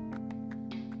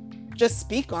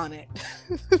speak on it.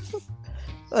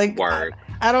 Like, word.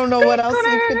 I don't know what else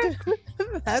we could do.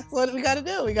 That's what we gotta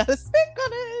do. We gotta speak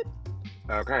on it.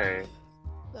 Okay.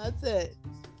 That's it.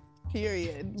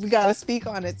 Period. We gotta speak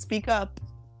on it. Speak up.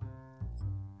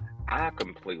 I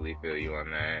completely feel you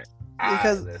on that.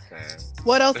 Because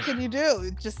what else can you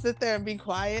do? Just sit there and be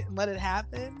quiet and let it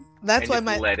happen? Let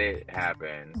it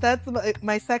happen. That's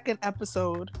my second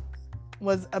episode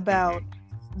was about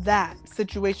that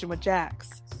situation with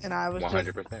Jax, and I was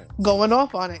 100%. Just going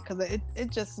off on it because it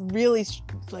just really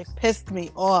pissed me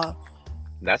off.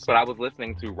 That's what I was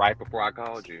listening to right before I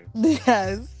called you.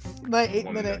 Yes, my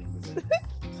 8 minutes.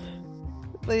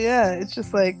 But yeah, it's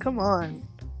just like, come on,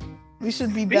 we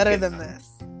should be better than this.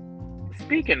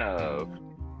 Speaking of,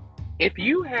 if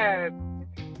you have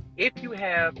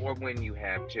or when you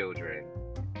have children,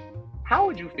 how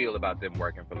would you feel about them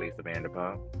working for Lisa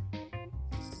Vanderpump?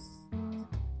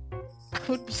 I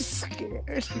would be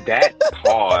scared. That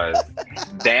pause.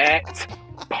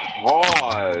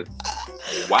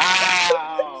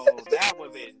 Wow, that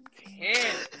was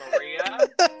intense, Maria.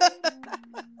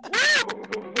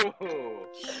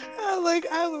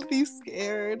 I would be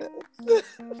scared.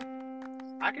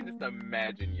 I can just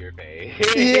imagine your face.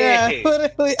 Yeah,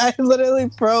 I literally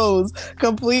froze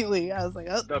completely. I was like,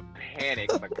 oh. The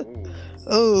panic. Like, ooh.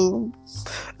 Oh,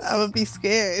 I would be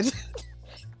scared.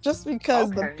 Just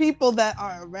because the people that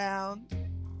are around,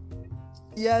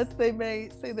 yes, they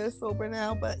may say they're sober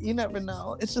now, but you never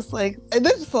know. It's just like,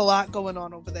 there's just a lot going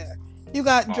on over there. You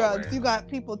got drugs, you got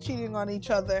people cheating on each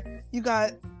other, you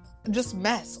got just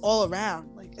mess all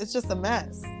around. Like, it's just a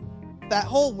mess. That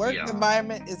whole work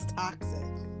environment is toxic.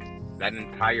 That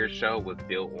entire show was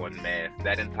built on mess.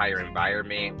 That entire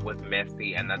environment was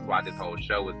messy, and that's why this whole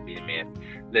show was being messy.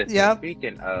 Listen,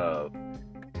 speaking of,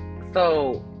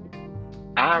 so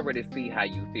I already see how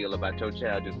you feel about your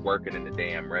child just working in the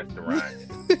damn restaurant.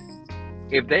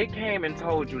 If they came and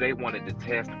told you they wanted to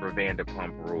test for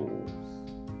Vanderpump Rules,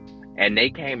 and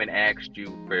they came and asked you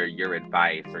for your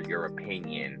advice or your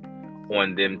opinion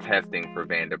on them testing for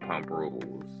Vanderpump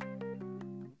Rules,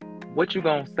 what you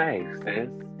gonna say, sis?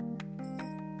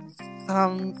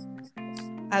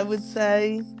 I would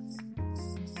say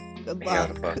good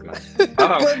luck.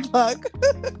 Good luck.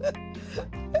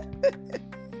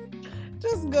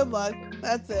 Just good luck.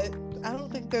 That's it. I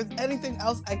don't think there's anything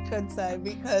else I could say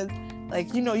because,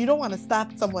 like, you don't want to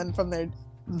stop someone from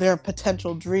their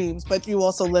potential dreams, but you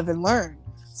also live and learn.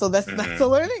 So that's a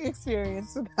learning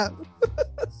experience for them.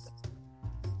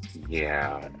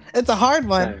 Yeah. It's a hard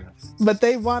one, but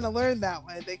they want to learn that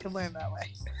way. They can learn that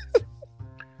way.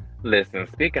 Listen,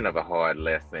 speaking of a hard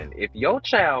lesson, if your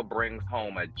child brings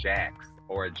home a Jax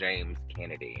or a James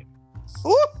Kennedy,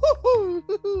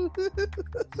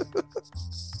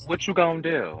 what you gonna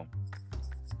do?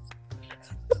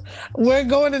 We're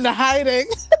going into hiding.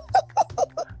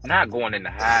 Not going into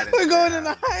hiding. We're going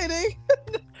into hiding.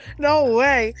 No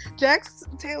way. Jax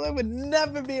Taylor would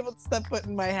never be able to step foot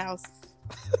in my house.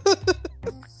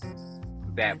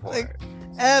 That part. Like,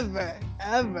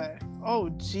 ever. Oh,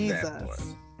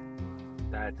 Jesus.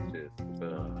 That's just,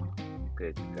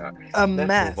 good God. Let's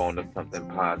mess. Move on to something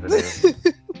positive.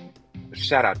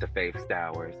 Shout out to Faith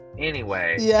Stowers.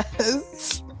 Anyway.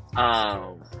 Yes.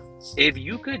 If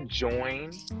you could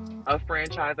join a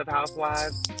franchise of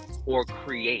Housewives or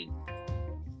create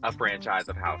a franchise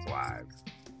of Housewives,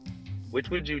 which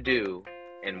would you do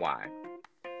and why?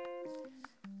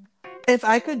 If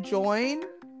I could join,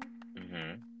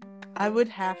 I would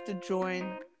have to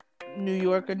join New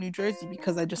York or New Jersey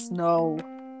because I just know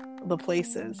the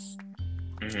places.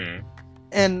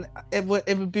 And it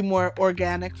would be more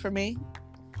organic for me.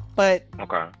 But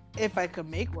if I could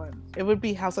make one, it would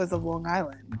be Housewives of Long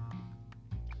Island.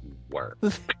 Work.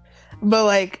 But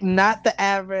like not the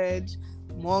average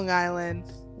Long Island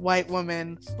white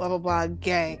woman, blah blah blah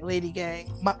gang, lady gang,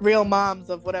 real moms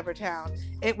of whatever town.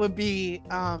 It would be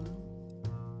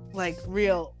like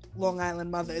real Long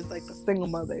Island mothers, like the single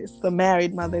mothers, the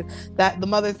married mothers, the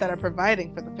mothers that are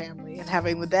providing for the family and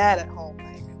having the dad at home.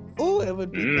 Like, ooh, it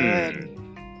would be good.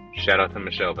 Shout out to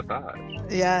Michelle Visage.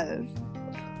 Yes.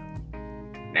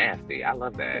 Nasty. I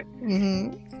love that.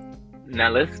 Now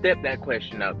let's step that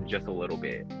question up just a little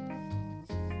bit.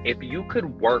 If you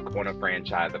could work on a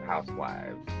franchise of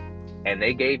Housewives and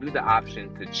they gave you the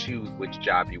option to choose which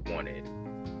job you wanted,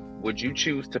 would you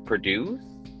choose to produce?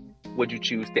 Would you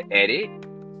choose to edit?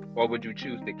 Or would you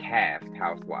choose to cast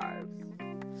Housewives?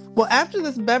 Well, after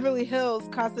this Beverly Hills,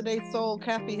 Casa de Sol,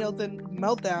 Kathy Hilton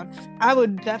meltdown, I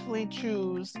would definitely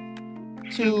choose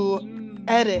to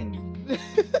edit.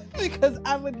 Because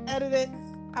I would edit it.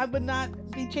 I would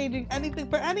not be changing anything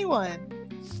for anyone.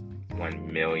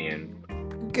 1 million.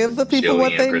 Give the people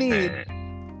what they need.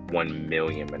 1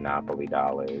 million Monopoly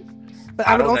dollars. But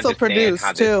I would also produce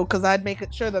too, because I'd make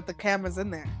it sure that the camera's in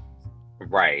there.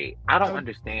 Right. I don't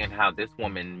understand how this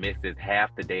woman misses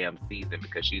half the damn season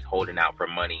because she's holding out for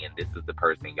money and this is the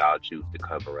person y'all choose to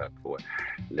cover up for.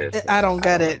 Listen, I don't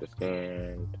get it.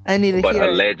 Understand. I need to hear it.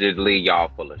 Allegedly, y'all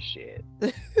full of shit.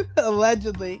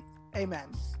 Allegedly. Amen.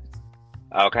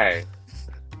 Okay.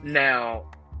 Now,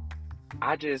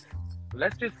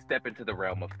 let's just step into the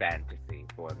realm of fantasy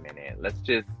for a minute. Let's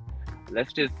just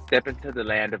step into the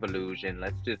land of illusion.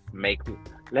 Let's just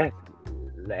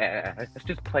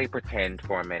play pretend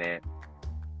for a minute.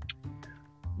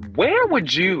 Where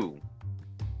would you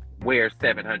wear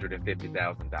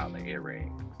 $750,000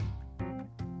 earrings?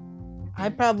 I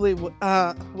probably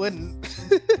wouldn't.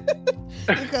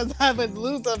 Because I would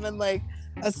lose them in like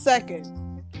a second.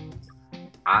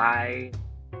 I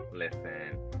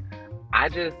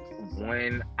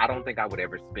don't think I would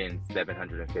ever spend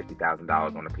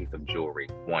 $750,000 on a piece of jewelry.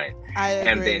 One. I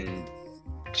agree. And then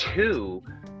two,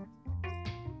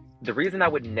 the reason I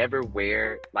would never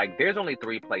wear, like, there's only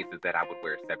 3 places that I would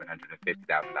wear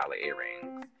 $750,000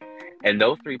 earrings. And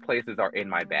those 3 places are in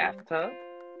my bathtub.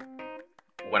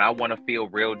 When I want to feel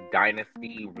real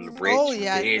dynasty, rich,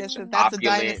 yes, that's a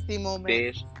dynasty moment.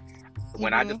 Fish.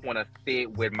 When I just want to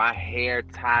sit with my hair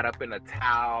tied up in a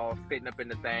towel, sitting up in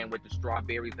the thing with the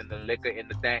strawberries and the liquor in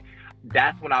the thing,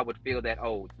 that's when I would feel that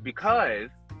old. Because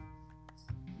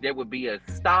there would be a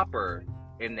stopper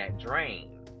in that drain.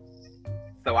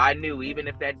 So I knew even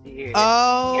if that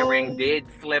earring did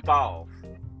slip off,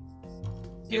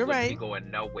 it wouldn't be going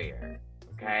nowhere.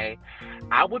 Okay,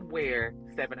 I would wear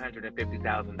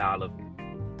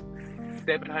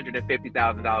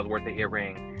 $750,000 worth of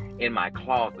earrings in my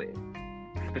closet,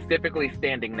 specifically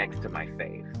standing next to my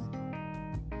safe.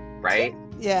 Right?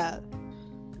 Yeah.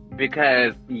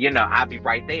 Because, I'd be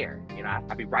right there.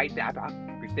 I'd be right there.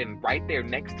 I'd be sitting right there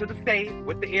next to the safe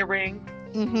with the earrings.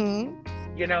 Mm-hmm.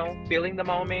 Feeling the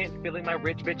moment, feeling my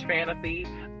rich bitch fantasy,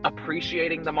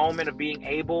 appreciating the moment of being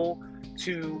able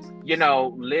to,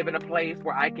 live in a place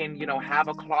where I can, have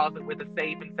a closet with a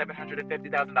safe and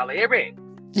 $750,000 earrings.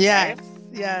 Yes. Okay?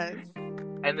 Yes.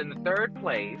 And then the third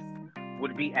place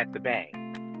would be at the bank,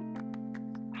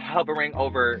 hovering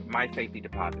over my safety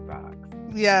deposit box.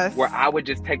 Yes. Where I would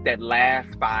just take that last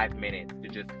 5 minutes to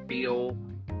just feel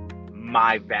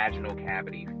my vaginal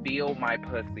cavity, feel my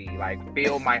pussy, like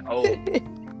feel my oats,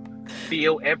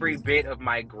 feel every bit of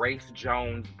my Grace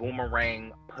Jones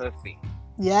boomerang pussy.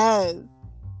 Yes.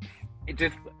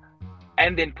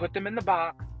 And then put them in the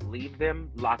box, leave them,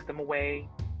 lock them away,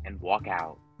 and walk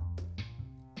out.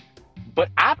 But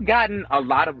I've gotten a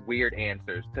lot of weird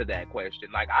answers to that question.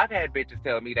 Like, I've had bitches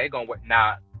tell me they gonna work.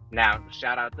 Now,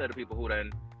 shout out to the people who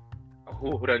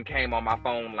done came on my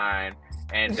phone line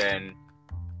and then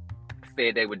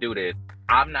said they would do this.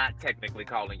 I'm not technically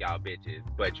calling y'all bitches,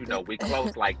 but we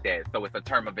close like that, so it's a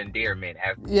term of endearment,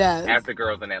 as the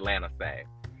girls in Atlanta say.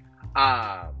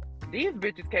 These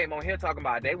bitches came on here talking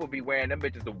about they would be wearing them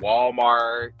bitches to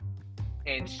Walmart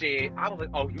and shit. I was like,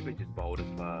 oh, you bitches bold as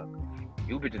fuck.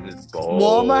 You bitches is bold.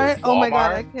 Walmart? Oh my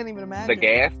God, I can't even imagine. The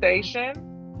gas station?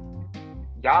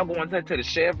 Y'all going to the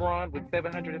Chevron with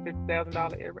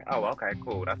 $750,000 earrings? Oh, okay,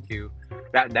 cool. That's cute.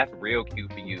 That's real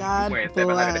cute for you. God you wearing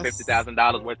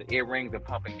 $750,000 worth of earrings and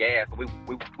pumping gas.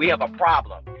 We have a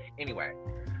problem. Anyway,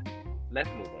 let's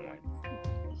move on.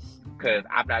 Because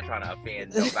I'm not trying to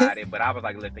offend nobody, but I was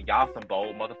like, listen, y'all some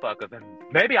bold motherfuckers. And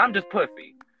maybe I'm just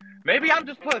pussy. Maybe I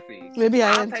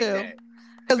am too.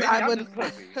 Because I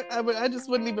just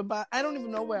wouldn't even buy. I don't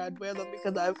even know where I'd wear them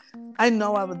because I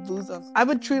know I would lose them. I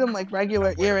would treat them like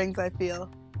regular earrings. I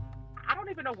feel. I don't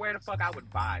even know where the fuck I would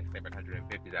buy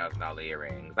 $750,000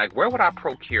 earrings. Like, where would I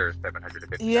procure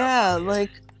 $750,000? Yeah, like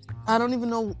I don't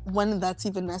even know when that's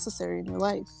even necessary in your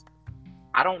life.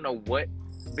 I don't know what,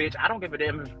 bitch. I don't give a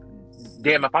damn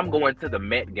if I'm going to the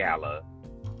Met Gala.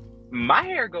 My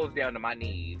hair goes down to my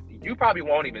knees. You probably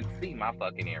won't even see my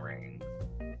fucking earrings.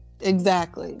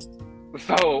 Exactly.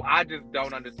 So I just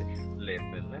don't understand.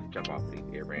 Listen, let's jump off these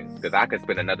earrings because I could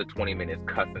spend another 20 minutes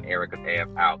cussing Erica's ass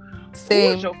out. Same.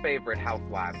 Who is your favorite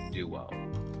Housewives duo?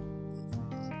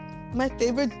 My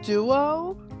favorite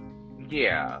duo?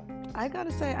 Yeah. I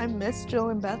gotta say, I miss Jill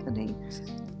and Bethany.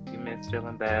 You miss Jill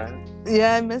and Beth?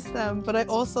 Yeah, I miss them. But I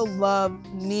also love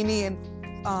Nene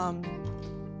and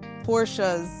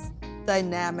Portia's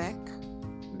dynamic.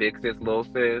 Big sis, little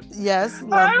sis. Yes, love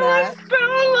that. I was so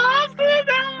lost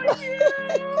without you.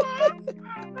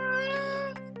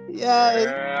 Yes.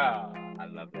 Yeah, I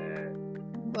love that.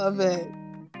 Love it.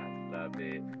 I love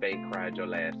it. Fake cried your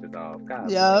lashes off. God.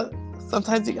 Yeah.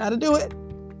 Sometimes you gotta do it.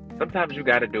 Sometimes you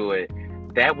gotta do it.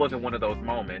 That wasn't one of those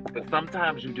moments, but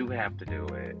sometimes you do have to do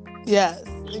it. Yes,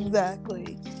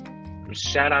 exactly.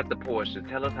 Shout out to Portia.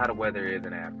 Tell us how the weather is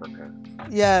in Africa.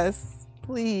 Yes,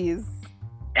 please.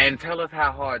 And tell us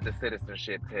how hard the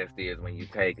citizenship test is when you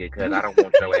take it, because I don't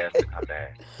want your ass to come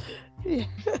back. Yeah.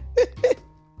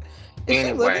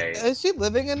 Anyway. Is she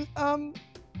living in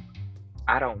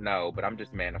I don't know, but I'm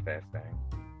just manifesting.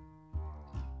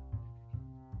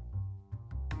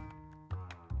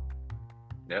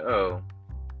 Uh-oh.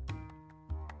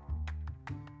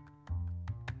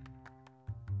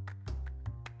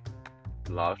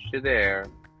 Lost you there.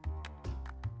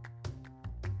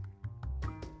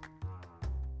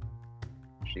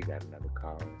 She got another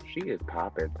call. She is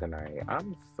popping tonight.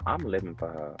 I'm living for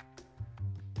her.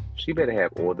 She better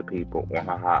have all the people on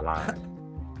her hotline.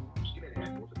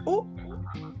 Oh,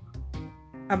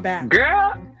 I'm back.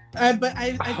 Girl! But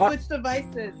I switched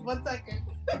devices. 1 second.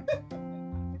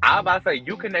 I was about to say,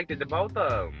 you connected to both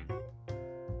of them.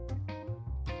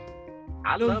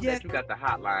 I love that you got the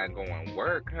hotline going.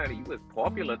 Work, honey. You was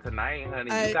popular tonight,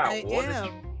 honey. You got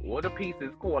all the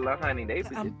pieces calling, honey.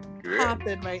 I'm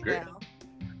popping right now.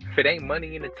 If it ain't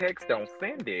money in the text, don't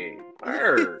send it.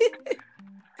 Work.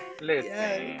 Listen.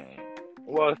 Yes.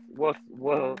 Well,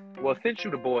 since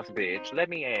you the boss bitch, let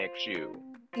me ask you.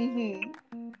 Mm-hmm.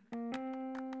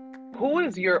 Who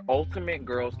is your ultimate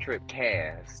girls trip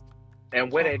cast?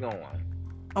 And where they going?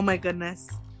 Oh my goodness.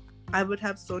 I would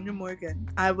have Sonia Morgan.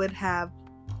 I would have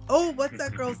what's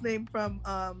that girl's name from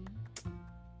I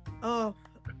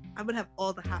would have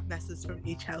all the hot messes from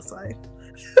each housewife.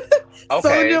 Okay,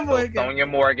 Sonia so Morgan. Sonia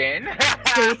Morgan.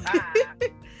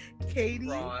 Katie.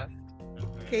 Frost.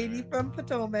 Katie from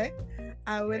Potomac.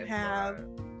 I would Yes, have.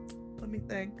 Frost. Let me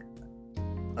think.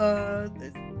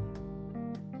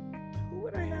 Who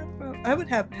would I have from? I would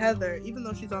have Heather, even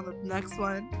though she's on the next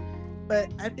one.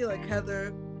 But I feel like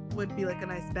Heather would be like a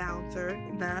nice bouncer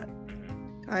in that,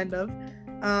 kind of.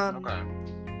 Okay.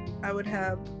 I would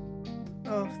have.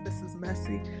 Oh, this is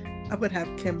messy. I would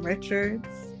have Kim Richards.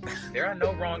 There are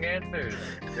no wrong answers.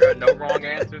 There are no wrong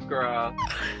answers, girl.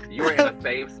 You are in a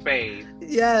safe space.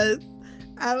 Yes,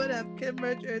 I would have Kim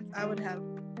Richards. I would have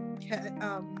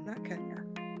not Kenya.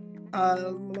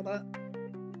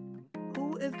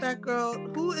 Who is that girl?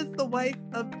 Who is the wife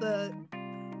of the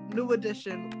New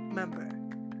Edition member?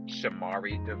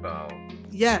 Shamari DeVoe.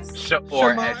 Yes.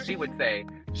 Or as she would say,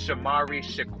 Shamari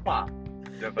Shaqua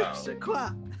DeVoe.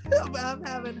 Shaqua. I'm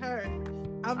having her.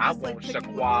 I want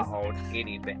Shaqua on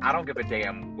anything. I don't give a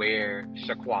damn where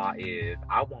Shaqua is.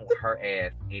 I want her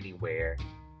ass anywhere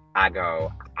I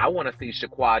go. I want to see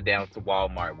Shaqua down to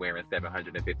Walmart wearing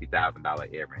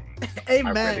 $750,000 earrings.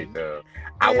 Amen. I really do.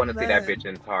 I want to see that bitch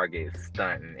in Target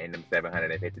stunting in them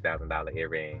 $750,000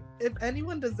 earrings. If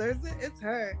anyone deserves it, it's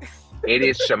her. It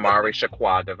is Shamari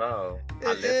Shaqua DeVoe.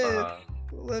 I live for her.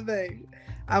 Living.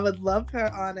 I would love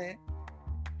her on it.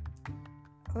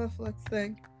 Oh, let's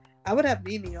think. I would have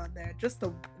Mimi on there just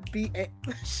to be.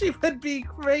 She would be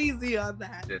crazy on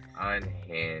that. Just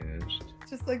unhinged.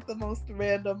 Just like the most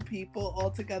random people all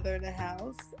together in a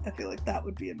house. I feel like that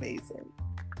would be amazing.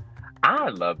 I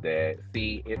love that.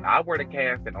 See, if I were to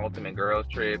cast an Ultimate Girls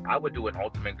Trip, I would do an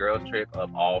Ultimate Girls Trip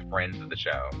of all friends of the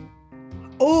show.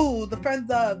 Oh, the Friends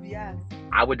of, yes.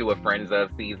 I would do a Friends of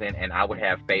season, and I would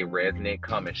have Faye Resnick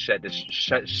come and shut the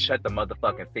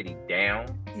motherfucking city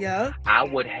down. Yeah. I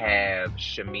would have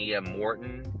Shamia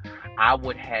Morton. I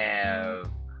would have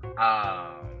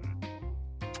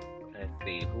let's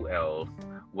see, who else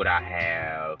would I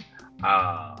have?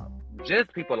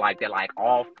 Just people like that, like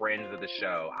all friends of the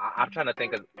show. I'm trying to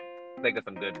think of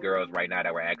some good girls right now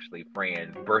that were actually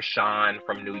friends. Bershawn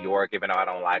from New York, even though I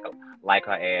don't like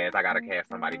her ass, I gotta cast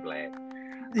somebody black.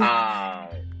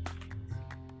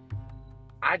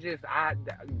 I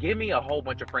give me a whole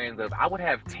bunch of friends of. I would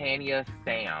have Tanya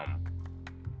Sam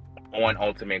on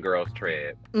Ultimate Girls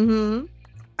Trip. Mm-hmm.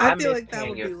 I feel miss like that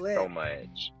Tanya would be lit. so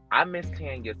much. I miss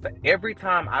Tanya. Every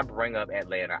time I bring up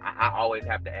Atlanta, I always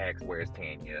have to ask, where's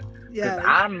Tanya? Yeah.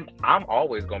 I'm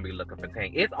always gonna be looking for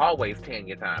Tanya. It's always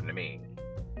Tanya time to me.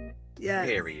 Yeah.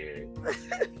 Period.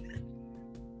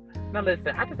 Now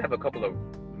listen, I just have a couple of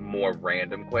more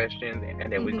random questions, and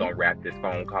then we're gonna wrap this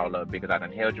phone call up because I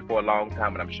done held you for a long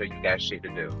time, and I'm sure you got shit to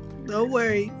do. No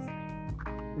worries.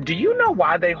 Do you know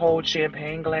why they hold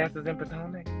champagne glasses in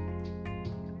Potomac?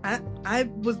 I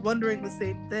was wondering the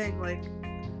same thing, like,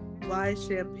 why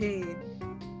champagne?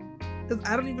 Because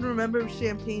I don't even remember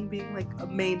champagne being like a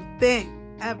main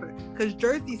thing ever. Because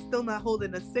Jersey's still not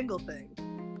holding a single thing.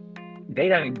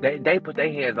 They put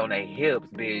their hands on their hips,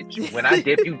 bitch. When I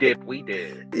dip, you dip, we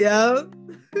dip. Yeah.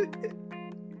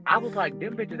 I was like,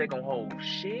 them bitches, they gonna hold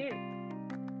shit.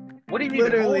 What do you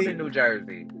even hold in New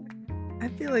Jersey? I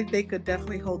feel like they could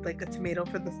definitely hold like a tomato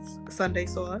for the Sunday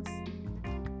sauce.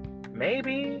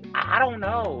 Maybe. I don't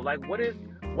know. Like, what do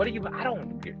you? I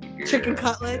don't. Chicken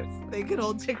cutlets. They could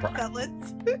hold chicken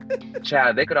cutlets.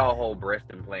 Child, they could all hold breast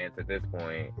implants at this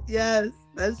point. Yes,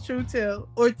 that's true too.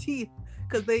 Or teeth,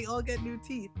 because they all get new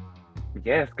teeth.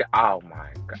 Yes. Oh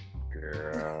my god,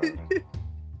 girl.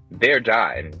 They're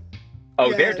dying. Oh,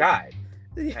 yes. They're dying.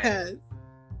 Yes. Hey,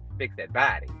 fix that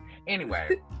body.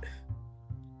 Anyway.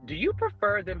 Do you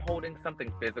prefer them holding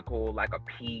something physical like a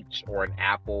peach or an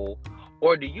apple,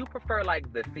 or do you prefer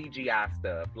like the CGI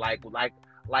stuff, like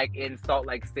in Salt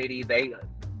Lake City they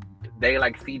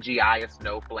like CGI a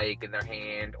snowflake in their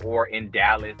hand, or in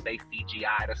Dallas they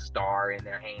CGI a star in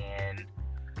their hand?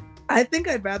 I think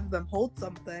I'd rather them hold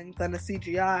something than a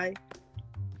CGI.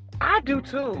 I do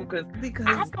too, because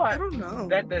I thought I don't know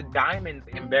that the diamonds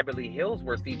in Beverly Hills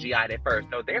were CGI'd at first.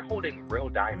 No, they're holding real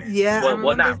diamonds. Yeah.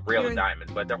 Well, not real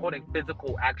diamonds, but they're holding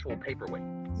physical, actual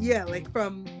paperweights. Yeah, like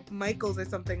from Michaels or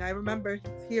something. I remember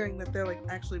hearing that they're like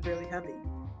actually really heavy.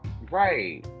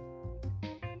 Right.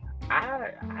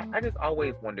 I just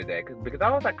always wondered that because I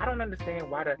was like, I don't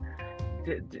understand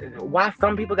why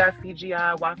some people got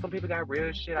CGI, why some people got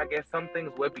real shit. I guess some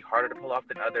things would be harder to pull off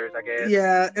than others, I guess.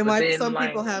 Yeah, and why some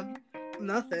people have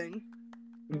nothing.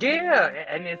 Yeah,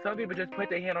 and then some people just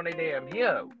put their hand on their damn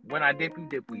hip. When I dip, you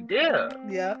dip, we dip.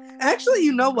 Yeah. Actually,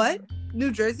 you know what? New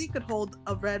Jersey could hold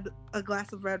a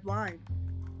glass of red wine.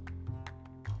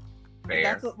 Fair.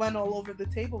 That's what went all over the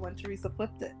table when Teresa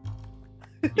flipped it.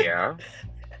 Yeah.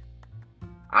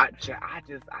 I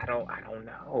don't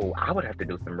know. I would have to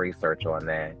do some research on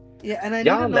that. Yeah, and I need to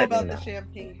Y'all know let me about the know.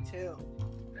 champagne too.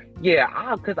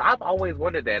 Yeah, because I've always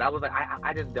wondered that. I was like,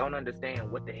 I just don't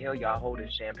understand what the hell y'all holding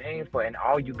champagne for, and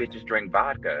all you bitches drink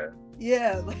vodka.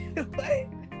 Yeah, like what?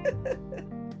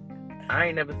 I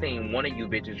ain't never seen one of you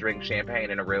bitches drink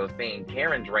champagne in a real scene.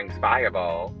 Karen drinks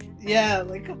Fireball. Yeah,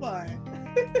 like come on.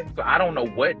 So I don't know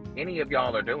what any of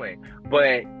y'all are doing,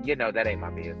 but that ain't my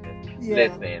business. Yeah.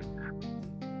 Listen,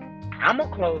 I'm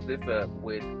gonna close this up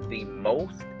with the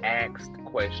most asked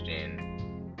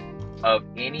question of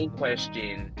any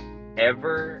question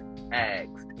ever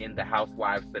asked in the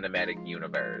Housewives cinematic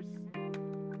universe.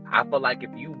 I feel like if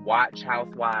you watch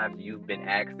Housewives, you've been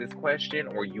asked this question,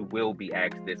 or you will be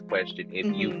asked this question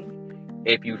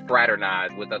if you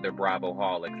fraternize with other Bravo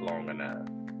holics long enough.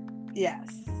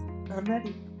 Yes, I'm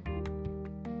ready.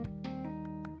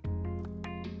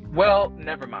 Well,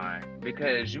 never mind,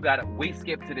 because we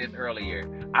skipped to this earlier.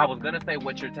 I was gonna say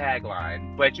what's your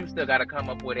tagline, but you still gotta come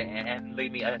up with it and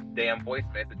leave me a damn voice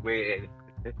message with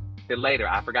it later.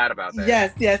 I forgot about that.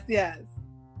 Yes.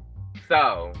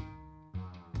 So,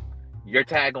 your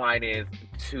tagline is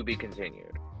to be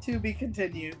continued. To be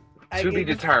continued. To be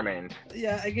determined.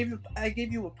 I gave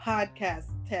you a podcast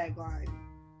tagline,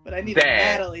 but I need a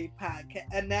Natalie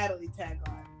tagline.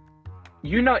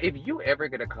 If you ever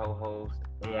get a co-host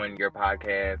on your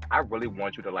podcast, I really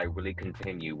want you to really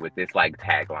continue with this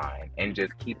tagline and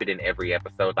just keep it in every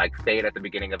episode. Say it at the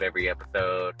beginning of every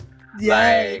episode.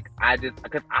 Yes. I just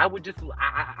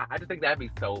think that'd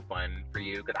be so fun for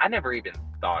you, because I never even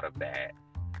thought of that.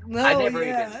 I never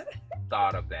even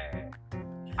thought of that.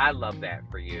 I love that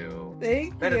for you.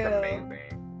 Thank you. That is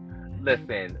amazing.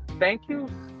 Listen, thank you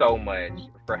so much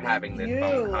for having this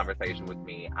phone conversation with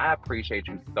me. I appreciate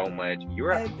you so much.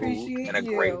 You're a hoot and a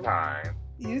great time.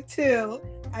 You too.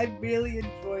 I really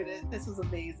enjoyed it. This was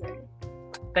amazing.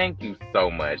 Thank you so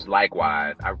much.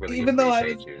 Likewise, I really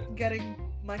appreciate you.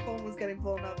 My phone was getting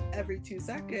blown up every 2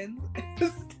 seconds.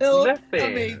 It's still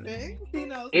amazing.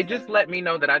 It just let me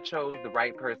know that I chose the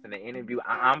right person to interview.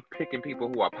 I'm picking people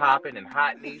who are popping and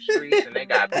hot in these streets, and they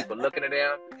got people looking at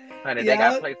them. Honey, they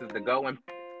got places to go and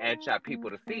shot people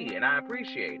to see, and I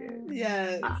appreciate it.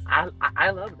 Yes.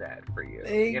 I love that for you.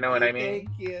 You know what I mean?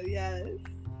 Thank you. Yes.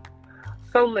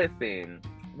 So listen,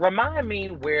 remind me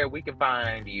where we can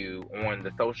find you on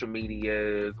the social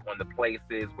medias, on the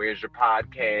places. Where's your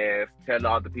podcast? Tell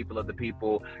all the people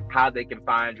how they can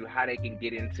find you, how they can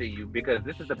get into you, because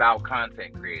this is about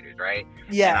content creators, right?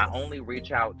 Yeah. And I only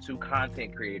reach out to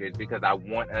content creators because I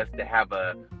want us to have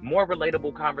a more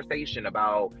relatable conversation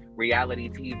about reality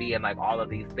TV and all of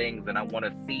these things. And I want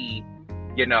to see,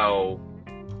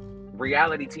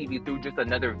 reality TV through just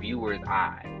another viewer's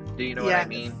eyes. Do you know what I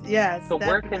mean? Yes. So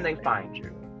where can they find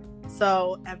you?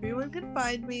 So everyone can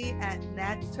find me at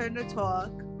Nats Turner Talk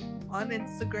on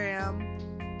Instagram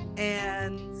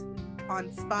and on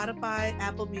Spotify,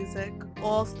 Apple Music,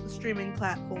 all streaming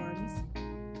platforms.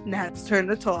 Nats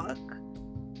Turner Talk.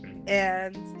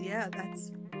 And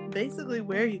that's basically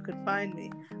where you can find me.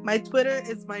 My Twitter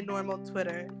is my normal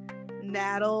Twitter.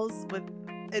 Nattles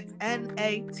it's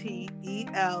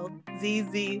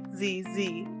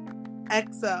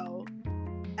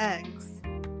NATELZZZZXOX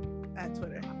at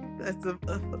Twitter. That's a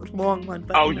long one.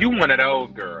 But you one of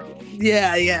those girls.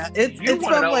 Yeah. It's one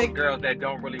from of those girls that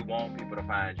don't really want people to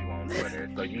find you on Twitter,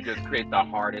 so you just create the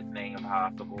hardest name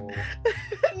possible.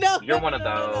 No, you're one of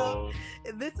those. No.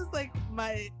 This is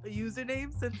my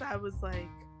username since I was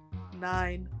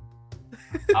 9.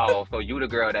 Oh, so you the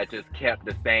girl that just kept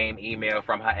the same email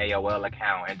from her AOL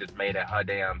account and just made it her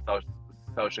damn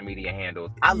social media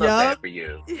handles. I love that for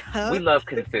you. We love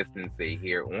consistency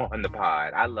here on the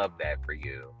pod. I love that for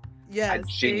you. Yes, I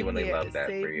genuinely love that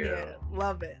for you. Here.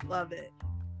 Love it.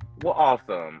 Well,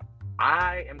 awesome.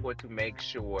 I am going to make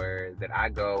sure that I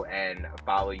go and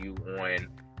follow you on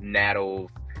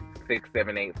Nattles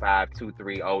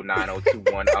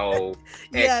 6785-230-90210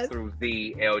 X through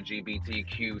Z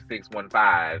LGBTQ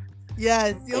 615.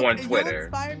 Yes, on Twitter. You'll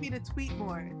inspire me to tweet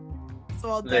more.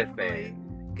 So I'll definitely.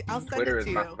 I'll send Twitter it to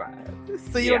is you. my spot.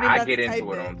 So you don't even have get to into type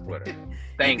it on Twitter.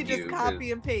 Thank you. You can just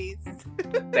copy and paste.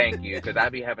 Thank you, because I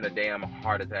be having a damn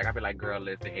heart attack. I be like, girl,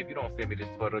 listen, if you don't send me this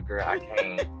photo, girl, I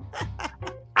can't.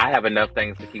 I have enough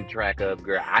things to keep track of,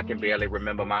 girl. I can barely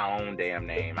remember my own damn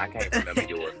name. I can't remember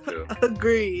yours too.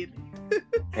 Agreed.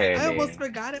 Hey, I almost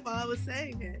forgot it while I was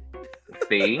saying it.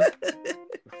 See,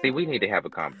 we need to have a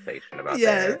conversation about that.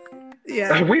 Yes.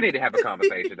 Yeah. We need to have a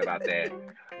conversation about that.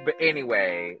 But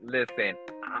anyway, listen,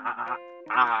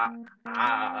 I'm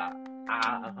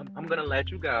gonna let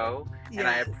you go, and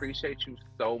I Yes. appreciate you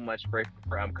so much for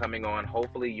coming on.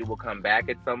 Hopefully, you will come back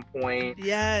at some point.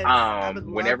 Yes, I would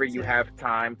love Whenever you to. have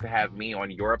time to have me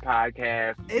on your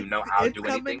podcast, you know I'll It's do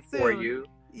coming anything for soon. you.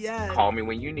 Yes. Call me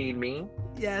when you need me.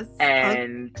 Yes.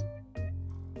 And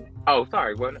oh,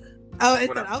 sorry. What? I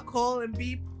said I'll call and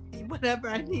beep whenever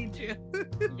I need you.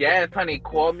 Yes, honey.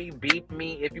 Call me, beep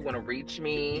me if you want to reach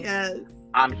me. Yes.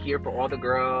 I'm here for all the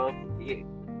girls.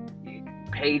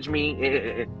 Page me.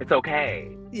 It's okay.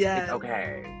 Yes. It's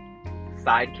okay.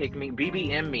 Sidekick me.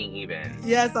 BBM me even.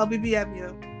 Yes, I'll BBM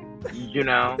you. You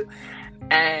know?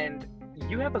 And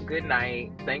you have a good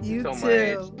night. Thank you so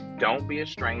too. much. Don't be a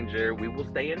stranger. We will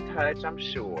stay in touch, I'm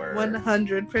sure.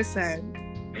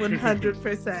 100%.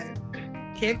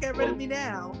 100%. Can't get rid of me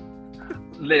now.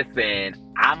 Listen,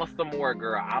 I'm a Samoa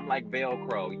girl. I'm like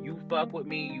Velcro. You fuck with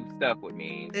me, you stuck with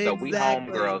me. Exactly. So we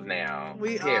homegirls now.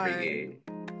 We Period.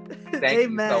 are. Thank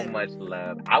you so much,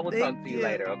 love. I will talk to you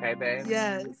later, okay, babe?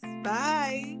 Yes.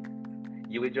 Bye.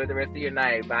 You enjoy the rest of your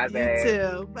night. Bye, You babe.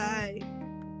 too. Bye.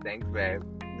 Thanks, babe.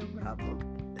 No problem.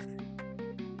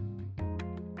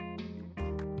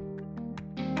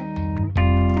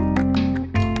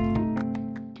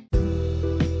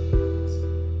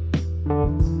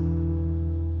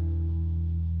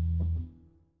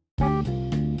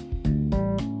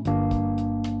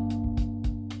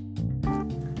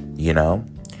 You know,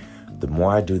 the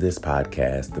more I do this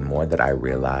podcast, the more that I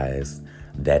realize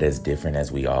that as different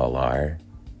as we all are,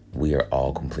 we are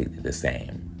all completely the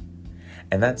same.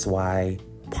 And that's why,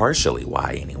 partially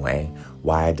why anyway,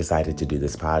 why I decided to do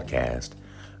this podcast.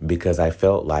 Because I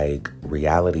felt like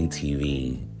reality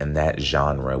TV and that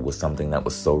genre was something that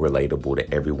was so relatable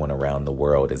to everyone around the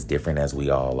world, as different as we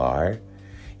all are.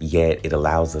 Yet it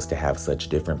allows us to have such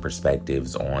different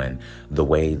perspectives on the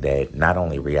way that not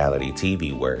only reality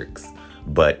TV works,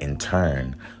 but in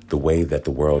turn, the way that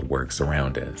the world works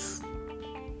around us.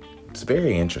 It's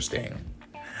very interesting.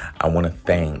 I want to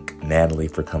thank Natalie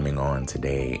for coming on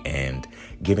today and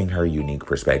giving her unique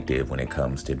perspective when it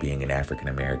comes to being an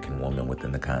African-American woman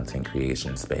within the content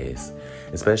creation space,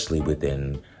 especially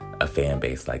within a fan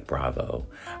base like Bravo.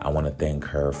 I want to thank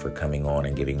her for coming on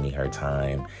and giving me her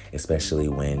time, especially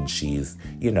when she's,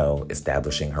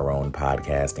 establishing her own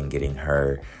podcast and getting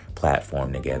her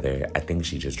platform together. I think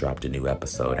she just dropped a new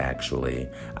episode, actually.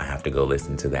 I have to go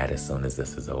listen to that as soon as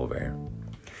this is over.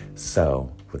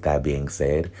 So, with that being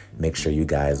said, make sure you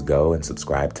guys go and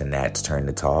subscribe to Nat's Turn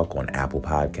to Talk on Apple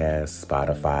Podcasts,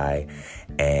 Spotify,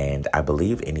 and I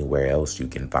believe anywhere else you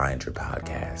can find your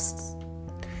podcasts.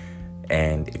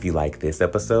 And if you like this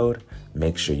episode,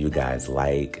 make sure you guys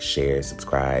like, share,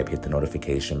 subscribe, hit the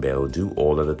notification bell, do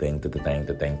all of the things on the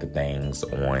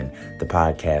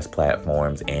podcast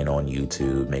platforms and on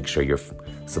YouTube. Make sure you're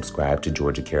subscribed to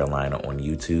Georgia Carolina on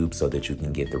YouTube so that you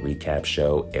can get the recap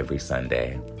show every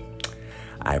Sunday.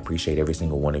 I appreciate every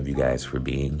single one of you guys for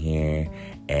being here.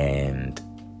 And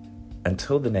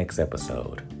until the next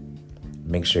episode,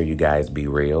 make sure you guys be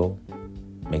real.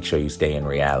 Make sure you stay in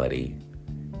reality.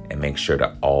 And make sure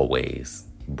to always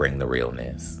bring the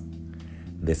realness.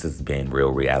 This has been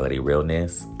Real Reality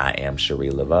Realness. I am Cherie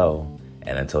Laveau.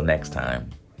 And until next time,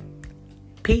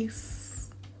 peace.